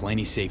seemed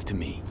plenty safe to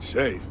me.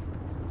 Safe?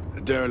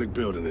 A derelict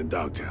building in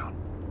DOGTOWN.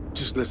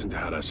 Just listen to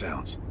how that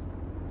sounds.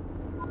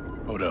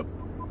 Hold up.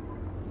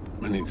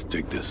 I need to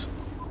take this.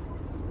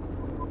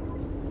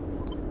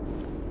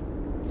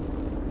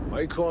 Why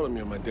are you calling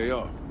me on my day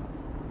off?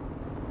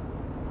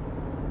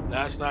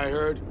 Last I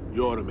heard,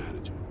 you're the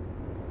manager.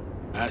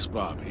 Ask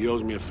Bob. He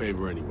owes me a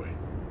favor anyway.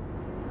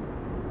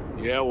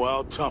 Yeah,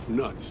 well, tough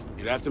nuts.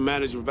 You'd have to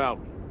manage without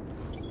me.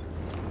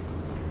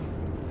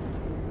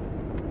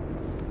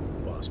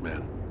 Boss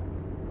man,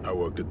 I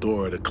work the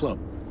door at a club.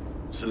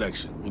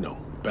 Selection, you know,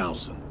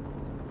 bouncing.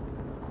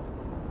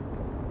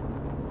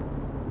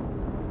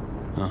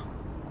 Huh?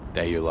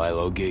 That your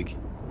Lilo gig?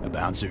 A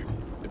bouncer?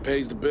 It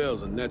pays the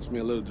bills and nets me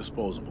a little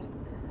disposable.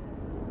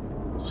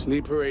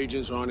 Sleeper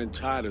agents aren't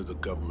entitled to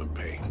government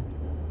pay.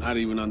 Not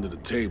even under the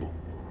table.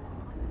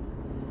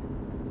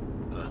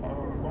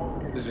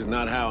 This is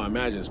not how I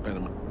imagine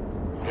spending my...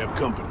 You have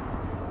company.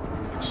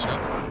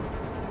 Except...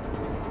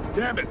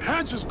 Damn it,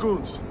 Hansen's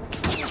goons!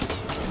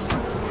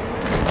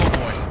 Oh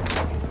boy.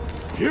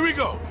 Here we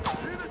go!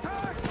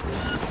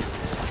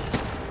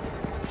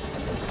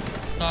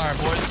 Alright,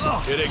 boys.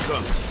 Here they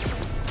come.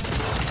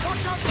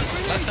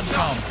 Let them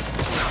come.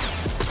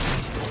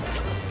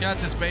 Got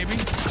this, baby.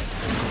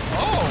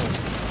 Oh!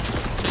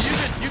 So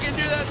you can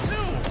do that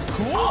too.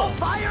 Cool. All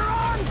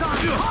firearms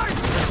on guard!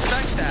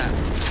 Respect that.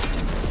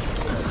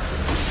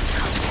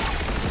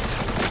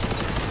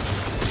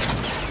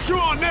 You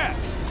on that?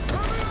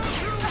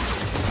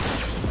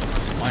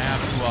 Might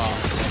have to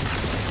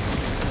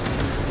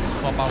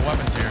swap out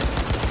weapons here.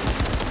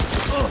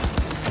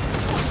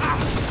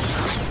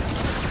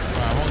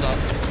 Alright, hold up.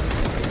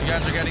 You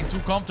guys are getting too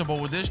comfortable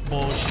with this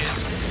bullshit.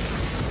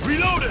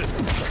 Reloaded!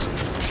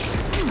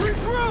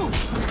 Regroup!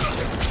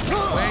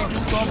 Way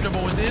too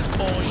comfortable with this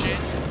bullshit.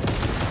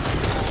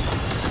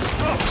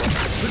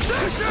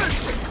 Position!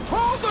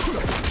 Hold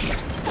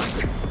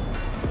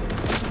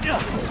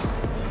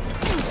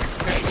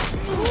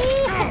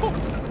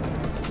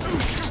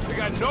They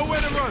got nowhere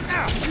to run.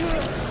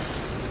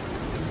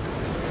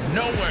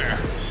 Nowhere.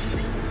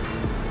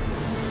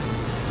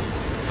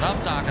 What I'm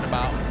talking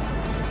about.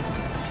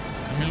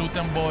 Let me loot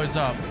them boys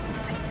up.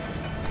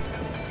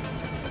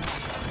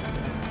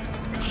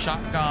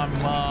 Shotgun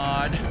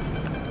mod.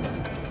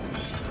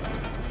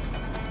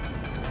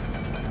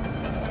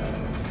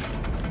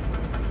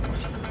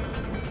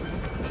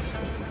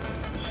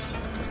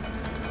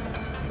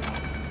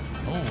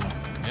 Oh,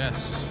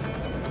 yes.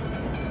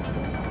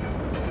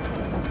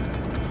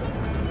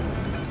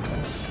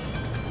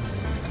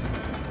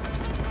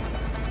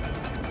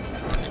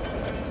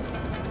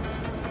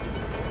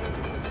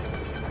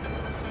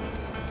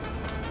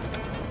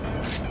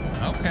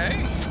 Okay.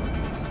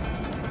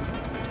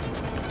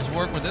 Let's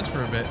work with this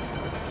for a bit.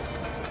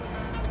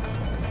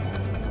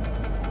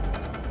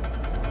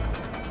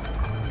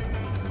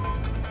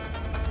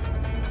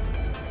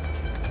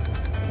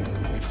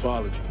 We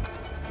followed you.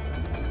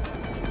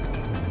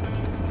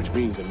 Which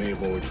means they may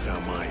have already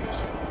found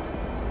Myers.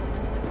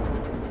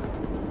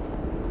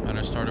 And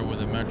I started with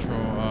the Metro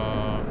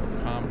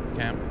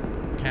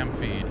cam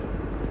feed.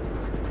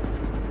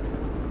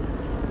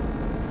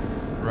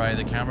 Right,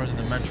 the cameras in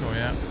the Metro,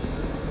 yeah.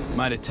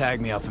 Might have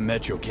tagged me off a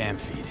Metro cam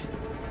feed.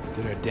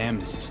 Did our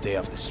damnedest to stay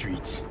off the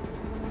streets.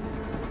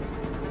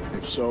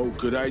 If so,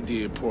 good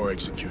idea, poor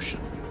execution.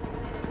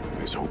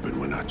 Here's hoping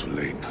we're not too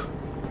late.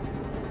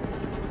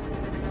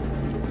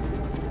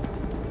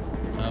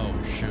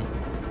 Oh, shoot.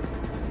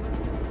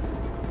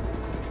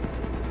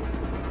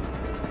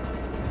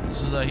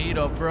 This is a heat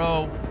up,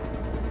 bro.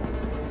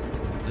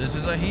 This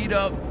is a heat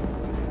up.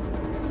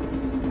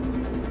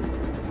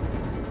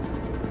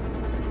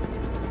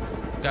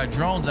 Got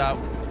drones out.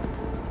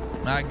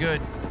 Not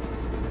good.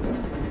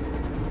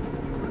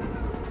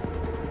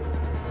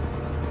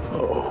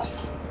 Uh-oh.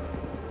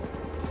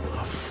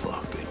 Oh,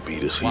 fuck. They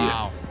beat us here.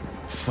 Wow.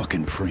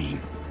 Fucking preem.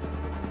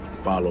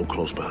 Follow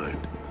close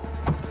behind.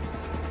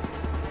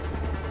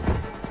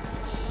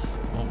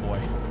 Oh, boy.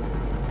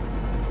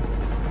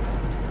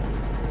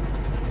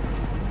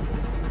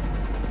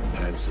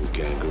 Hansen's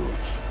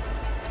gangoons.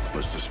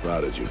 Must have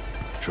spotted you.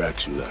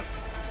 Tracks you left.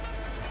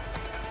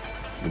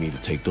 We need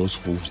to take those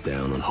fools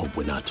down and hope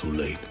we're not too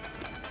late.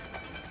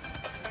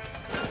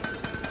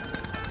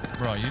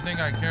 Bro, you think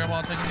I care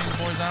about taking these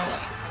boys out?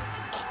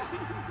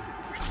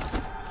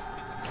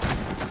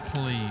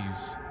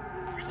 Please.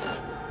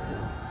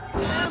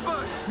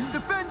 Ambush!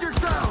 Defend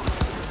yourself!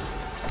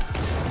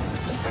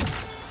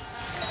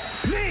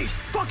 Knee!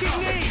 Fucking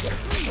knee!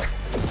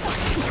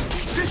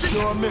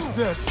 Sure I missed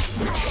this.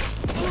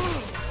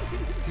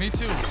 Me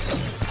too.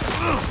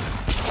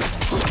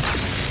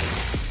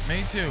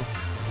 Me too.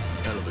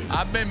 Elevator.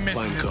 I've been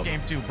missing Find this cover.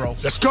 game too, bro.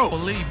 Let's go.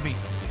 Believe me.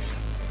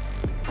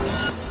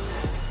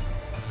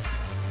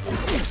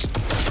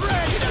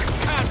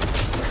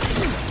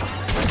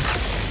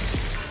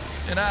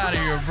 Get out of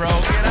here, bro.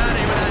 Get out of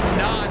here with that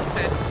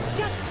nonsense.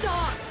 Just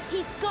stop.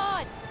 He's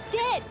gone.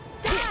 Dead.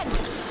 Done.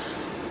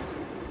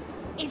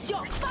 It's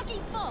your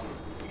fucking fault.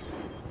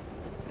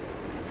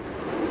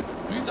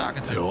 Who you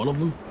talking to? And all of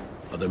them?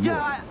 Are there more?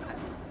 Yeah,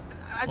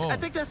 I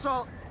think that's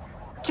all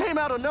came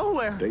out of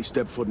nowhere. They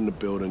step foot in the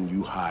building,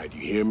 you hide.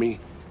 You hear me?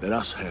 Let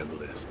us handle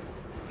this.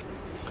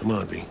 Come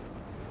on, V. This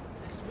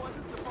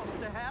wasn't supposed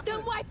to happen.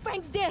 Them white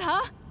Franks did,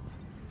 huh?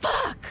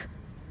 Fuck!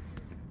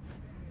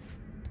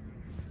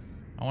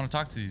 I want to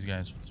talk to these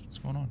guys. What's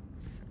going on?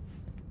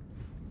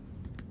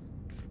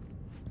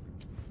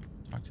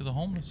 Talk to the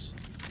homeless.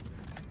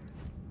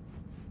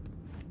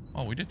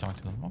 Oh, we did talk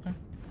to them. Okay.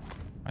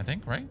 I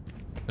think, right?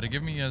 Did it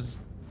give me as...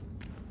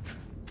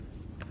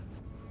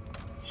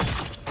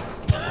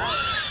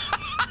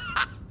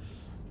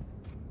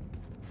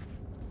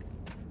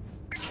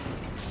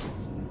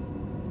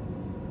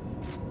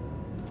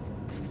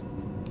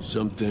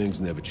 Some things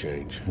never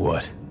change.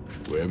 What?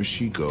 Wherever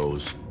she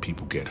goes,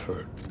 people get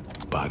hurt.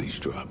 Bodies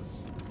drop.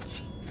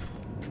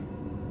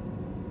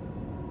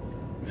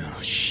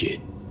 Oh,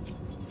 shit.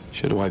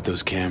 Should've wiped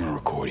those camera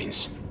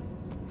recordings.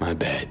 My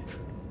bad.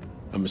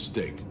 A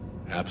mistake.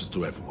 Happens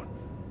to everyone.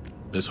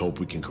 Let's hope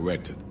we can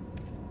correct it.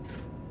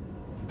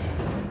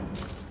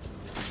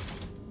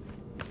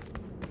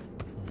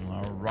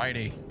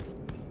 Alrighty.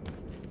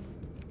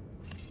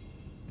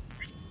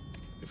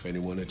 If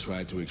anyone had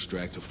tried to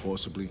extract her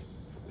forcibly,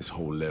 this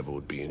whole level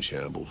would be in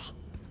shambles.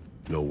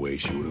 No way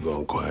she would have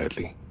gone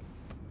quietly.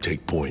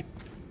 Take point.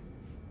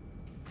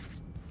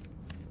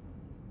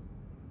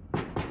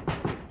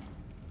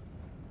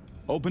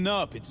 Open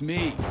up, it's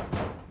me.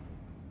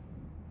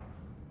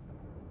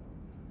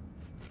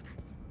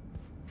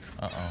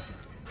 Uh-oh.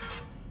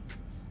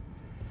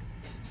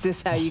 Is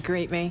this how you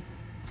greet me?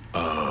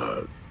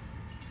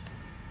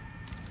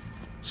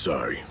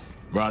 Sorry.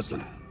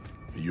 Rosalind,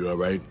 are you all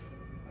right?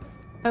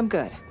 I'm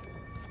good.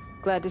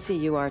 Glad to see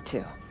you are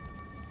too.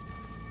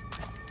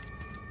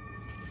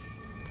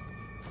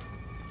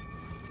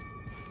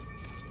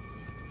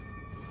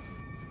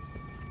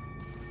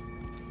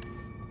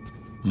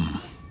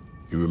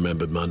 You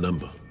remembered my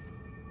number?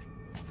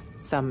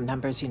 Some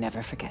numbers you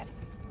never forget.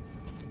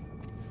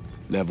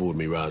 Level with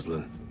me,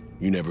 Rosalind.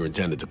 You never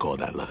intended to call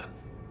that line.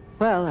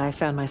 Well, I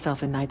found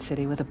myself in Night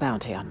City with a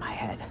bounty on my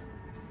head.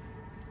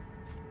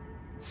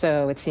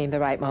 So it seemed the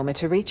right moment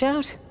to reach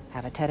out,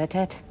 have a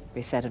tete-a-tete,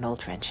 reset an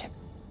old friendship.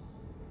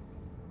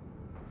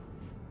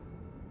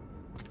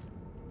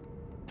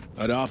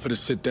 I'd offer to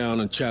sit down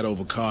and chat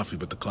over coffee,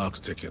 but the clock's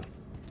ticking.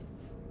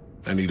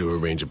 I need to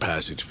arrange a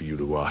passage for you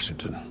to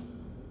Washington.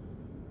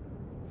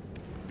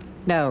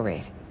 No,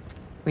 Reed.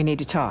 We need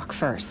to talk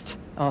first.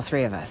 All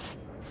three of us.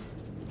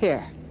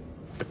 Here.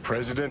 The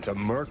President, a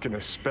merc, and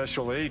a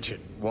special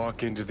agent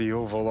walk into the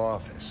Oval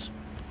Office.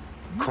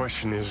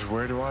 Question is,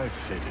 where do I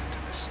fit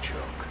into this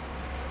joke?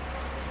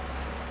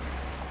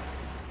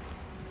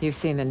 You've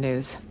seen the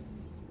news.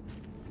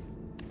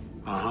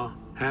 Uh-huh.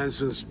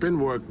 Hansen's spin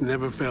work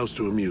never fails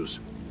to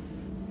amuse.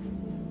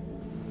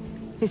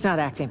 He's not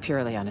acting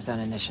purely on his own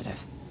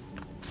initiative.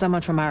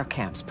 Someone from our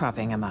camp's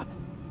propping him up.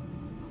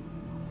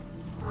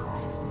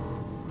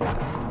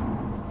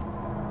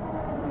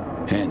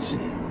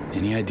 Hansen,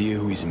 any idea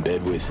who he's in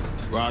bed with?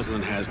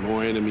 Rosalind has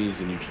more enemies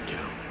than you can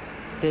count.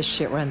 This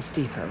shit runs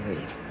deeper,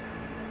 Reed.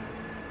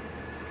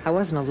 I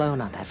wasn't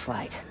alone on that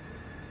flight.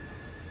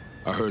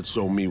 I heard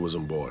So-Mi was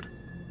on board.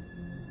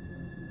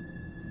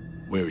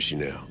 Where is she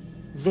now?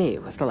 V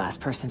was the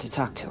last person to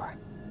talk to her.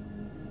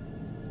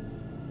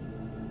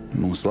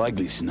 Most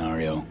likely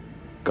scenario.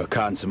 Got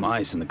caught in some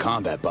ice in the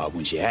combat bot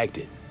when she hacked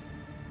it.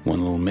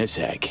 One little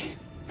mishack.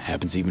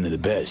 Happens even to the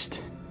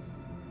best.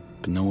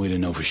 But no way to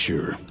know for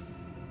sure.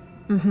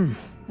 Mm-hmm.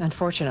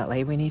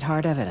 Unfortunately, we need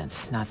hard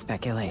evidence, not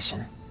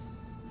speculation.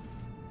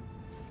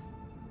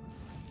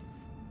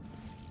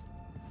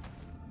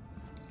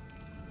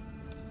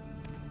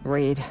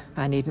 Reed,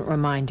 I needn't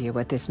remind you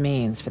what this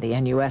means for the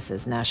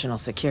NUS's national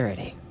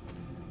security.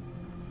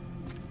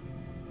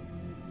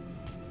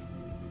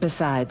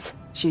 Besides,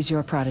 she's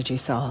your prodigy,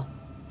 Saul.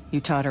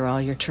 You taught her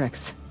all your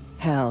tricks.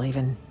 Hell,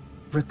 even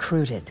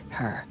recruited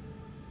her.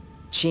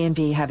 She and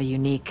V have a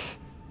unique...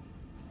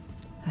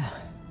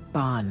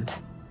 bond.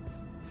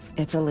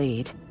 It's a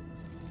lead.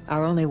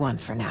 Our only one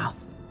for now.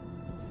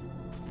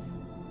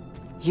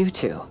 You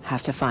two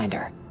have to find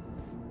her.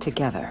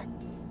 Together.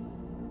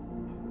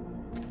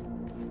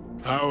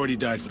 I already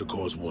died for the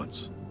cause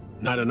once.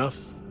 Not enough?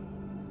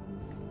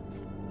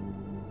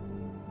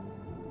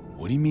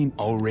 What do you mean,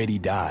 already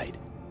died?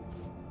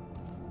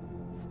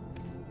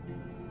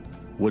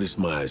 What has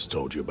Myers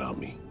told you about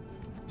me?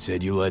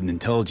 Said you led an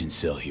intelligence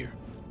cell here.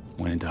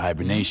 Went into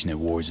hibernation at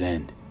war's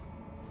end.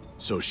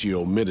 So she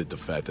omitted the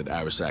fact that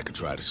Arasaka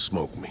tried to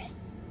smoke me.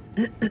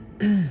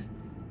 And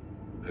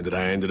that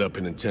I ended up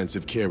in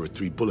intensive care with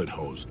 3 bullet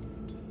holes.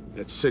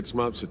 That 6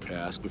 months had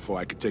passed before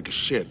I could take a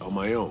shit on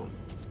my own.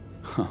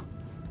 Huh.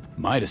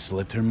 Might have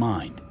slipped her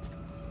mind.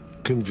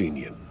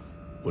 Convenient.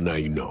 Well, now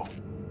you know.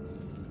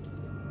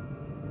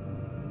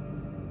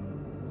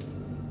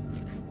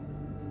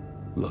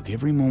 Look,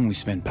 every moment we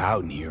spend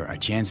pouting here, our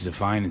chances of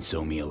finding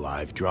So-Mi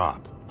alive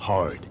drop.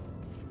 Hard.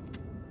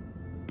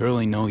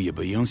 Barely know you,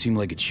 but you don't seem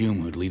like a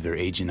chum who'd leave their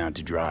agent out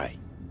to dry.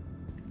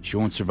 She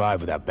won't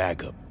survive without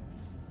backup.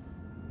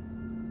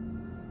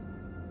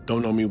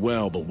 Don't know me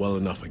well, but well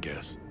enough, I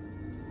guess.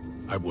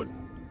 I wouldn't.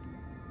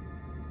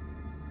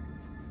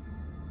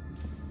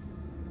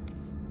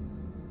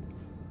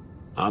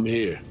 I'm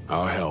here.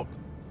 I'll help.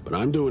 But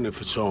I'm doing it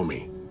for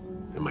Somi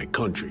and my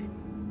country.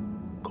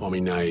 Call me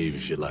naive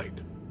if you like.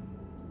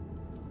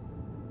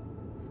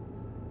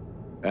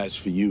 As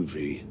for you,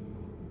 V,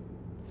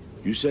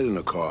 you said in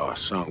the car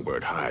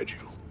Songbird hired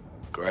you,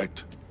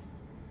 correct?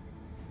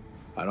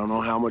 I don't know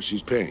how much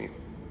she's paying,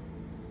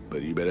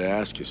 but you better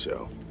ask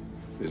yourself,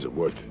 is it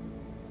worth it?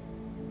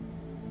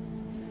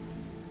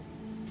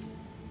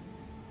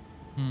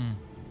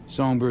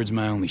 Songbird's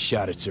my only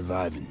shot at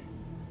surviving.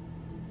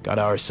 Got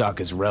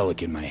Arasaka's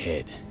relic in my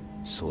head.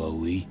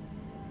 Slowly,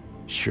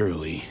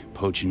 surely,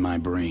 poaching my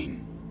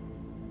brain.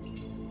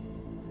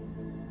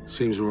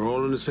 Seems we're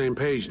all on the same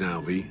page now,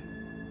 V.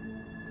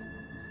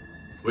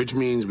 Which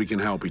means we can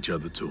help each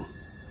other, too.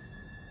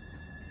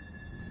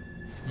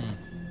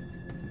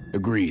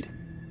 Agreed.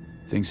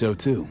 Think so,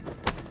 too.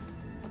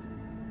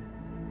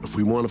 If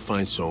we want to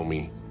find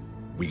Somi,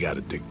 we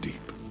gotta dig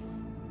deep.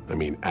 I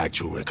mean,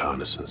 actual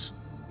reconnaissance.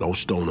 No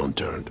stone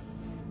unturned.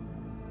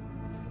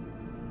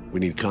 We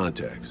need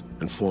contacts,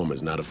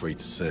 informers not afraid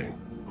to sing,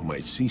 who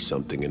might see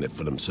something in it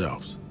for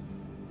themselves.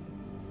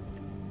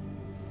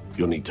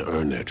 You'll need to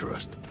earn their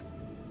trust.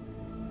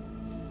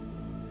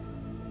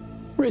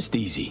 Rest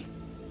easy.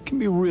 Can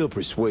be real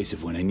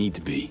persuasive when I need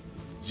to be.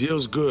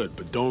 Zeal's good,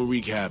 but don't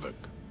wreak havoc.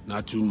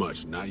 Not too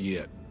much, not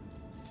yet.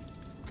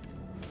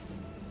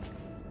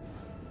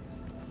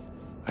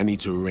 I need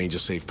to arrange a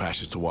safe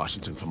passage to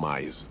Washington for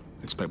Myers.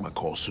 Expect my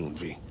call soon,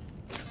 V.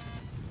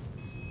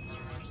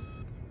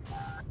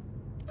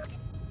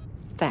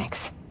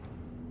 Thanks.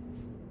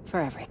 For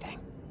everything.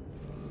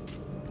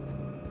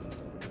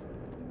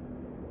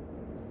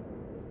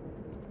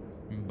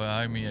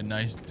 Buy me a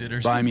nice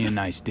dinner. Buy me a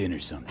nice dinner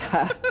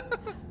sometime.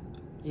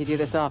 You do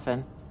this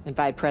often?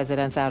 Invite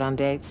presidents out on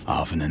dates?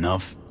 Often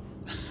enough.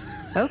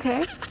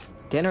 Okay.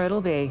 Dinner it'll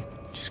be.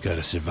 Just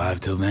gotta survive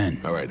till then.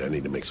 All right, I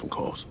need to make some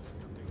calls.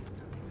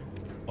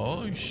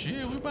 Oh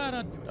shit, we about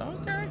to...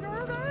 Okay,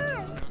 go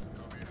down.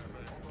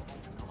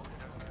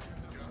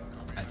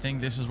 I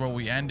think this is where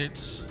we end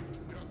it.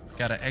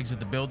 Gotta exit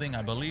the building.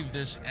 I believe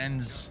this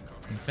ends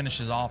and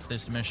finishes off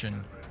this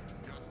mission.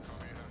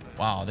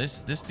 Wow,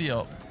 this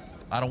deal...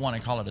 I don't want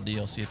to call it a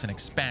DLC. It's an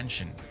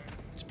expansion.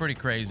 It's pretty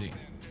crazy.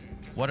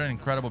 What an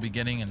incredible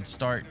beginning and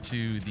start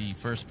to the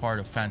first part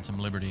of Phantom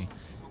Liberty.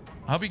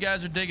 I hope you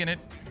guys are digging it.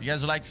 If you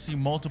guys would like to see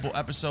multiple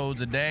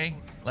episodes a day,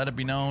 let it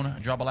be known.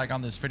 Drop a like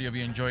on this video if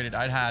you enjoyed it.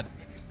 I had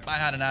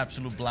an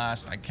absolute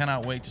blast. I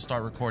cannot wait to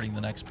start recording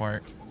the next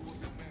part.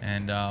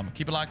 And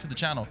keep it locked to the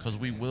channel because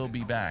we will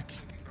be back.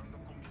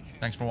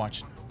 Thanks for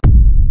watching.